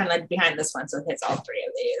 Actually, kind of like behind this one, so it hits all 3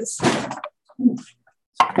 of these.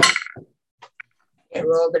 It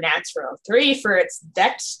rolled a natural 3 for its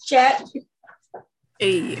dex check,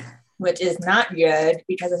 Hey. which is not good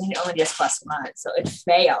because I think it only gets +1, so it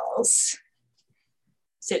fails.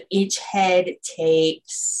 So each head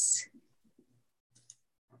takes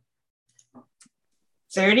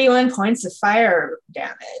 31 points of fire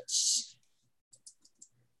damage.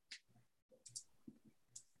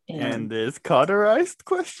 And is cauterized?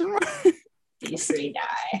 Question mark. These 3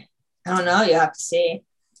 die. I don't know. You have to see.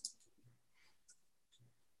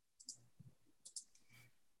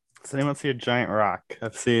 Does anyone see a giant rock?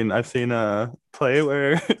 I've seen a play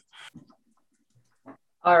where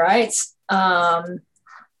All right. That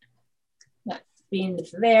being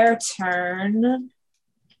their turn.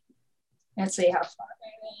 Let's see how far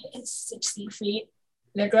it is. 60 feet.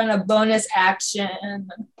 They're going to bonus action.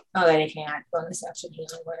 Oh, they can't. Bonus action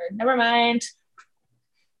healing word. Never mind.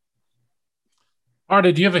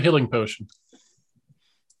 Artie, do you have a healing potion?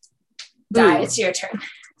 Die. Ooh. It's your turn.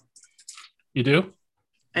 You do?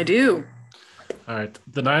 I do. All right.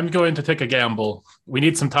 Then I'm going to take a gamble. We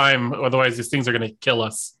need some time, otherwise these things are going to kill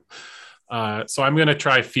us. So I'm going to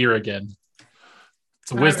try fear again.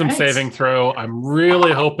 It's a wisdom saving throw. I'm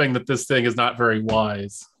really hoping that this thing is not very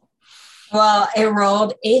wise. Well, it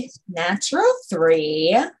rolled a natural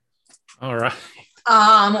 3. All right.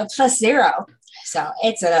 +0. So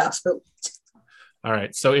it's a spook. All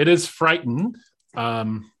right. So it is frightened.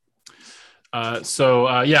 I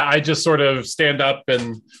just sort of stand up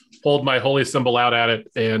and hold my holy symbol out at it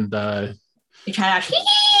and You kind of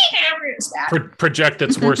project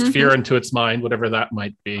its worst fear into its mind, whatever that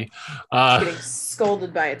might be. Getting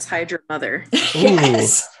scolded by its Hydra mother.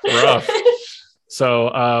 Yes. Rough.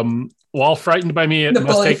 So while frightened by me, it the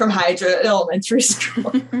must bully take, from Hydra Elementary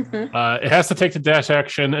School. it has to take the dash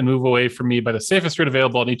action and move away from me by the safest route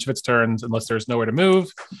available on each of its turns, unless there's nowhere to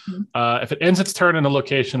move. If it ends its turn in a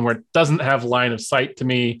location where it doesn't have line of sight to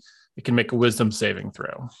me, it can make a wisdom saving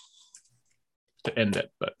throw to end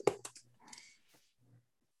it. But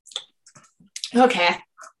Okay.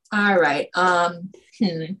 All right.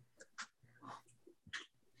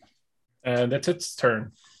 and that's its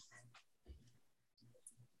turn.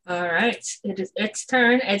 All right. It is its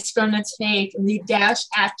turn. It's going to take the dash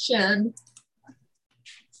action.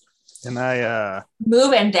 and I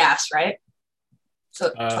Move and dash, right? So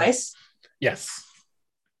twice? Yes.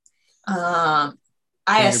 I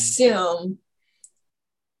assume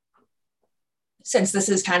since this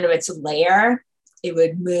is kind of its lair, it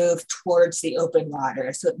would move towards the open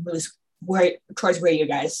water. So it moves towards where you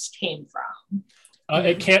guys came from.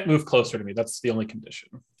 It can't move closer to me. That's the only condition.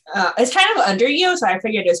 It's kind of under you, so I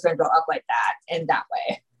figured it was going to go up like that and that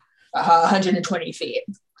way, 120 feet.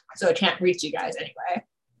 So it can't reach you guys anyway.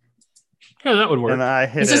 Yeah, that would work. and I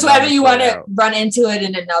hit This it is whether on you the way want to out. run into it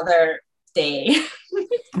in another day.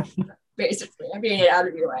 Basically, I'm getting it out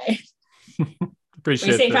of your way. What do you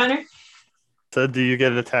Appreciate say, it. Connor? So do you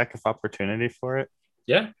get an attack of opportunity for it?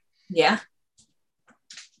 Yeah. Yeah.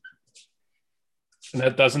 And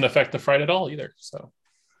that doesn't affect the fright at all either. So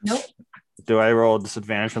Nope. Do I roll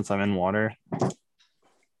disadvantage since I'm in water?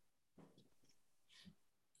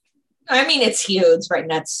 I mean, it's huge right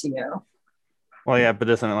next to you. Well, yeah, but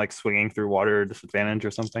isn't it like swinging through water disadvantage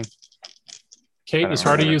or something? Kate, is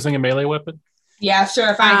Hardy using a melee weapon? Yeah,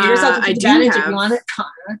 sure. Fine. Give yourself a I do disadvantage if have- you want it,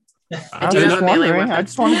 Connor. I do have a melee weapon. I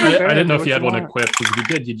just wanted to I be fair, didn't know do if you what had one want. equipped. Because if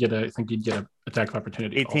you did, I think you'd get an attack of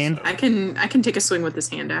opportunity. 18. Also. I can take a swing with this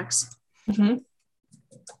hand axe.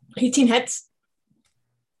 18 hits.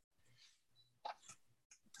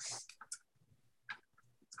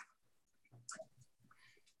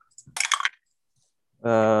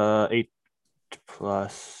 $8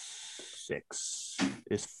 plus 6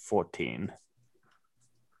 is 14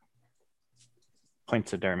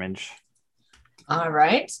 points of damage. All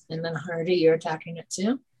right. And then Hardy, you're attacking it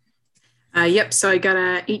too. Yep. So I got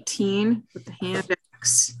a 18 with the hand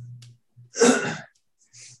axe.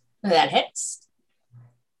 That hits.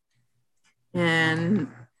 And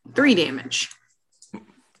 3 damage.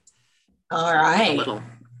 All A right. little.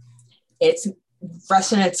 It's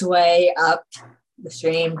rushing its way up the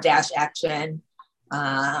stream, dash action,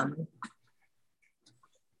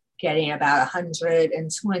 getting about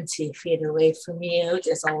 120 feet away from you.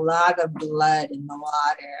 There's a lot of blood in the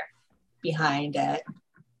water behind it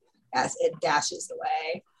as it dashes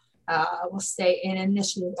away. We'll stay in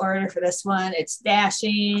initiative order for this one. It's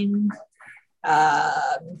dashing.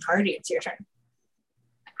 Hardy, it's your turn.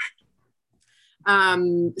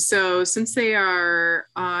 So since they are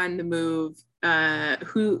on the move,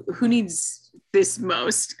 who needs this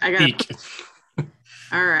most? I got. Deke.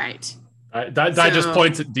 All right. Di just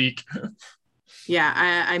points at Deke.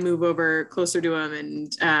 I move over closer to him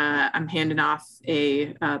and I'm handing off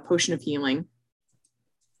a potion of healing.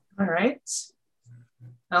 All right.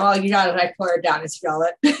 Oh, well, you got it. I pour it down and spell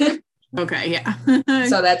it. Okay, yeah.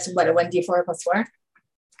 So that's what, a 1d4 plus 4?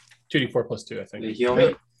 2d4 plus 2, I think. Did it heal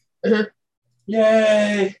me? Mhm.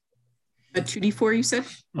 Yay! A 2d4, you said?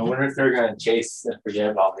 I wonder if they're gonna chase and forget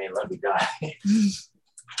about me and let me die.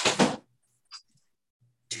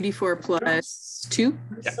 2d4 plus 2?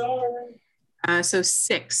 Yeah. Sorry. So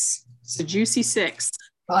 6. So juicy 6.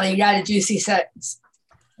 Oh, you got a juicy 6.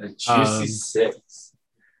 A juicy 6.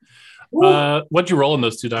 What'd you roll in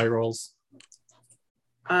those 2 die rolls?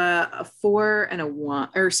 A 4 and a 1,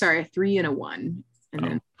 or sorry, a 3 and a 1. And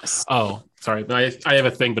then Sorry. I have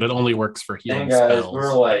a thing, but it only works for healing Dang, guys, spells.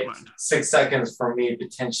 we're like 6 seconds from me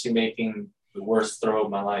potentially making the worst throw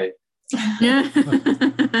of my life.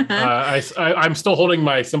 I'm still holding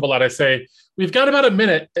my symbol out. I say, we've got about a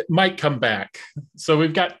minute. It might come back. So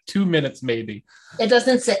we've got 2 minutes, maybe. It does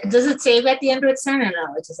it save at the end of its turn or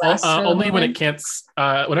no? It just lasts only when it can't,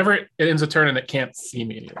 whenever it ends a turn and it can't see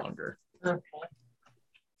me any longer. Okay.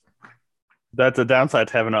 That's a downside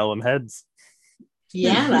to having all them heads.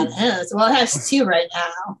 Yeah, that is. Well, it has 2 right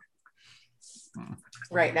now.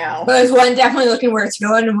 right now. But there's one definitely looking where it's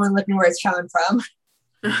going and one looking where it's coming from.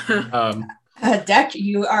 Deck,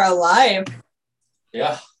 you are alive.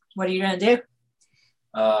 Yeah. What are you going to do?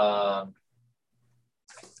 I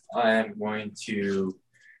am going to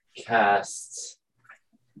cast.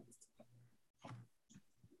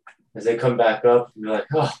 As they come back up, you're like,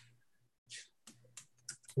 oh,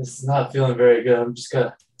 this is not feeling very good. I'm just going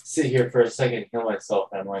to sit here for a second and heal myself,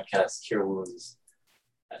 and I'm going to cast Cure Wounds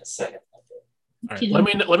at a second. All right.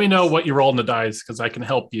 Let me know what you roll in the dice, because I can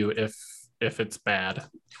help you if it's bad.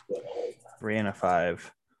 3 and a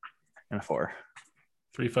 5 and a 4.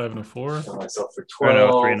 3, 5, and a 4. Heal myself for Or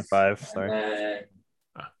 12. no, 3 and a 5. Sorry. And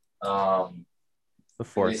then, The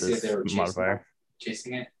force they say is they were modifier.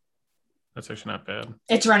 chasing it. That's actually not bad.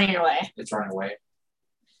 It's running away. It's running away.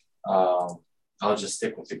 I'll just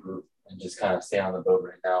stick with the group and just kind of stay on the boat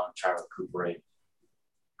right now and try to recuperate.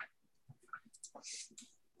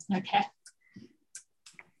 Okay.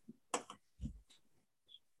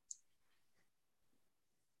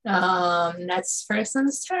 Next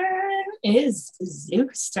person's turn is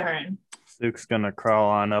Zook's turn. Zook's gonna crawl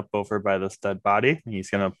on up over by this dead body. He's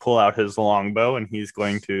gonna pull out his longbow and he's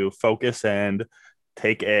going to focus and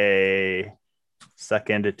take a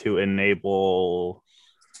second to enable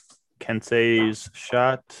Kensei's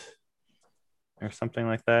shot or something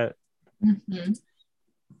like that. Mm-hmm.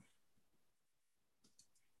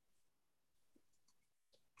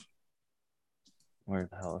 Where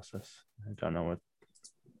the hell is this? I don't know what.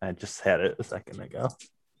 I just had it a second ago.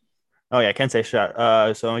 Oh yeah, Kensei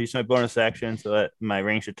shot. So I'll use my bonus action so that my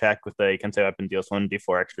ranged attack with a Kensei weapon deals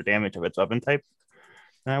 1d4 extra damage of its weapon type.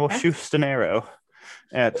 And I will shoot an arrow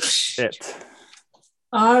at it.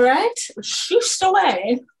 All right. Shoot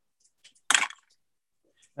away.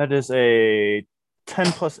 That is a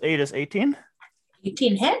 10 plus 8 is 18.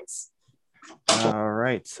 18 hits. All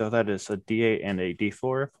right, so that is a d8 and a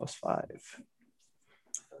d4 plus 5.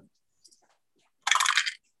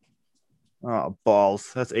 Oh,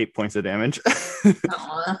 balls. That's 8 points of damage.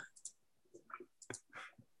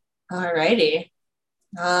 All righty.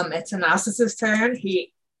 It's Analysis's turn.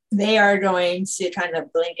 They are going to kind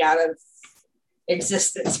of blink out of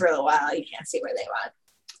existence for a while. You can't see where they went.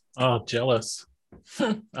 Oh, jealous.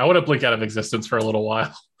 I want to blink out of existence for a little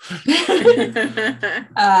while.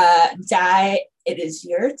 Di, it is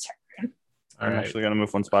your turn. I'm actually going to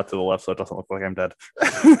move one spot to the left so it doesn't look like I'm dead.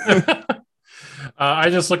 I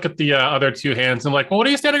just look at the other 2 hands and I'm like, well, what are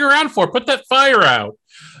you standing around for? Put that fire out.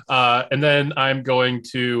 And then I'm going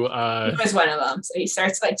to... he was one of them, so he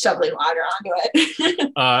starts like shoveling water onto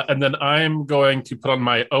it. And then I'm going to put on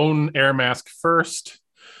my own air mask first.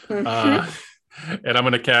 And I'm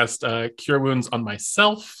going to cast Cure Wounds on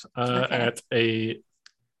myself at a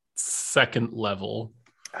 2nd level.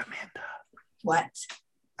 Amanda. What?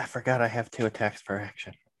 I forgot I have 2 attacks per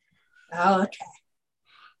action. Oh, okay.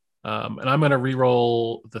 And I'm going to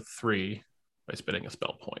reroll the 3 by spending a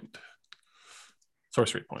spell point.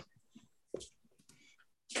 Sorcery point.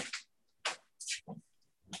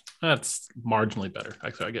 That's marginally better.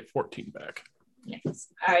 Actually, I get 14 back. Yes.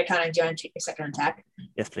 All right, Connor, do you want to take your second attack?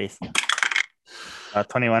 Yes, please.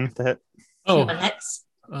 21 to hit. Oh. Hits.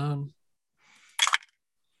 And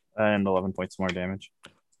 11 points more damage.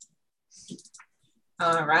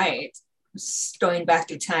 All right. Just going back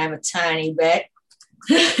to time a tiny bit.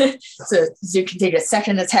 So Zook can take a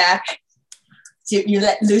second attack. So you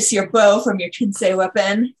let loose your bow from your Kensei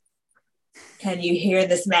weapon. and you hear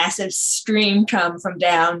this massive stream come from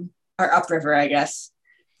down or upriver, I guess.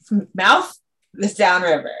 From mouth, this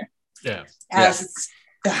downriver. Yeah. As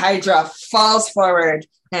the Hydra falls forward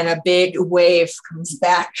and a big wave comes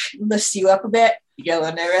back, lifts you up a bit. You get a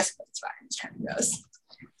little nervous, but it's fine. It's time it goes.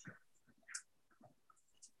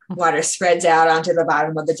 Water spreads out onto the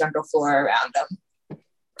bottom of the jungle floor around them.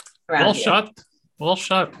 Well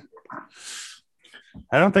shot.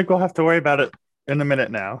 I don't think we'll have to worry about it in a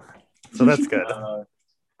minute now. So that's good.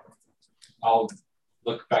 I'll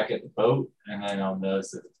look back at the boat and then I'll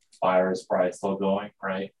notice that the fire is probably still going,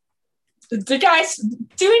 right? The guy's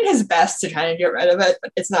doing his best to try and get rid of it,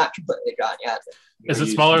 but it's not completely gone yet. Is it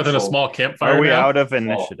smaller than a small campfire? Are we now? out of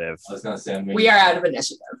initiative? I was going to say, we are out of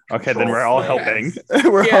initiative. Okay, then we're all helping.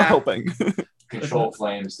 We're all helping. Control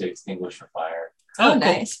flames to extinguish the fire. Oh, cool.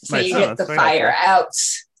 nice. So Nice. you get the That's very fire out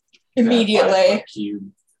immediately.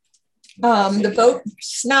 The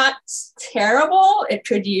boat's not terrible. It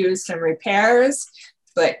could use some repairs,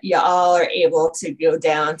 but y'all are able to go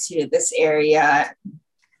down to this area,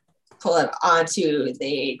 pull it onto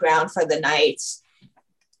the ground for the night.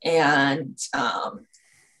 And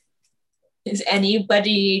is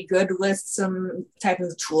anybody good with some type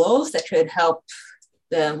of tools that could help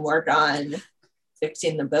them work on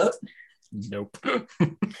fixing the boat? Nope. You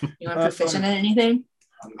want proficient in anything?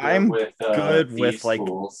 I'm good with like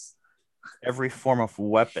tools. every form of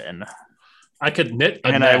weapon. I could knit a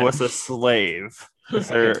And net. I was a slave.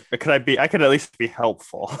 I could at least be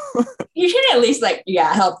helpful. You can at least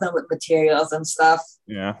help them with materials and stuff.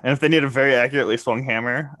 Yeah. And if they need a very accurately swung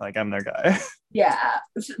hammer, like I'm their guy. Yeah,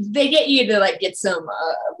 they get you to get some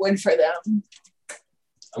wood for them.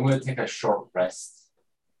 I'm going to take a short rest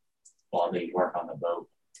while they work on the boat.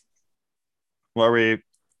 Well, are we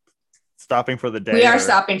stopping for the day? We are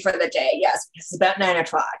stopping for the day, yes. It's about 9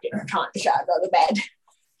 o'clock. You're time to go to bed.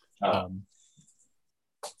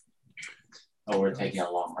 We're taking a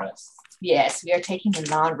long rest. Yes, we are taking a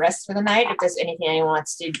long rest for the night. If there's anything anyone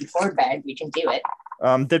wants to do before bed, we can do it.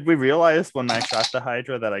 Did we realize when I shot the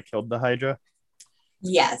Hydra that I killed the Hydra?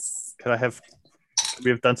 Yes. Could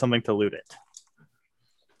we have done something to loot it?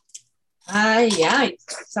 Yeah.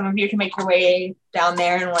 Some of you can make your way down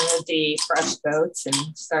there in one of the fresh boats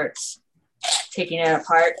and start taking it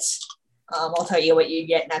apart. I'll tell you what you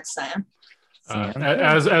get next time.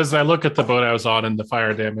 As I look at the boat I was on and the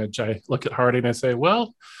fire damage, I look at Hardy and I say,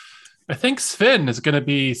 well, I think Sven is going to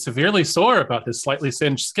be severely sore about his slightly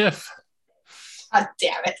singed skiff. God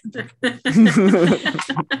damn it.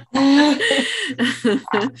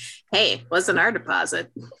 Hey, wasn't our deposit.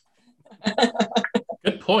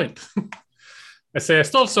 Good point. I say I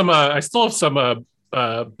still have some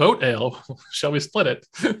boat ale. Shall we split it?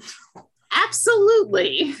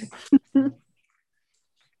 Absolutely.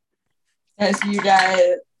 As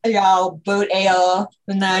y'all boat ale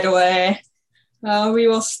the night away, we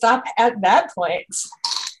will stop at that point.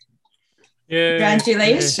 Yay.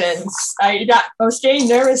 Congratulations. I was getting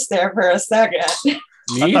nervous there for a second. I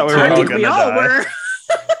thought we were all gonna die.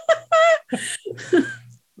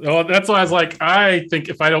 Well, that's why I was like, I think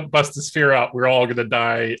if I don't bust the sphere out, we're all going to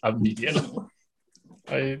die immediately.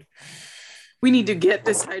 We need to get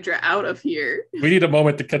this Hydra out of here. We need a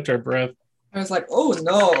moment to catch our breath. I was like, oh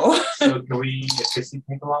no. So can we officially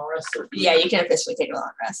take a long rest? Yeah, you can officially take a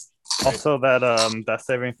long rest. Also, that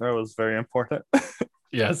saving throw was very important.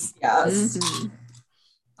 Yes. Yes. Mm-hmm.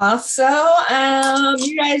 Also,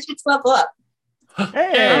 you guys get to level up.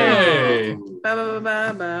 Hey! Do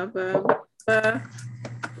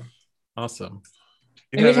Awesome.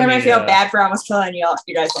 you Every have time I any, feel bad for almost killing you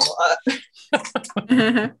guys level up.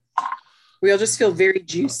 We'll just feel very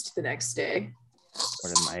juiced the next day.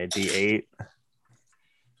 What am I, a D8?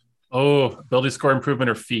 Oh, ability score improvement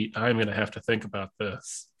or feat. I'm going to have to think about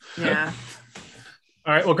this. Yeah.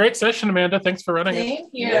 All right. Well, great session, Amanda. Thanks for running it. Thank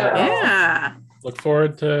you. Yeah. Look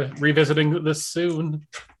forward to revisiting this soon.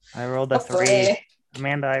 I rolled a 3. Hopefully.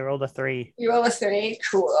 Amanda, I rolled a 3. You roll a 3.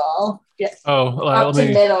 Cool. Get Oh, up to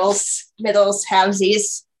middles,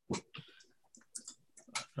 halvesies.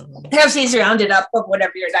 Halvesies rounded up of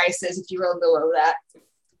whatever your dice is if you roll below that.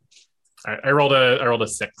 All right, I rolled a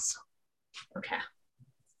 6. Okay.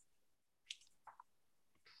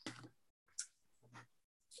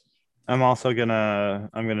 I'm also gonna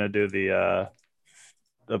do the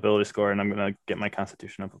ability score, and I'm gonna get my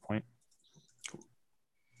constitution up a point.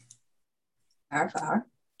 Far.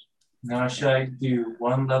 Now, should I do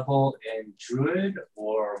one level in Druid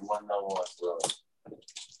or one level in Rogue?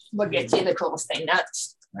 What gets you the coolest thing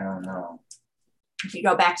nuts? I don't know. If you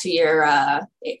go back to your